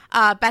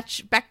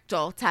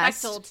 Bechdel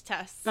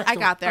test. I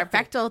got there.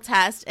 Bechdel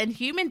test and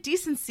Human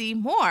Decency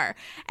more.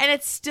 And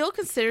it's still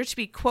considered to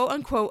be quote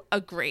unquote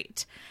a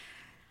great.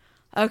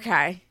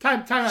 Okay.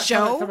 Time out.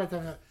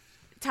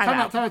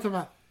 Time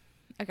out.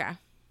 Okay.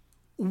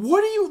 What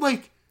do you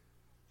like,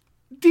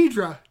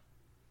 Deidre?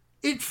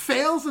 It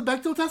fails the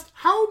Bechdel test?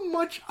 How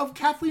much of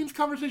Kathleen's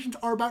conversations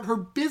are about her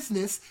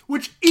business,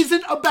 which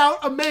isn't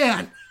about a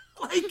man?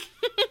 Like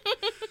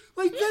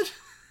that.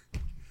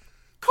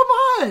 Come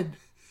on.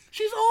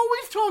 She's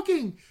always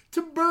talking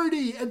to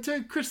Birdie and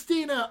to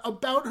Christina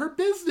about her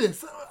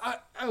business.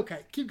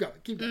 Okay, keep going.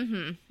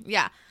 Mm-hmm.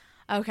 Yeah.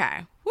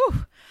 Okay.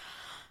 Whew.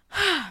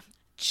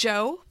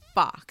 Joe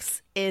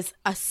Fox is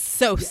a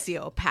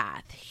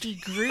sociopath. He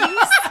grooms...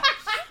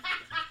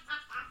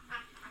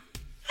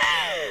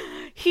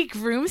 He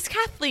grooms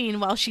Kathleen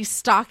while she's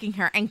stalking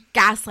her and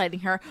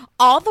gaslighting her,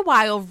 all the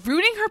while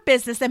ruining her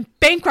business and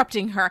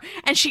bankrupting her.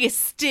 And she is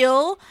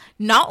still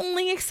not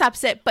only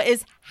accepts it, but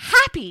is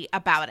happy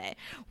about it.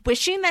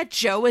 Wishing that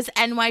Joe was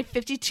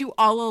NY52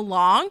 all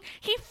along,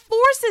 he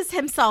forces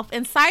himself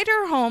inside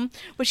her home,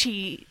 which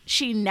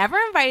she never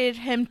invited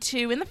him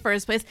to in the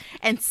first place,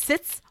 and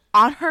sits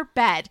on her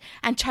bed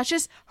and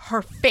touches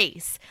her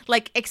face.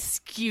 Like,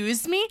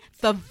 excuse me,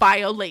 the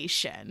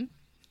violation.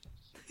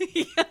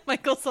 Yeah,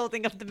 Michael's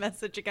holding up the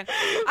message again.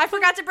 I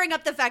forgot to bring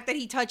up the fact that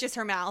he touches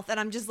her mouth, and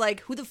I'm just like,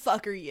 who the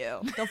fuck are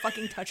you? Don't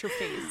fucking touch her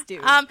face, dude.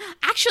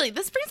 Actually,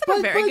 this brings up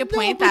a very good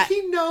point. But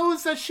he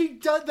knows that she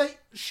does that.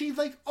 She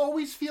like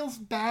always feels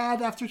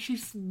bad after she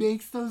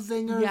makes those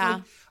zingers. Yeah,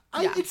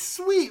 it's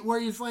sweet where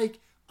he's like,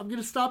 I'm going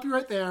to stop you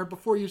right there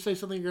before you say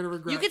something you're going to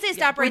regret. You could say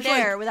stop right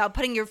there without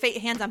putting your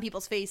hands on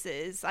people's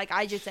faces. Like,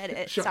 I just said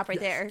it. Sure, stop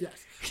right there. Yes.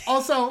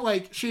 Also,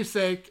 like, she's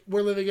sick.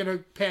 We're living in a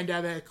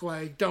pandemic.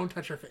 Like, don't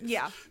touch her face.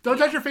 Yeah. Don't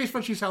touch her face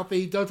when she's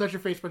healthy. Don't touch her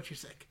face when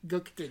she's sick.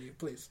 Go continue,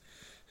 please.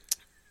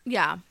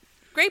 Yeah.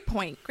 Great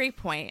point.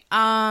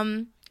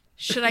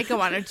 Should I go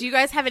on? Or do you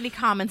guys have any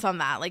comments on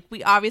that? Like,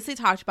 we obviously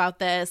talked about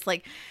this.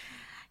 Like,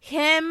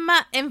 him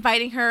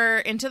inviting her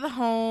into the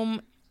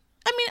home...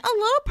 I mean, a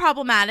little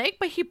problematic,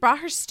 but he brought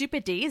her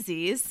stupid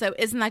daisies, so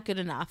isn't that good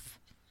enough?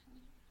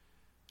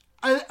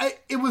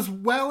 It was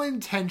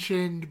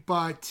well-intentioned,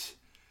 but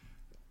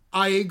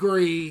I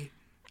agree.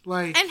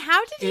 Like, and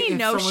how did he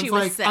know she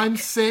was sick? I'm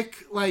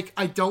sick. Like,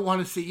 I don't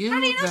want to see you.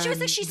 How did he know she was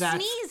sick? She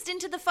sneezed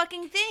into the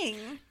fucking thing.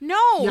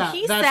 No,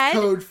 he said... that's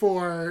code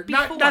for...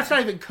 That's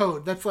not even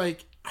code. That's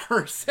like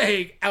her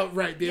saying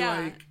outright,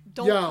 like,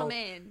 don't come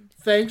in.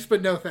 Thanks,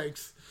 but no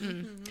thanks.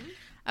 Mm-hmm.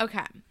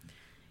 Okay.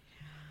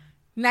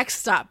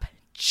 Next up,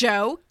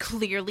 Joe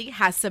clearly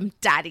has some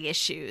daddy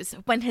issues.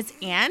 When his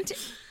aunt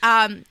is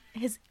a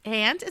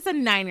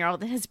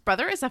 9-year-old and his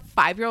brother is a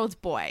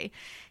 5-year-old boy.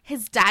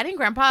 His dad and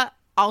grandpa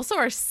also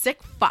are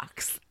sick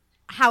fucks.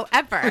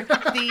 However,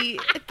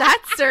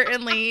 that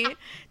certainly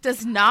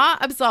does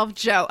not absolve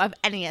Joe of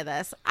any of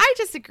this. I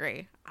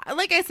disagree.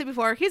 Like I said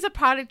before,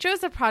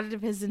 Joe's a product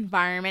of his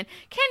environment.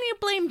 Can you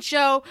blame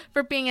Joe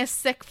for being a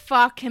sick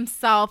fuck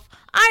himself?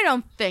 I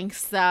don't think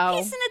so.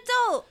 He's an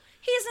adult.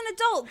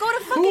 Go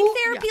to fucking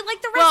therapy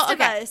like the rest of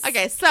us.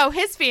 Okay, so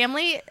his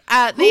family, is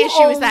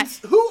that...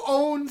 Who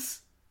owns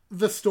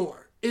the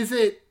store? Is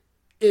it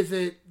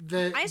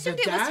the I assumed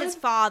the it was dad? his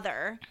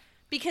father.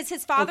 Because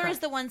his father is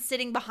the one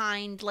sitting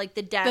behind, like,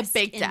 the desk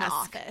big in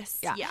desk. the office.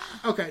 Yeah.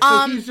 Okay,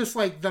 so he's just,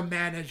 like, the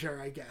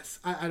manager, I guess.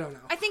 I don't know.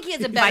 I think he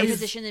has a better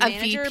position than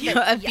manager.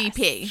 A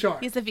VP. Sure.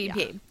 He's a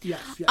VP. Yes.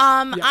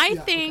 I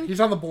think... Okay. He's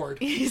on the board.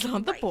 He's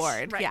on the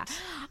board, right. yeah.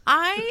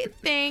 I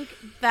think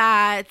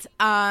that...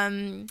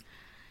 I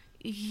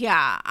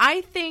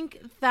think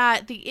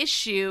that the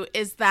issue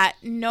is that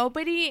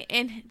nobody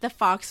in the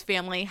Fox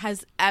family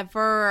has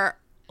ever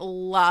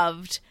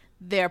loved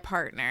their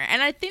partner.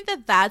 And I think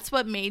that that's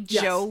what made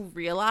Joe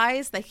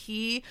realize that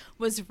he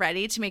was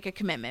ready to make a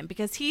commitment,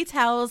 because he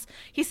says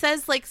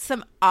like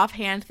some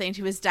offhand thing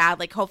to his dad,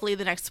 like, hopefully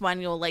the next one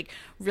you'll like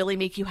really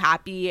make you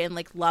happy and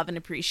like love and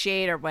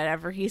appreciate, or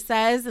whatever he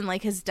says. And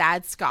like his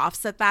dad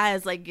scoffs at that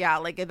as like, yeah,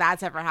 like if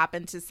that's ever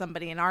happened to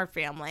somebody in our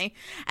family.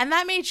 And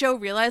that made Joe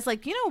realize,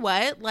 like, you know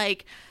what,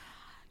 like,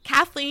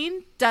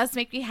 Kathleen does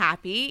make me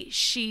happy.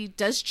 She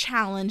does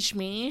challenge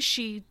me.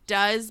 She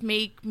does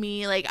make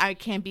me, like, I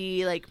can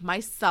be, like,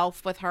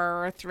 myself with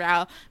her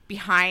throughout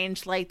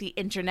behind, like, the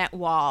internet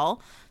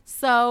wall.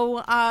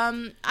 So,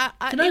 Can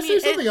I say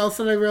something else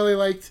that I really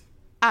liked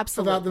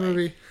about the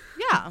movie?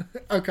 Yeah.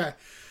 Okay.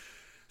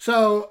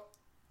 So,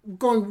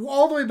 going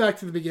all the way back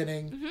to the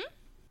beginning,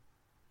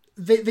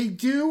 they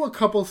do a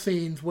couple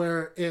scenes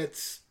where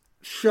it's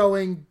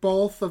showing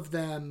both of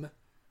them,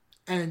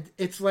 and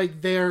it's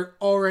like they're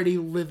already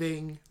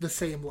living the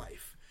same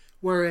life.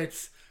 Where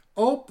it's,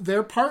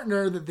 their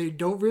partner that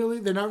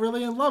they're not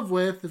really in love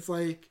with, is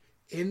like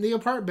in the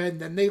apartment,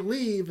 and then they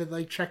leave and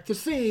like check to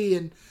see,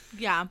 and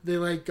they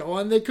like go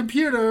on the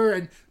computer,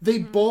 and they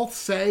both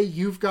say,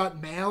 "You've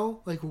got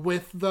mail," like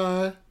with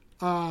the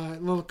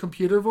little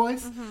computer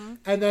voice.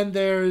 And then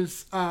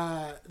there's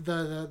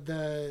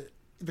the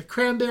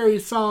Cranberry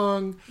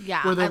song,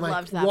 where they're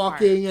like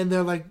walking and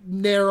they're like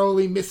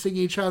narrowly missing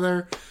each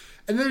other.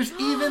 And there's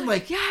even,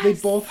 like, they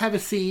both have a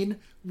scene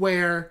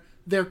where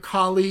their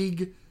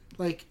colleague,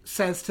 like,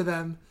 says to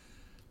them,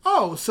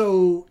 "Oh,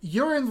 so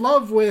you're in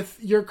love with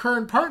your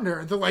current partner?"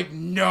 And they're like,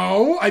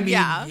 "No, I mean,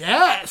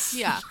 yes."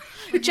 Yeah.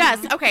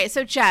 Jess, okay,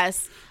 so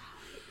Jess,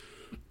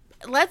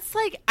 let's,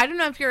 like, I don't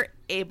know if you're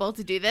able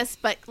to do this,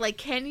 but, like,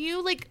 can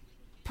you, like,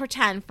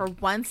 pretend for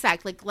 1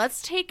 sec, like,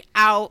 let's take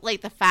out,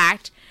 like, the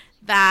fact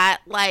that,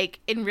 like,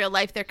 in real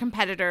life they're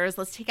competitors.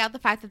 Let's take out the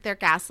fact that they're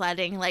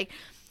gaslighting, like,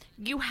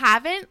 you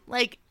haven't,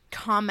 like,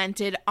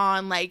 commented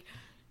on, like,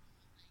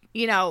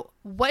 you know,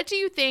 what do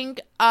you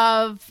think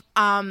of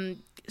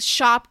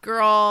Shop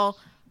Girl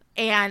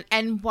and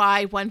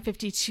NY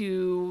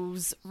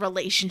 152's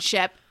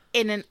relationship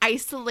in an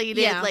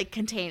isolated, like,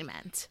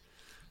 containment?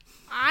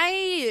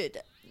 I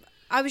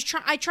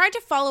tried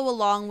to follow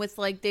along with,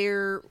 like,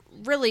 their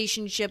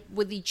relationship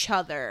with each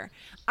other.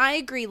 I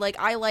agree. Like,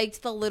 I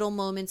liked the little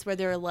moments where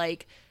they're,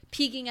 like,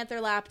 peeking at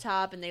their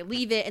laptop and they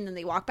leave it and then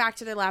they walk back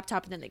to their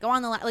laptop and then they go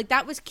on the like,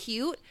 that was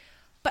cute.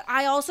 But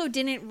I also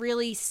didn't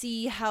really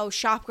see how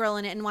Shop Girl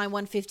and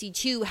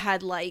NY152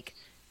 had, like,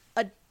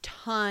 a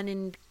ton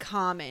in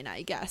common,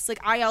 I guess.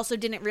 Like, I also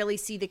didn't really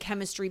see the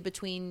chemistry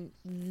between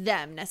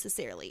them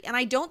necessarily. And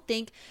I don't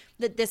think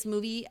that this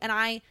movie, and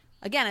I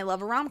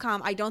love a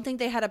rom-com, I don't think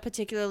they had a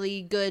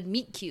particularly good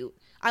meet cute.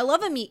 I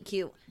love a meet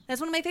cute. That's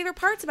one of my favorite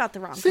parts about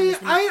the rom-com. See,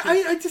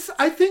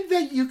 I think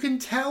that you can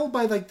tell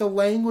by, like, the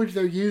language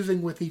they're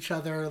using with each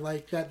other,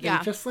 like, that they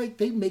just, like,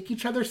 they make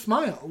each other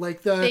smile.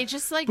 Like, they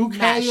just, like,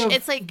 mesh.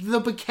 It's like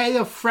the bouquet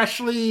of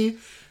freshly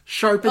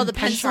sharpened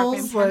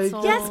pencils. Like,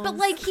 yes, but,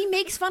 like, he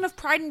makes fun of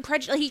Pride and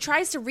Prejudice. He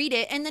tries to read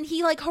it, and then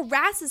he, like,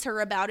 harasses her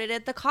about it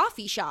at the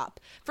coffee shop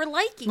for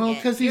liking it. Well,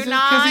 because he's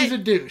a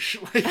douche.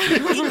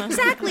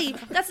 Exactly.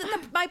 That's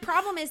my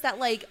problem is that,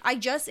 like, I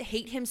just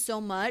hate him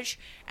so much,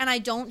 and I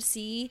don't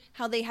see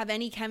how they have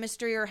any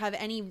chemistry or have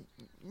any,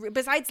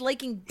 besides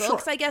liking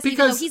books, I guess,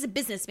 even though he's a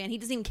businessman. He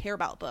doesn't even care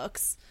about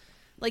books.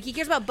 Like, he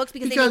cares about books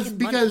because they make him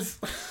money.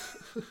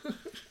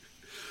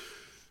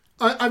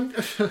 I'm...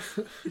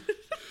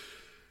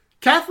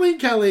 Kathleen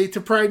Kelly to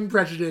Pride and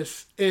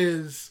Prejudice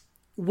is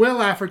Will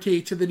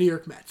Lafferty to the New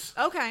York Mets.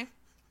 Okay.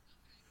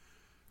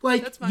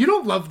 Like, you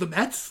don't love the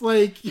Mets.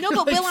 Like, no,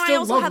 but Will and I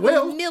also have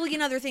a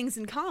million other things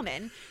in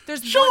common.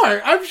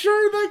 I'm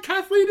sure that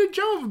Kathleen and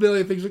Joe have a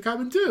million things in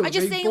common, too. I'm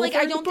just saying, like,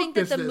 I don't think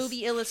that the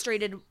movie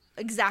illustrated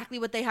exactly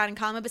what they had in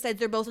common, besides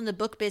they're both in the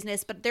book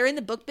business, but they're in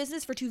the book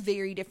business for two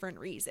very different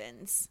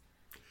reasons.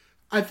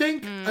 I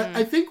think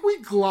we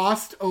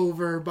glossed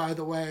over, by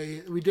the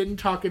way, we didn't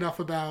talk enough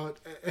about,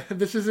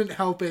 this isn't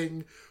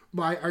helping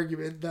my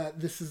argument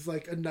that this is,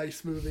 like, a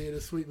nice movie and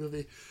a sweet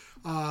movie.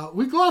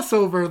 We gloss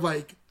over,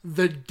 like,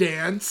 the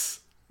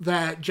dance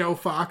that Joe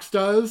Fox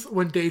does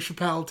when Dave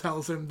Chappelle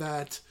tells him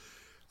that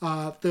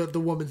the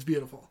woman's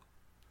beautiful.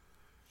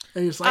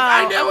 And he's like,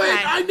 I knew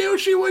it. I knew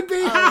she would be.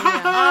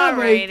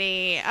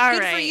 Alrighty. All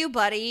Good right. for you,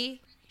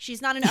 buddy.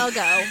 She's not an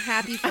uggo.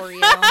 Happy for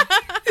you.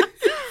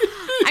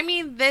 I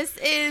mean, this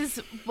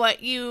is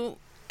what you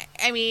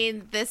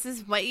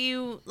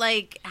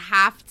like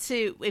have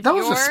to. If That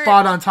was a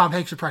spot on Tom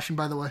Hanks impression,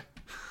 by the way.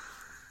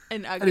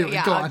 An Uggo, Anyway,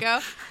 yeah, go on.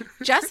 Uggo.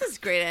 Jess is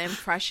great at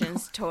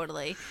impressions,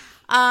 totally.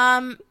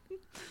 I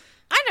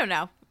don't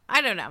know.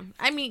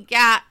 I mean,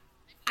 yeah,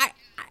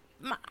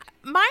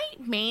 my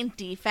main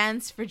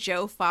defense for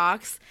Joe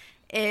Fox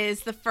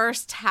is the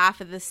first half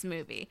of this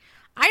movie.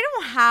 I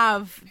don't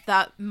have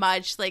that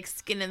much like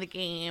skin in the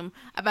game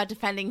about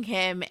defending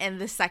him in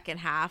the second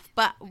half,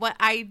 but what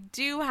I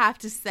do have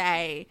to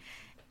say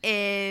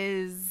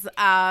is,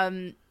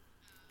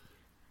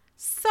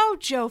 so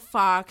Joe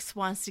Fox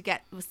wants to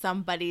get with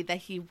somebody that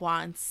he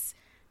wants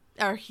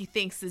or he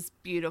thinks is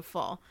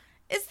beautiful.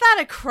 Is that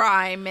a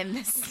crime in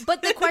this?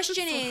 But the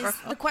question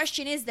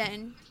is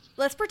then,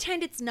 let's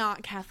pretend it's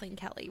not Kathleen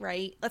Kelly,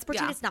 right? Let's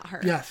pretend it's not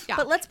her. Yes. Yeah.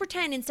 But let's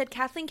pretend instead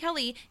Kathleen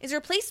Kelly is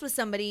replaced with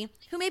somebody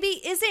who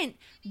maybe isn't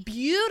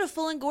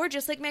beautiful and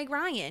gorgeous like Meg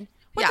Ryan.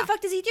 What the fuck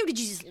does he do? Did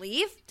you just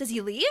leave? Does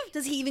he leave?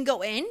 Does he even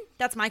go in?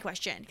 That's my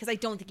question, because I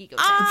don't think he goes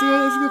in. That's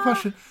a good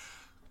question.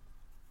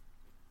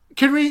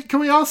 Can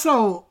we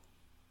also,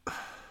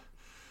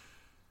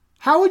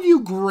 how would you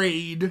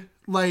grade,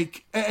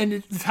 like,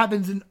 and this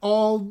happens in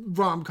all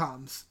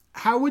rom-coms,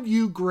 how would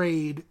you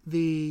grade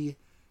the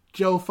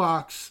Joe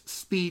Fox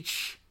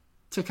speech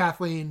to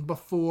Kathleen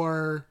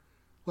before,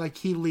 like,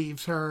 he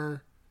leaves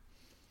her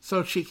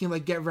so she can,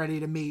 like, get ready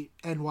to meet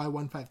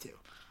NY152?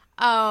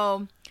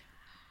 Oh,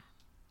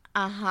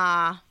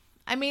 I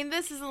mean,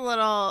 this is a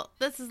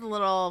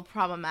little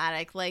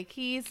problematic. Like,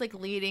 he's like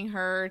leading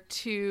her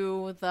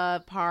to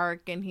the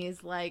park, and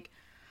he's like,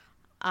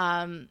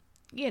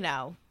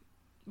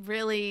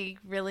 really,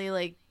 really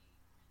like.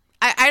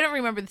 I don't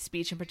remember the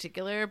speech in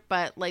particular,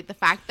 but like the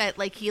fact that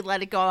like he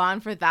let it go on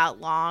for that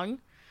long,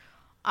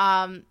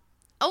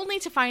 only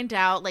to find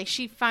out like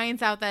she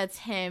finds out that it's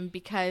him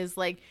because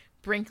like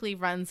Brinkley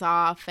runs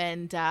off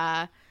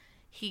and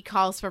he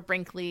calls for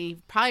Brinkley,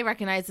 probably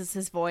recognizes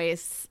his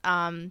voice.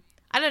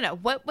 I don't know.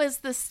 What was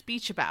the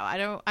speech about?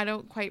 I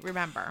don't quite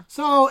remember.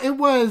 So it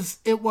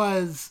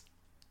was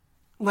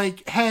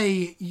like,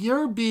 hey,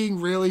 you're being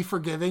really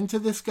forgiving to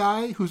this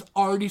guy who's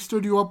already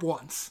stood you up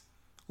once.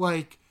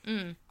 Like,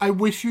 I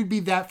wish you'd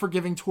be that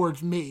forgiving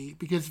towards me,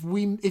 because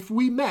if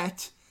we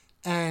met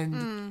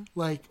and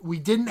like we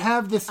didn't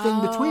have this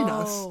thing between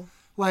us,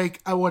 like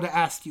I would have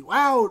asked you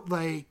out,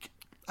 like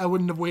I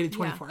wouldn't have waited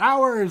 24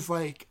 hours,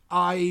 like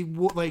I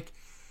would like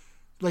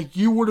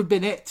you would have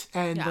been it,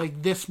 and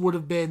like this would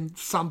have been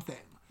something.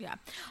 Yeah,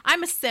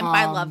 I'm a simp.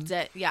 I loved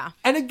it. Yeah,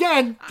 and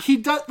again, he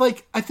does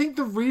like. I think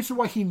the reason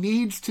why he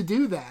needs to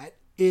do that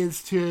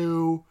is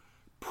to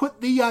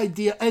put the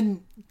idea,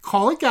 and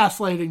call it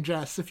gaslighting,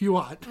 Jess, if you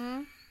want,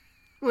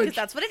 because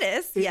that's what it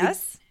is.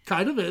 Yes, it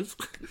kind of is.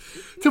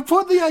 To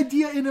put the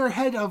idea in her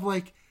head of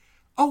like,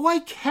 oh, I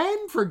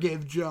can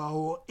forgive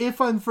Joe if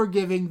I'm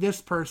forgiving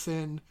this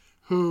person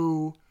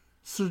who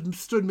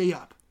stood me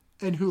up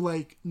and who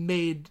like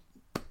made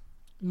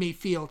me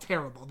feel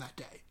terrible that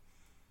day.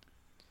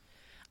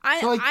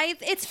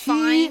 It's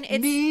fine. He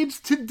needs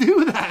to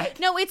do that.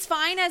 No, it's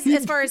fine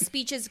as far as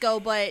speeches go,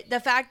 but the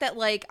fact that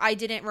like I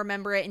didn't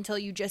remember it until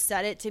you just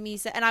said it to me,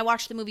 and I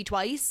watched the movie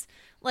twice,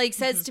 like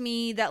says to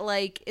me that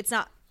like it's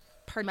not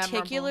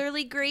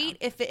particularly great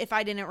if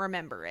I didn't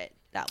remember it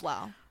that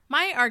well.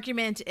 My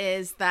argument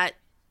is that,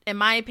 in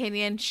my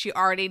opinion, she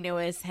already knew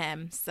it was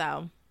him,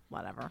 so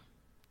whatever.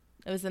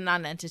 It was a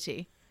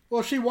non-entity.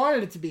 Well, she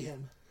wanted it to be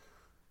him.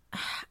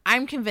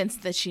 I'm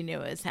convinced that she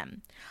knew it was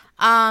him.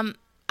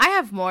 I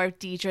have more of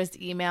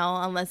Deidre's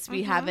email, unless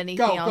we have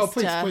anything else.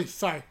 Go, please.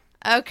 Sorry.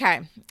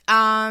 Okay.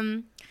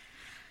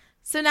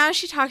 So now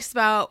she talks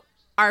about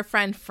our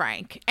friend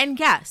Frank. And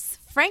yes,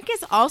 Frank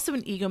is also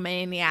an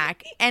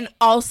egomaniac and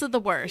also the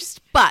worst.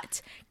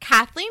 But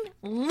Kathleen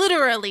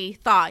literally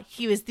thought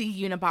he was the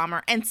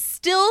Unabomber and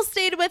still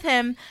stayed with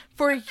him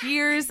for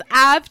years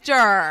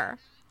after.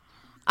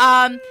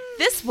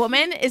 This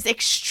woman is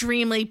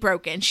extremely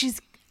broken. She's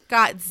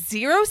got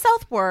zero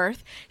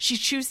self-worth. She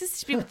chooses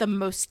to be with the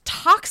most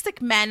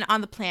toxic men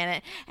on the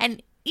planet,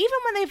 and even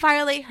when they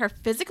violate her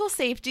physical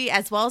safety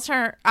as well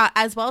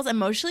as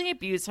emotionally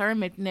abuse her and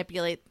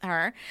manipulate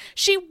her,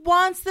 she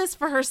wants this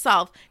for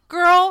herself.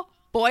 Girl,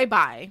 boy,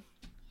 bye.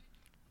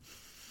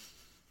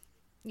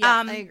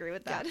 Yeah, I agree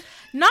with that.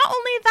 Not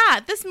only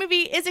that, this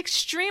movie is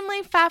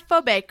extremely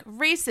fatphobic,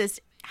 racist,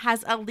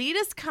 has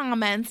elitist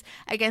comments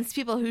against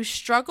people who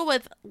struggle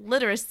with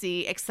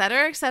literacy,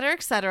 etc., etc.,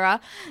 etc.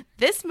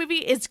 This movie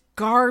is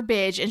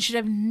garbage and should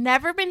have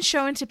never been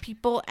shown to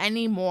people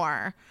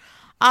anymore.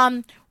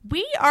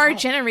 We are a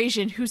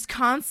generation whose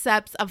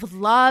concepts of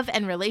love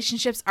and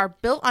relationships are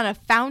built on a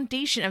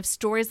foundation of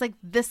stories like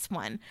this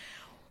one.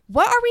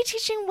 What are we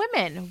teaching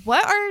women?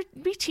 What are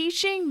we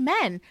teaching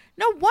men?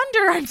 No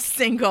wonder I'm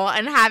single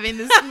and having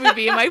this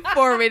movie in my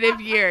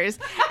formative years.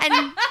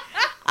 And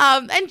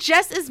And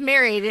Jess is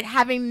married,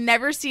 having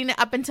never seen it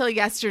up until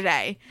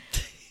yesterday.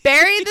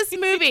 Bury this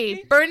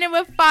movie, burn it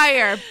with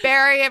fire,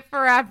 bury it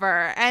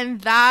forever. And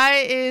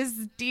that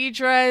is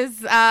Deidre's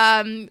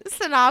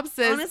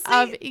synopsis. Honestly,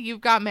 of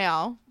You've Got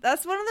Mail.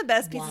 That's one of the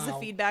best pieces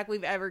of feedback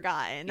we've ever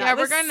gotten. Yeah,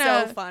 we're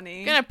gonna so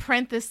funny. Gonna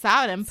print this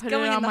out and put it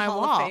on my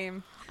wall.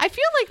 I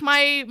feel like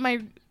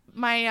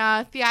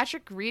my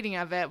theatric reading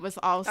of it was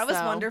also that was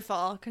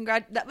wonderful.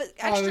 That was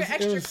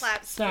extra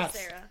claps for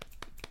Sarah.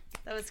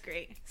 That was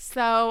great.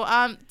 So,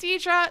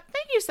 Deidre,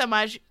 thank you so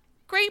much.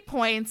 Great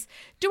points.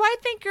 Do I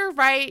think you're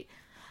right?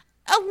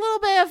 A little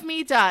bit of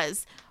me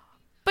does.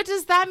 But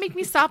does that make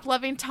me stop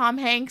loving Tom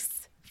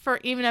Hanks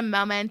for even a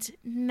moment?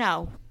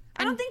 No.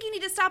 I don't think you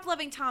need to stop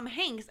loving Tom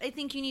Hanks. I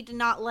think you need to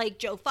not like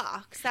Joe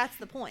Fox. That's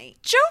the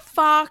point. Joe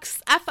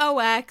Fox,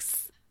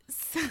 F-O-X.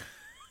 Say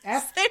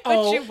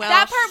what you will.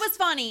 That part was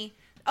funny.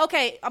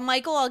 Okay,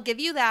 Michael, I'll give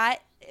you that.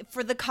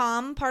 For the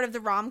part of the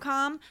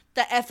rom-com,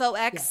 the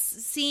F-O-X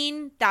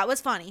scene, that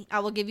was funny. I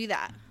will give you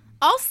that.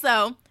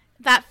 Also,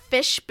 that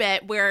fish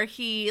bit where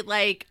he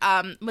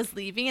was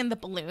leaving and the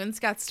balloons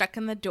got stuck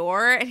in the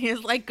door and he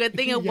was like, good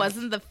thing it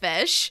wasn't the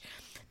fish.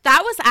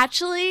 That was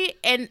actually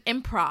an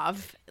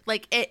improv.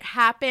 Like, it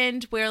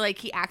happened where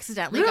he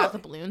accidentally got the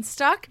balloon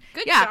stuck.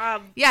 Good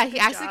job. Yeah, he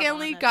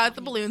accidentally got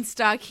the balloon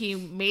stuck. He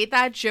made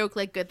that joke,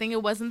 good thing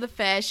it wasn't the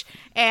fish.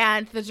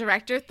 And the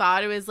director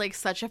thought it was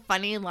such a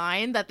funny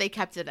line that they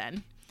kept it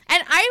in.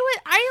 And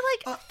I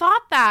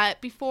thought that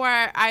before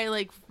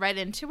I read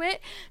into it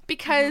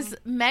because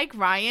Meg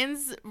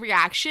Ryan's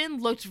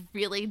reaction looked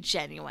really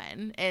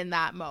genuine in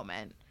that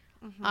moment.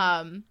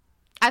 Mm-hmm.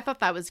 I thought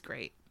that was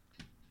great.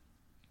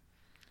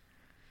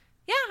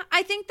 Yeah,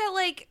 I think that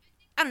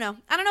I don't know.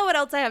 I don't know what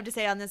else I have to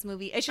say on this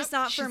movie. It's just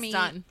not for me.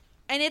 Done.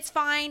 And it's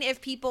fine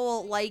if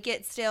people like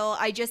it still.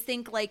 I just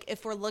think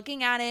if we're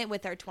looking at it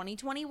with our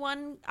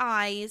 2021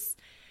 eyes,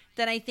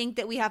 then I think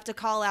that we have to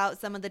call out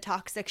some of the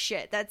toxic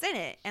shit that's in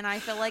it. And I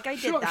feel like I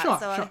did that.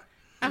 Sure.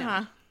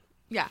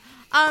 Yeah.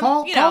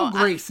 Call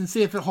Grace and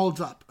see if it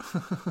holds up.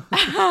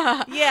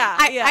 I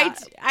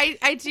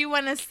do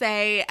want to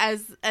say,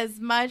 as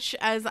much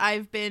as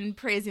I've been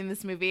praising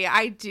this movie,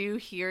 I do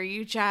hear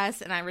you,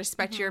 Jess, and I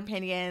respect your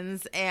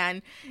opinions.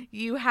 And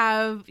you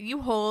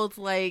hold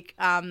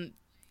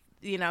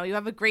you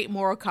have a great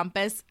moral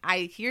compass. I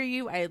hear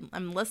you.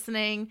 I'm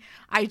listening.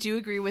 I do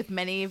agree with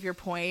many of your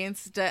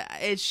points.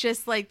 It's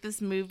just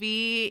this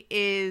movie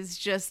is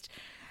just.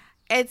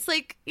 It's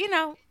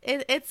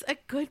it's a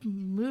good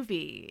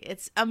movie.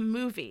 It's a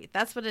movie.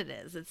 That's what it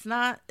is. It's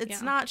not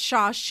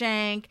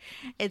Shawshank.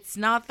 It's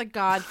not The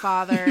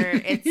Godfather.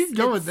 It's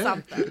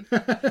something.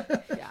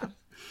 Yeah.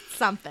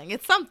 Something.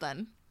 It's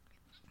something.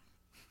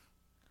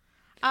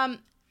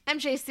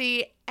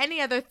 MJC, any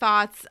other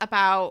thoughts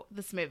about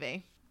this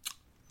movie?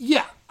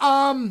 Yeah.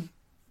 I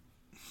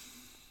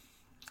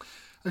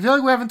feel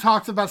like we haven't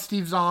talked about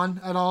Steve Zahn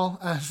at all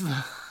as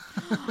the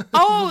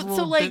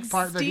Steve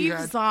Zahn. We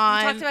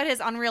talked about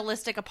his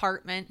unrealistic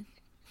apartment.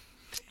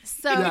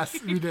 So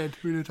yes, we did.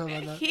 We did talk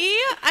about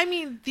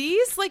that.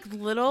 These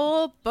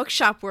little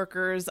bookshop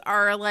workers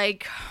are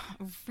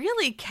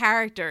really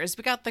characters.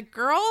 We got the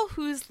girl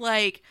who's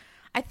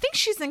I think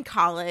she's in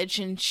college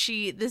and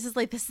this is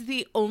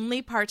the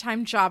only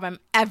part-time job I'm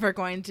ever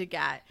going to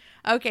get.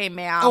 Okay,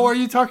 ma'am. Oh, are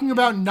you talking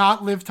about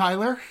not Liv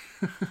Tyler?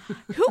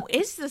 Who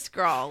is this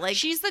girl?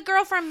 She's the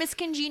girl from Miss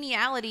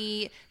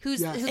Congeniality who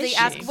they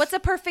ask, what's a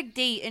perfect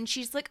date? And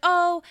she's like,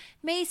 oh,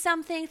 May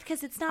something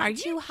because it's not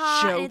too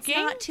hot. And it's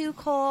not too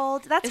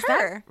cold. That's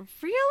her. That,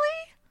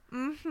 really?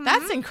 Mm-hmm.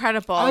 That's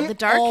incredible. The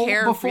dark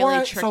hair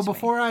really tricked me. So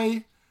before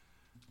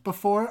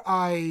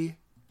I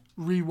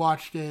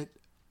rewatched it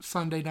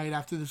Sunday night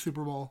after the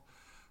Super Bowl,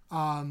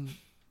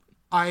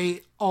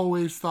 I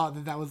always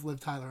thought that was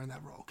Liv Tyler in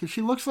that role because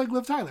she looks like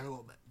Liv Tyler a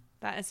little bit.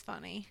 That is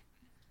funny.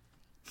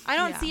 I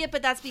don't see it,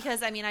 but that's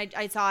because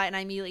I saw it and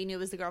I immediately knew it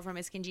was the girl from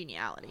Miss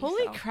Congeniality.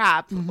 Holy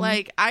crap!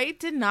 Mm-hmm. I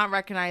did not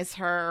recognize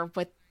her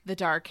with the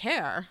dark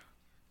hair.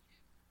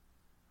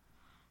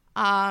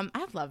 I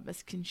love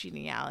Miss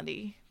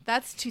Congeniality.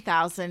 That's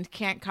 2000.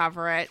 Can't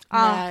cover it. Oh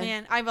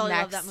man, I really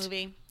love that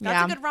movie.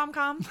 That's a good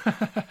rom-com.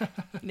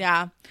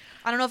 Yeah.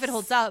 I don't know if it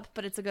holds up,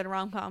 but it's a good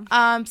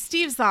rom-com.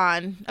 Steve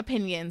Zahn,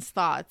 opinions,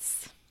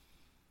 thoughts.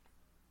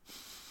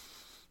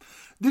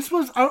 This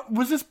was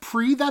this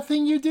pre that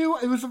thing you do?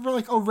 It was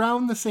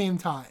around the same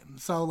time.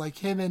 So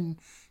him and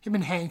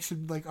Hanks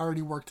had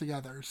already worked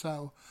together.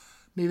 So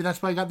maybe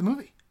that's why I got the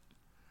movie.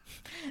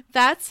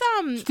 That's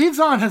Steve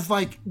Zahn has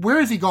where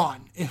is he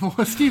gone?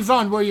 Steve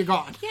Zahn, where are you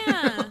gone?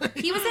 Yeah,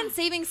 he was in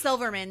Saving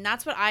Silverman.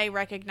 That's what I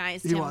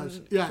recognized him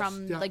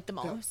from the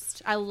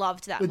most. I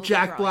loved that with movie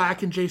Jack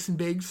Black and Jason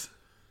Biggs.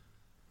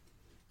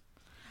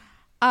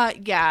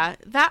 Yeah,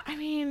 that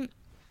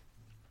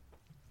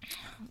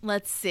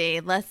let's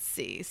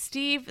see.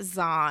 Steve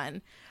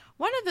Zahn,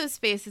 one of those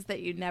faces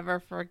that you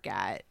never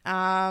forget.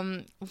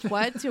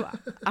 What do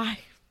I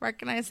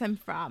recognize him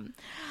from?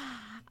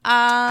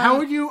 How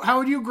would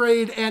you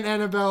grade Aunt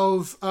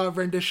Annabelle's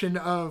rendition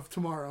of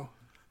Tomorrow?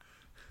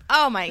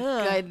 Oh my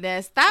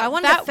goodness. I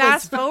wanted to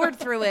fast forward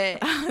through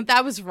it.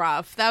 That was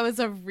rough. That was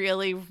a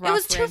really rough It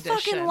was too rendition.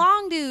 fucking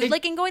long, dude.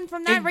 And going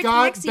from that right to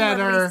the next scene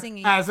where he's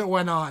singing. As it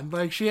went on.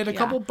 Like, she had a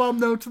couple bum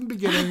notes in the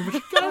beginning, but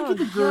she got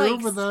into the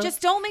groove with it.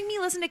 Just don't make me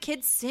listen to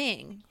kids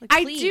sing. Like,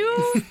 I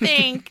do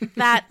think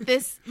that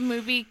this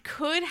movie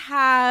could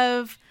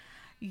have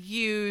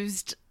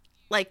used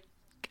like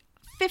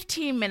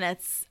 15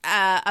 minutes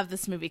of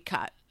this movie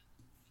cut.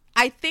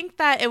 I think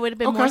that it would have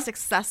been more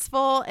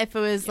successful if it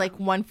was like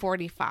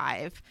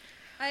 1:45.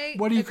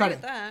 What are you cutting?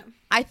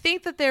 I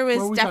think that there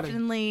was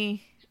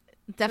definitely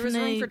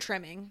room for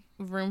trimming.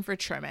 Room for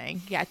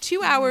trimming. Yeah,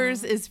 2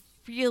 hours is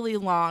really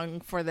long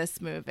for this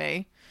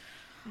movie.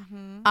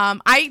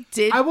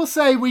 I will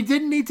say we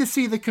didn't need to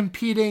see the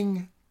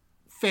competing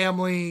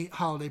family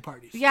holiday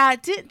parties. Yeah,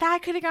 that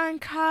could have gotten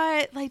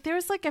cut. Like,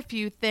 there's like a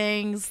few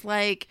things.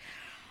 Like,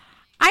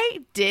 I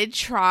did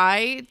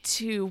try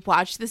to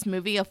watch this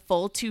movie a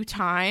full 2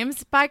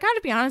 times, but I got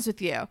to be honest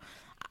with you.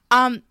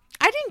 I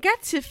didn't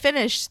get to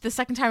finish the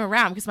second time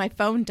around because my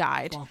phone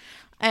died.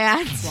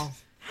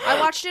 I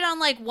watched it on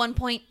like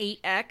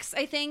 1.8x,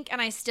 I think,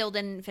 and I still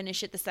didn't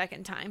finish it the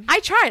second time.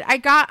 I tried.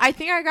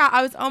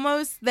 I was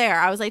almost there.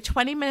 I was like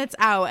 20 minutes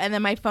out, and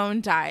then my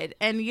phone died.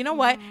 And you know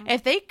what?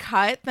 If they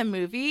cut the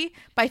movie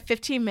by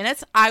 15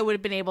 minutes, I would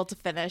have been able to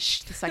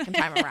finish the second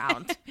time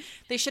around.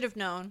 They should have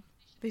known.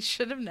 They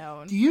should have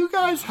known. Do you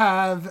guys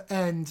have,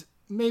 and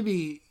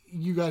maybe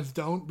you guys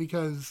don't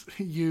because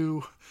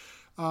you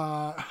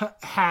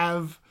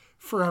have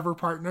forever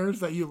partners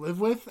that you live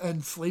with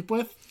and sleep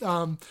with,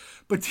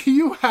 but do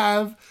you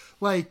have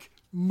like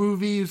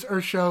movies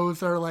or shows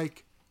that are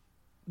like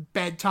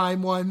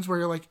bedtime ones where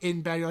you're like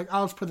in bed, you're like,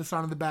 I'll just put this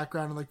on in the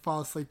background and like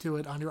fall asleep to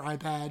it on your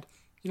iPad?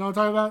 You know what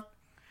I'm talking about?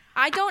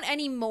 I don't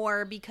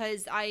anymore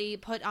because I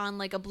put on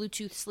like a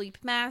Bluetooth sleep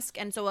mask,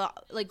 and so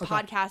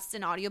podcasts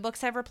and audiobooks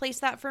have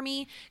replaced that for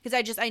me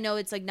because I know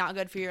it's like not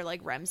good for your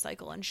like REM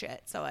cycle and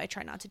shit, so I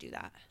try not to do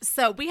that.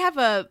 So we have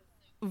a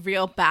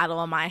real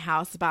battle in my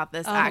house about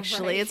this.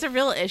 Actually, right. It's a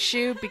real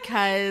issue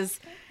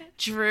because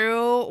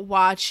Drew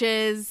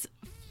watches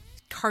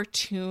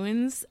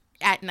cartoons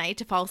at night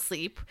to fall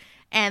asleep,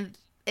 and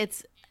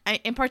it's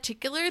in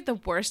particular the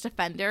worst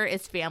offender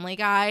is Family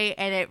Guy,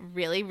 and it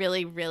really,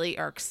 really, really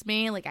irks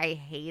me. Like, I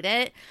hate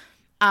it.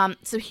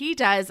 So he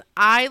does.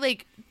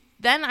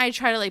 Then I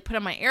try to like put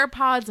on my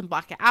AirPods and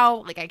block it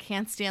out. Like, I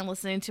can't stand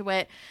listening to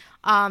it.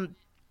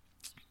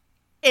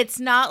 It's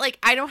not like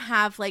I don't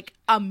have like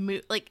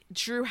like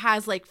Drew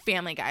has like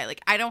Family Guy.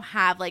 Like, I don't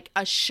have like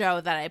a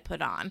show that I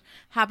put on.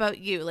 How about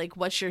you? Like,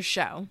 what's your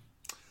show?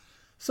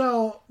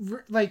 So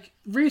like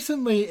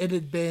recently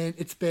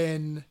it's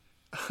been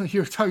you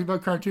were talking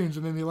about cartoons.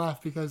 It made me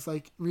laugh because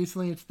like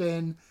recently it's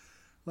been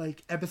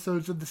like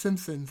episodes of The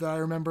Simpsons that I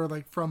remember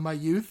like from my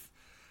youth.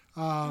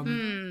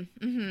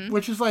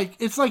 Which is like,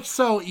 it's like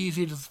so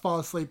easy to just fall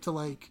asleep to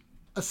like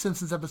a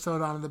Simpsons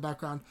episode on in the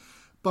background.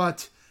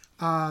 But,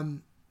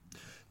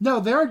 no,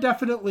 there are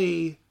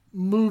definitely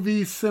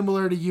movies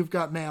similar to You've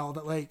Got Mail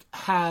that like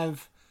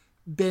have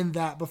been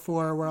that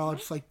before where I'll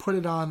just like put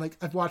it on. Like,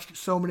 I've watched it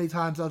so many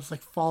times I'll just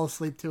like fall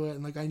asleep to it,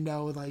 and like I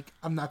know like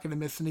I'm not gonna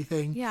miss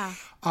anything. Yeah.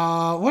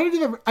 What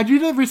did I do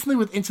that recently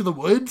with Into the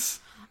Woods?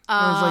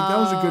 I was like, that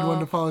was a good one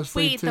to fall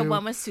asleep to. Wait, the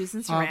one with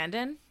Susan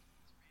Sarandon?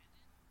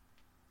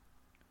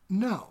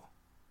 No,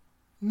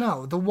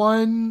 the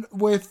one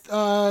with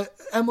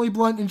Emily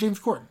Blunt and James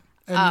Corden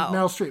and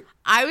Meryl Streep.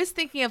 I was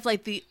thinking of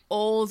like the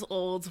old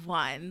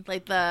one,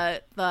 like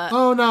the.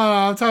 Oh no,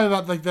 I'm talking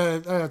about like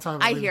the.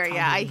 I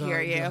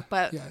hear you,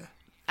 but yeah.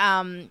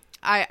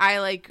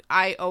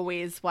 I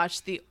always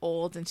watch the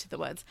old Into the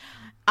Woods.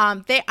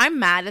 I'm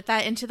mad at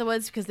that Into the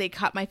Woods because they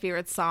cut my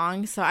favorite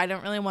song, so I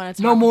don't really want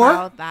to talk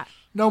about that.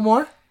 No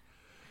more.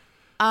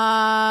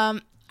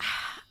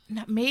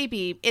 No,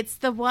 maybe it's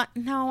the one.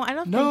 No, I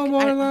don't. No think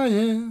more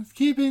lions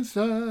keeping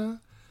stuff.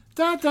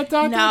 Da da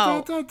da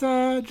da da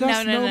da.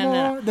 Just no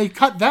more. They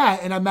cut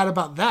that, and I'm mad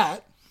about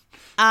that.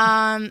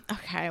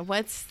 Okay.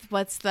 What's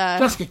the?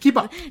 Jessica, keep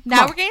up.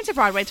 Now we're getting to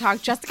Broadway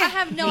talk. Jessica, I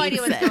have no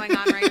idea what's going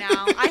on right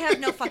now. I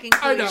have no fucking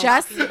clue. I know. What you're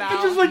talking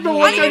about. Just like the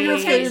look on your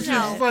face.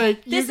 It's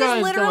like this you guys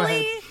is literally. Go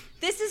ahead.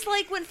 This is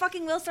like when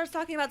fucking Will starts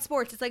talking about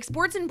sports. It's like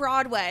sports and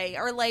Broadway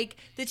are like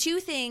the two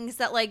things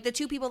that like the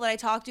two people that I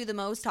talk to the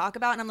most talk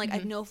about, and I'm like, I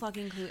have no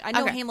fucking clue. I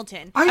know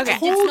Hamilton. I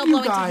told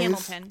you guys.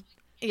 Hamilton.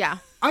 Yeah,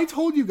 I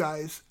told you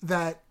guys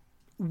that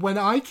when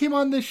I came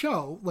on this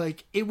show,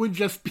 like it would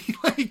just be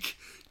like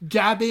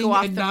gabbing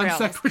and non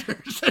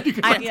sequiturs.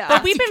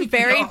 But we've been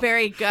very,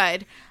 very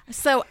good.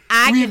 So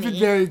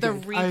Agony, the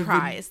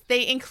reprise,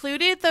 they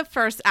included the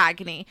first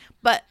Agony,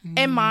 but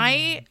in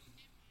my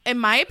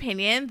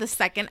opinion, the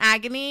second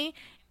Agony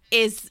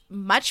is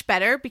much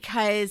better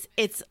because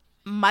it's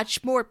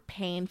much more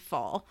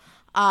painful.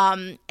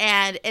 And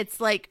it's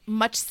like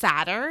much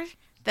sadder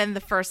than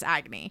the first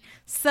Agony.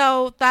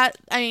 So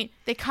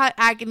they cut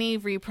Agony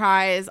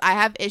reprise. I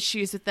have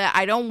issues with it.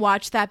 I don't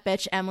watch that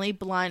bitch Emily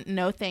Blunt.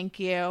 No, thank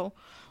you.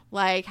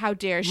 Like, how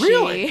dare she?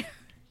 Really?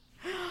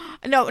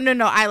 No.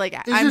 I like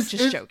it. I'm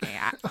just joking.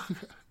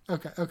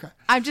 Okay.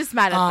 I'm just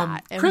mad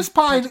at that. Chris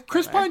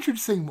Pine should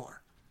sing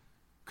more.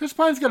 Chris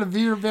Pine's got a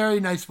very, very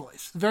nice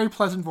voice, very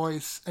pleasant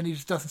voice, and he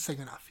just doesn't sing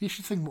enough. He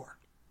should sing more.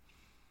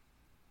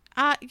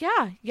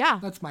 Yeah.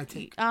 That's my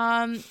take.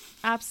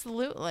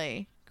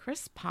 Absolutely.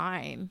 Chris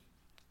Pine.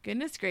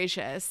 Goodness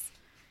gracious.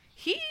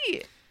 He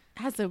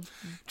has a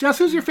Jess,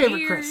 who's your favorite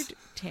weird Chris?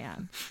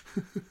 tan.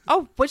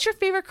 Oh, what's your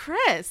favorite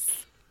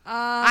Chris?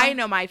 I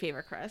know my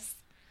favorite Chris.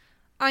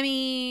 I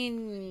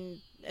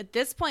mean, at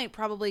this point,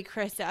 probably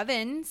Chris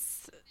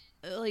Evans.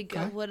 Like,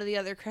 what are the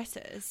other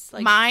Chris's?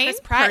 Like, Mine, Chris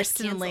Pratt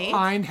personally.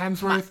 Pine,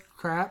 Hemsworth,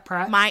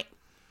 Pratt.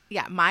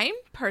 Mine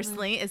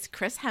personally is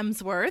Chris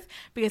Hemsworth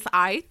because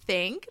I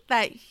think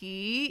that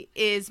he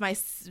is my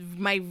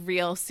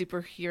real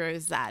superhero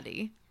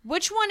zaddy.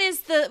 Which one is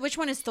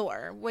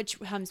Thor? Which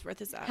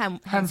Hemsworth is that?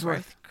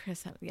 Hemsworth.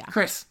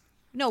 Chris.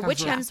 No,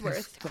 which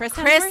Hemsworth? Chris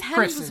Chris Hemsworth?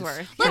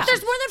 Hemsworth. Look,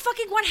 there's more than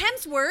fucking one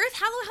Hemsworth.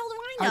 How the hell do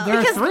I know? There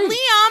are Because 3.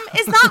 Liam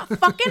is not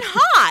fucking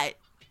hot.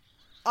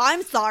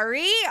 I'm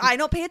sorry. I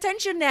don't pay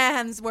attention to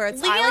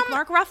Hemsworths. I like Liam-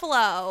 Mark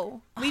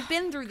Ruffalo. We've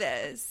been through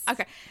this.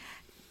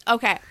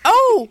 Okay.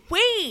 Oh,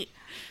 wait.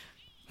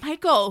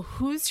 Michael,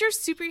 who's your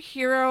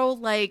superhero,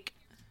 like,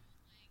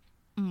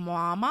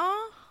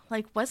 mama?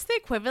 Like, what's the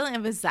equivalent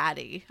of a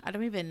zaddy? I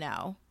don't even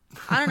know.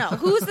 I don't know.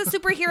 Who's the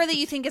superhero that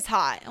you think is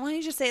hot? Why don't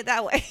you just say it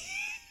that way?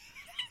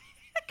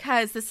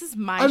 Because this is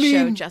my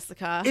show,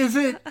 Jessica. Is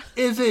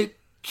it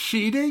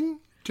cheating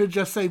to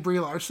just say Brie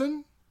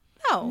Larson?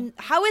 No.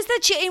 How is that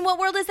cheating? In what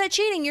world is that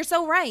cheating? You're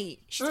so right.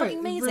 She's fucking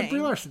amazing.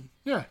 Brie Larson.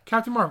 Yeah,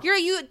 Captain Marvel.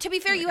 You. To be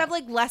fair, you have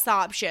like less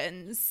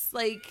options.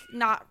 Like,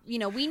 not, we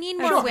need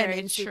more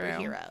women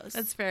superheroes.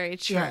 That's very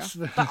true. Yes.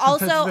 But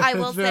also, I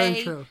will very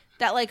say true.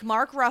 that like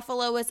Mark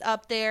Ruffalo is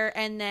up there,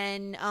 and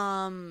then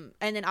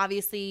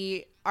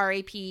obviously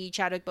R.A.P.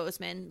 Chadwick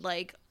Boseman,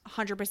 like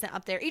 100%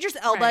 up there. Idris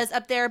Elba is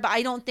up there, but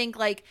I don't think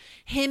like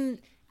him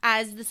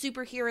as the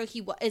superhero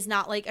he is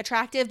not like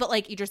attractive, but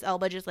like Idris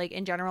Elba just like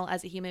in general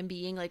as a human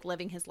being, like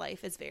living his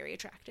life is very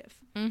attractive.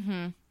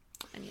 Mm-hmm.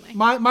 Anyway,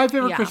 my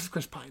favorite Chris is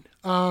Chris Pine.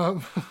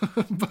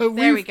 But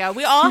there we go.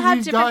 We all have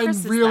we've different gotten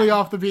Chris's really then.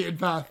 off the beaten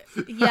path.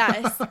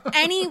 yes.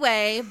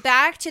 Anyway,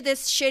 back to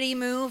this shitty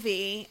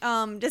movie.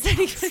 Does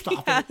anybody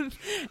have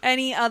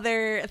any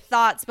other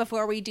thoughts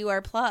before we do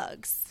our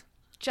plugs?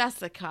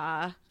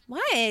 Jessica, I I we're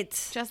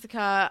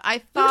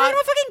talking thought.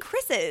 about fucking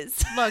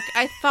Chris's. Look,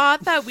 I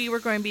thought that we were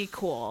going to be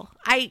cool.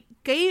 We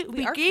gave cool.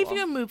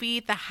 you a movie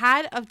that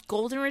had a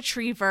golden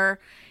retriever.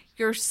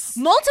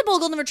 Multiple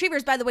golden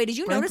retrievers, by the way. Did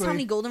you notice how Frankly.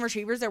 many golden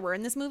retrievers there were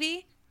in this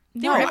movie?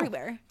 They No. were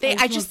everywhere.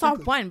 I just saw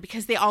one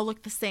because they all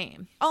look the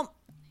same. Oh,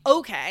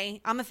 okay.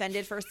 I'm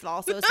offended, first of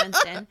all. So is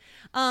Winston.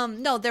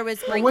 No, there was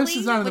Brinkley,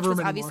 Winston's not in the which was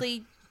room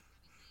obviously...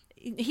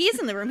 He is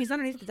in the room. He's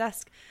underneath the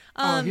desk.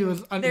 He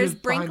was There's behind the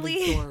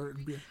Brinkley. door.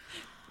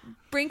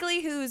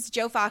 Brinkley, who's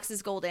Joe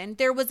Fox's Golden.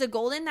 There was a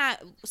Golden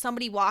that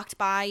somebody walked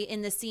by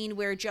in the scene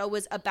where Joe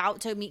was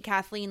about to meet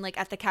Kathleen, like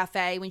at the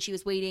cafe when she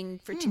was waiting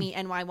to meet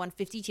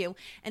NY152.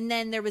 And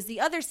then there was the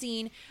other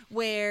scene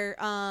where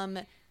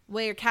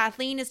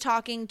Kathleen is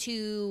talking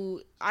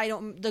to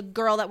the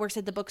girl that works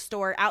at the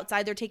bookstore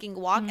outside. They're taking a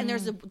walk, and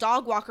there's a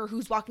dog walker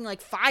who's walking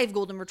like 5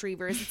 golden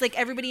retrievers. It's like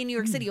everybody in New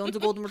York City owns a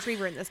golden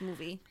retriever in this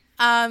movie.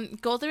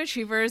 Golden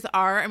retrievers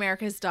are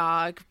America's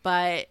dog,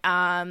 but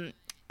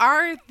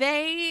are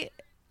they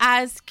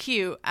as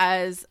cute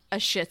as a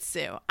Shih Tzu?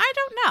 I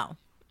don't know.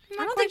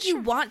 I don't think you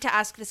want to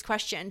ask this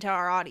question to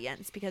our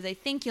audience because I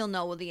think you'll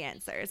know what the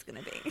answer is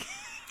going to be.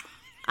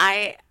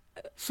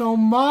 So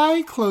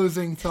my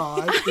closing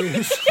thought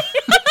is...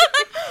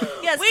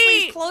 Yes,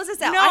 please close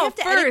us out. No, I have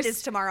to edit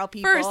this tomorrow,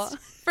 people.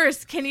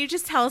 First, can you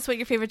just tell us what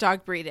your favorite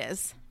dog breed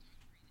is?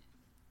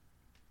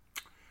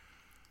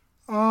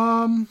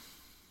 I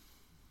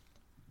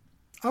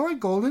like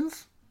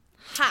Goldens.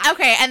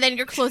 Okay, and then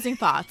your closing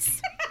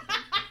thoughts.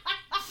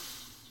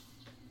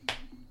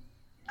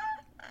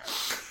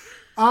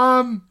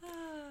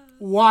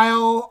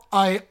 While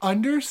I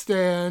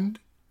understand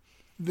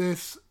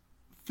this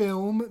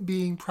film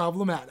being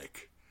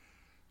problematic,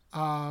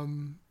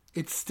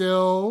 it's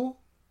still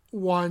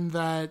one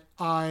that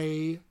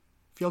I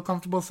feel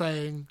comfortable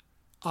saying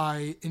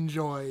I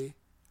enjoy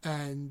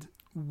and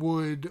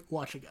would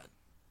watch again.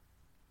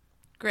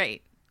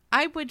 Great.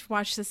 I would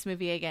watch this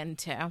movie again,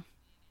 too.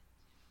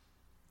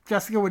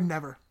 Jessica would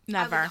never.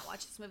 I would not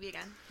watch this movie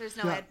again. There's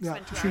no way I'd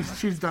spend 2 hours.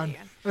 She's done.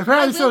 Again.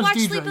 Apparently, so is watch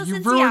Deidre. Sleepless You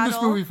in ruined this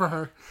Seattle. movie for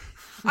her.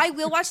 I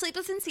will watch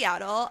Sleepless in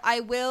Seattle. I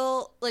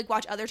will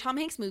watch other Tom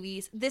Hanks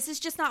movies. This is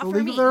just not A for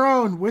League me. of Their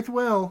Own with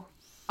Will.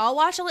 I'll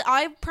watch.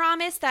 I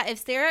promise that if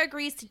Sarah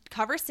agrees to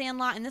cover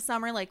Sandlot in the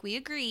summer, like we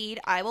agreed,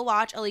 I will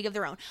watch A League of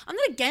Their Own. I'm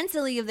not against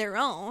A League of Their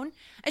Own.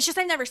 It's just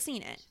I've never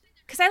seen it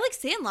because I like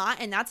Sandlot,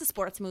 and that's a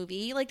sports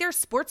movie. Like there are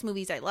sports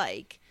movies I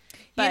like.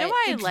 You know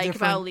what I it's like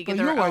different, about League of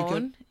but Their you'll like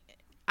Own?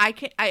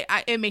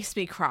 It makes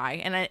me cry,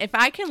 and if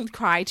I can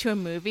cry to a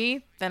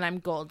movie, then I'm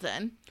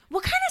golden.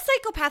 What kind of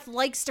psychopath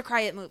likes to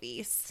cry at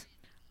movies?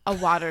 A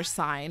water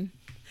sign.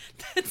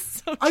 That's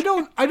so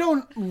true. I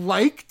don't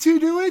like to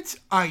do it.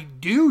 I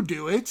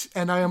do it,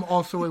 and I am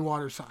also a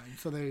water sign.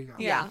 So there you go.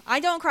 Yeah, I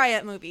don't cry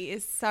at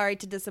movies. Sorry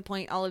to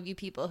disappoint all of you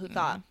people who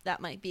thought that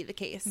might be the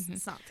case.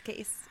 It's not the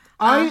case.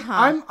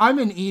 I'm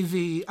an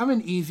easy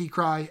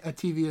cry at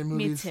TV and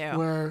movies. Me too.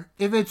 Where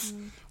if it's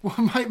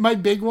my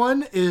big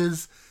one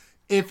is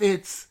if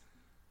it's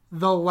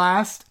the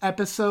last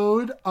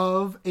episode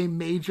of a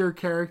major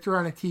character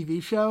on a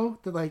TV show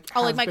that like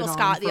like Michael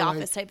Scott, The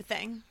Office type of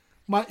thing.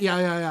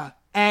 Yeah.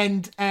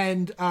 And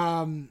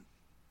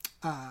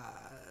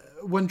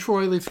when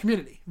Troy leaves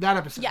Community, that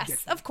episode.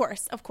 Yes, of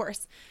course.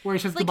 Where he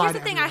says like, goodbye here's the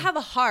to thing: everyone. I have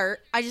a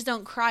heart. I just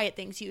don't cry at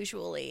things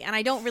usually, and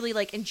I don't really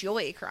like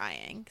enjoy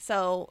crying.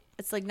 So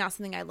it's like not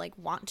something I like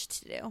want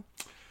to do.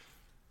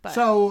 But.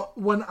 So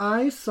when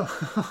I saw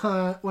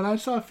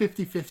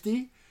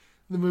 50-50,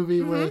 the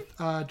movie with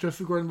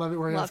Joseph Gordon-Levitt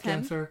where he has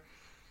cancer,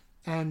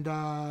 and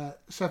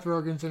Seth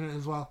Rogen's in it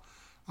as well.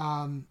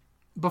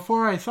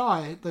 Before I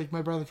saw it, like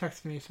my brother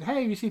texted me and said,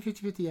 "Hey, have you seen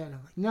 50-50 yet?" And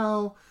I'm like,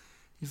 "No."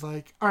 He's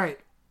like, "All right,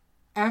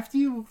 after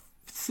you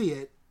see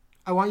it,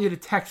 I want you to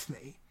text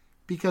me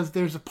because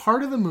there's a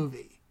part of the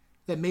movie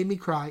that made me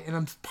cry, and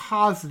I'm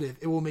positive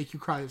it will make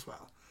you cry as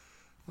well."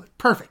 I'm like,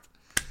 perfect.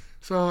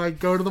 So I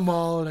go to the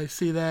mall and I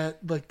see that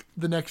like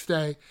the next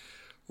day.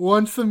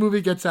 Once the movie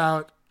gets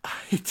out,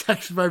 I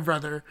text my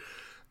brother,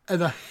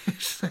 and I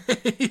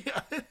say,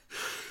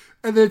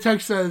 and the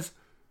text says,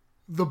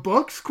 "The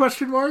books?" ? And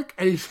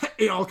he's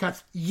in all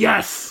caps,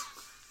 "Yes."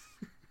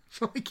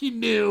 So like he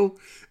knew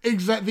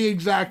the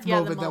exact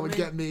moment that would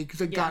get me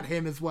because it got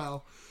him as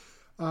well.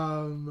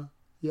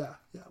 Yeah.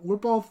 We're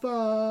both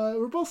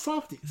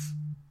softies.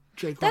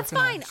 Jake. That's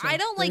fine. So, I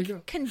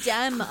don't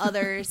condemn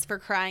others for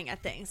crying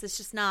at things. It's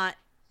just not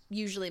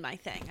usually my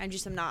thing. I'm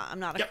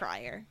not a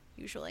crier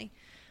usually.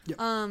 Yep.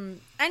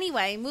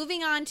 Anyway,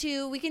 moving on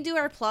to, we can do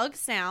our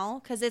plugs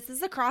now because this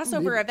is a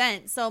crossover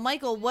event. So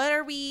Michael, what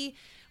are we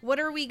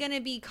going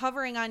to be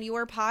covering on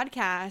your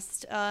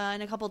podcast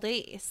in a couple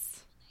days?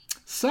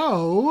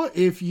 So,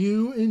 if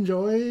you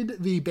enjoyed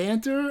the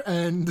banter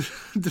and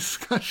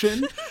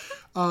discussion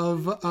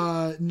of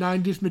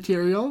 90s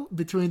material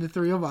between the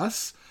three of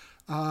us,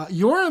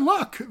 you're in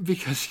luck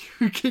because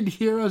you can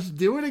hear us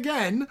do it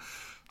again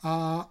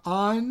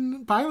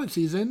on pilot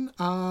season.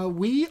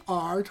 We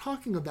are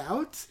talking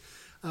about,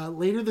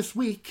 later this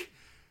week,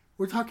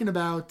 we're talking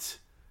about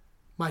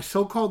My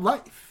So-Called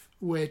Life,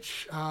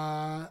 which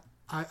I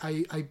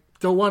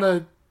don't want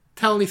to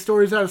tell any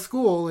stories out of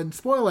school and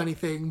spoil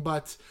anything,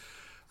 but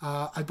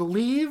I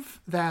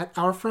believe that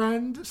our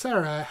friend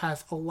Sarah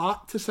has a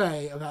lot to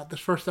say about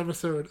this first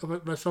episode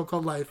of My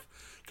So-Called Life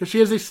because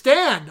she is a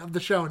stan of the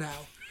show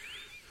now.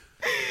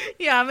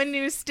 Yeah, I'm a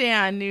new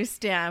stan,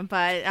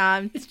 but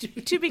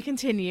to be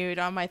continued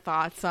on my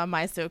thoughts on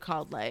My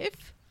So-Called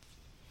Life.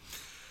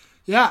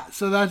 Yeah,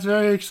 so that's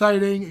very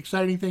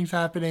exciting things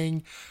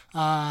happening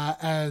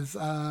as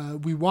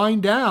we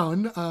wind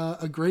down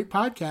a great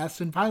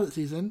podcast in pilot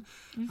season.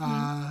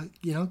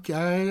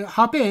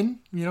 Hop in.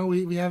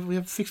 We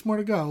have 6 more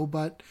to go,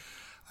 but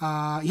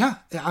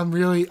I'm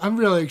really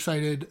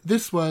excited.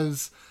 This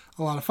was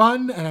a lot of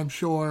fun, and I'm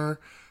sure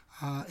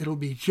it'll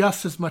be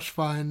just as much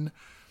fun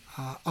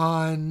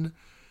on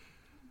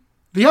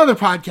the other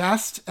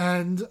podcast.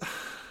 And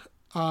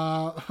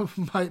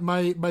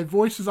my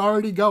voice is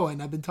already going.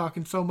 I've been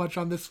talking so much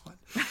on this one.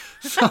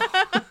 So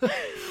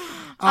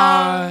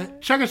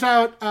check us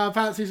out,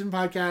 Pilot Season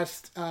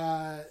Podcast,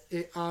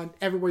 on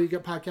everywhere you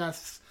get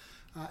podcasts.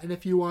 And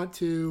if you want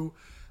to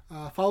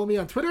follow me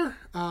on Twitter,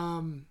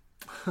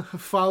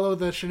 follow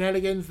the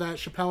shenanigans that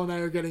Chappelle and I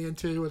are getting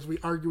into as we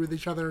argue with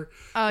each other.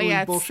 Oh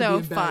yeah, it's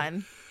so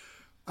fun.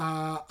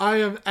 I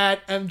am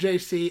at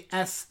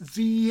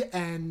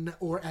MJCSZN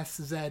or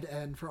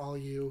SZN for all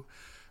you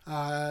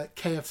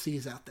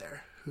KFCs out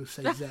there who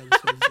say Z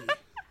instead of Z.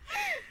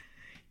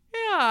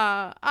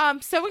 Yeah.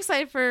 I'm so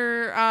excited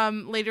for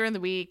later in the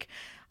week.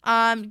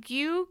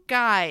 You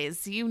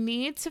guys, you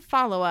need to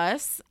follow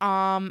us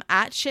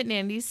at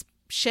Shit90s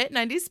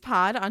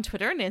Pod on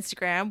Twitter and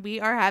Instagram. We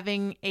are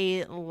having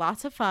a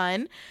lot of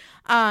fun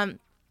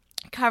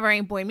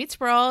covering Boy Meets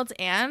World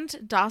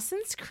and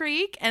Dawson's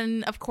Creek,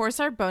 and of course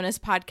our bonus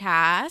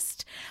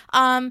podcast.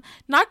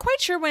 Not quite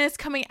sure when it's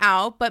coming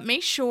out, but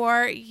make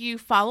sure you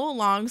follow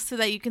along so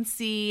that you can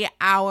see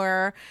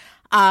our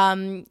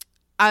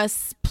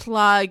us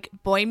plug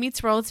Boy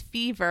Meets World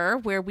Fever,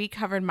 where we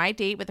covered My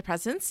Date with the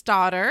President's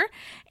Daughter,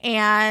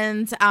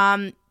 and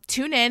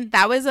tune in.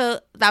 That was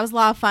a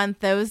lot of fun.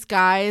 Those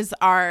guys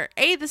are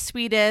the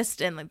sweetest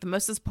and like the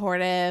most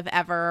supportive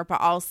ever, but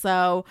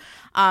also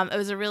it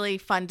was a really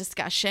fun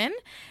discussion.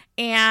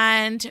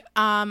 And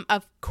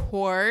of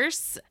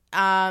course,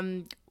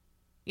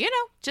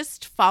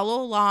 just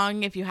follow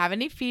along. If you have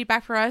any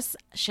feedback for us,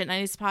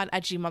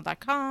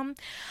 shit90spod@gmail.com.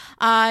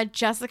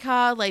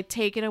 Jessica,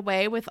 take it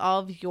away with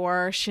all of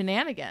your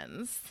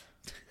shenanigans.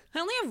 I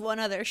only have one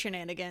other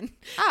shenanigan.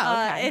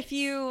 Oh, okay. If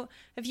you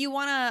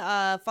want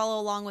to follow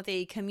along with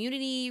a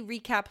community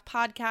recap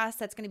podcast,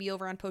 that's going to be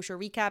over on Post Show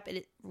Recap.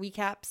 It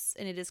recaps,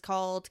 and it is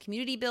called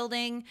Community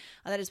Building.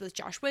 That is with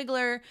Josh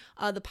Wigler.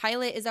 The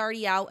pilot is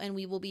already out, and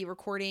we will be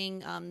recording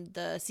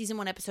the season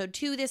 1 episode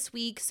 2 this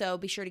week. So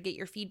be sure to get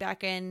your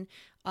feedback in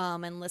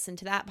and listen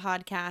to that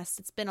podcast.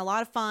 It's been a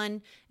lot of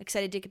fun.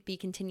 Excited to be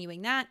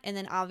continuing that. And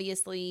then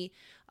obviously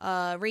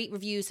rate,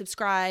 review,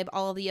 subscribe,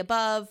 all of the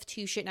above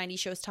to Shit 90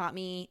 Shows Taught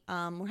Me.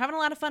 We're having a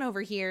lot of fun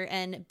over here,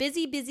 and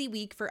busy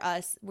week for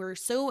us. We're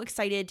so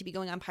excited to be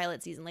going on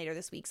pilot season later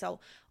this week. So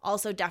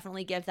also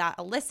definitely give that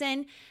a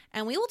listen,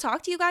 and we will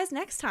talk to you guys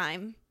next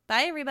time.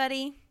 Bye,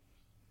 everybody.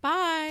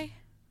 Bye.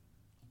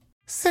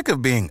 Sick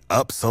of being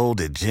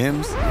upsold at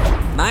gyms?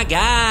 My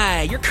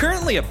guy, you're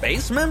currently a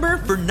base member?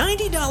 For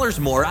 $90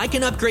 more, I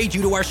can upgrade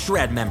you to our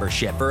Shred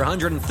membership. For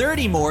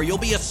 $130 more, you'll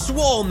be a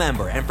Swole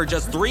member. And for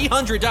just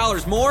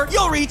 $300 more,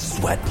 you'll reach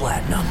Sweat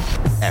Platinum.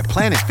 At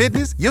Planet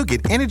Fitness, you'll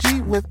get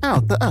energy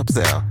without the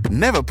upsell.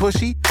 Never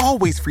pushy,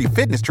 always free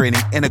fitness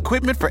training and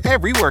equipment for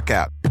every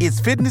workout. It's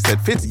fitness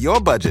that fits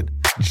your budget.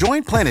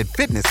 Join Planet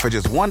Fitness for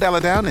just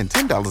 $1 down and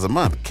 $10 a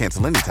month.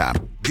 Cancel anytime.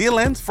 Deal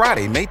ends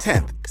Friday, May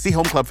 10th. See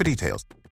Home Club for details.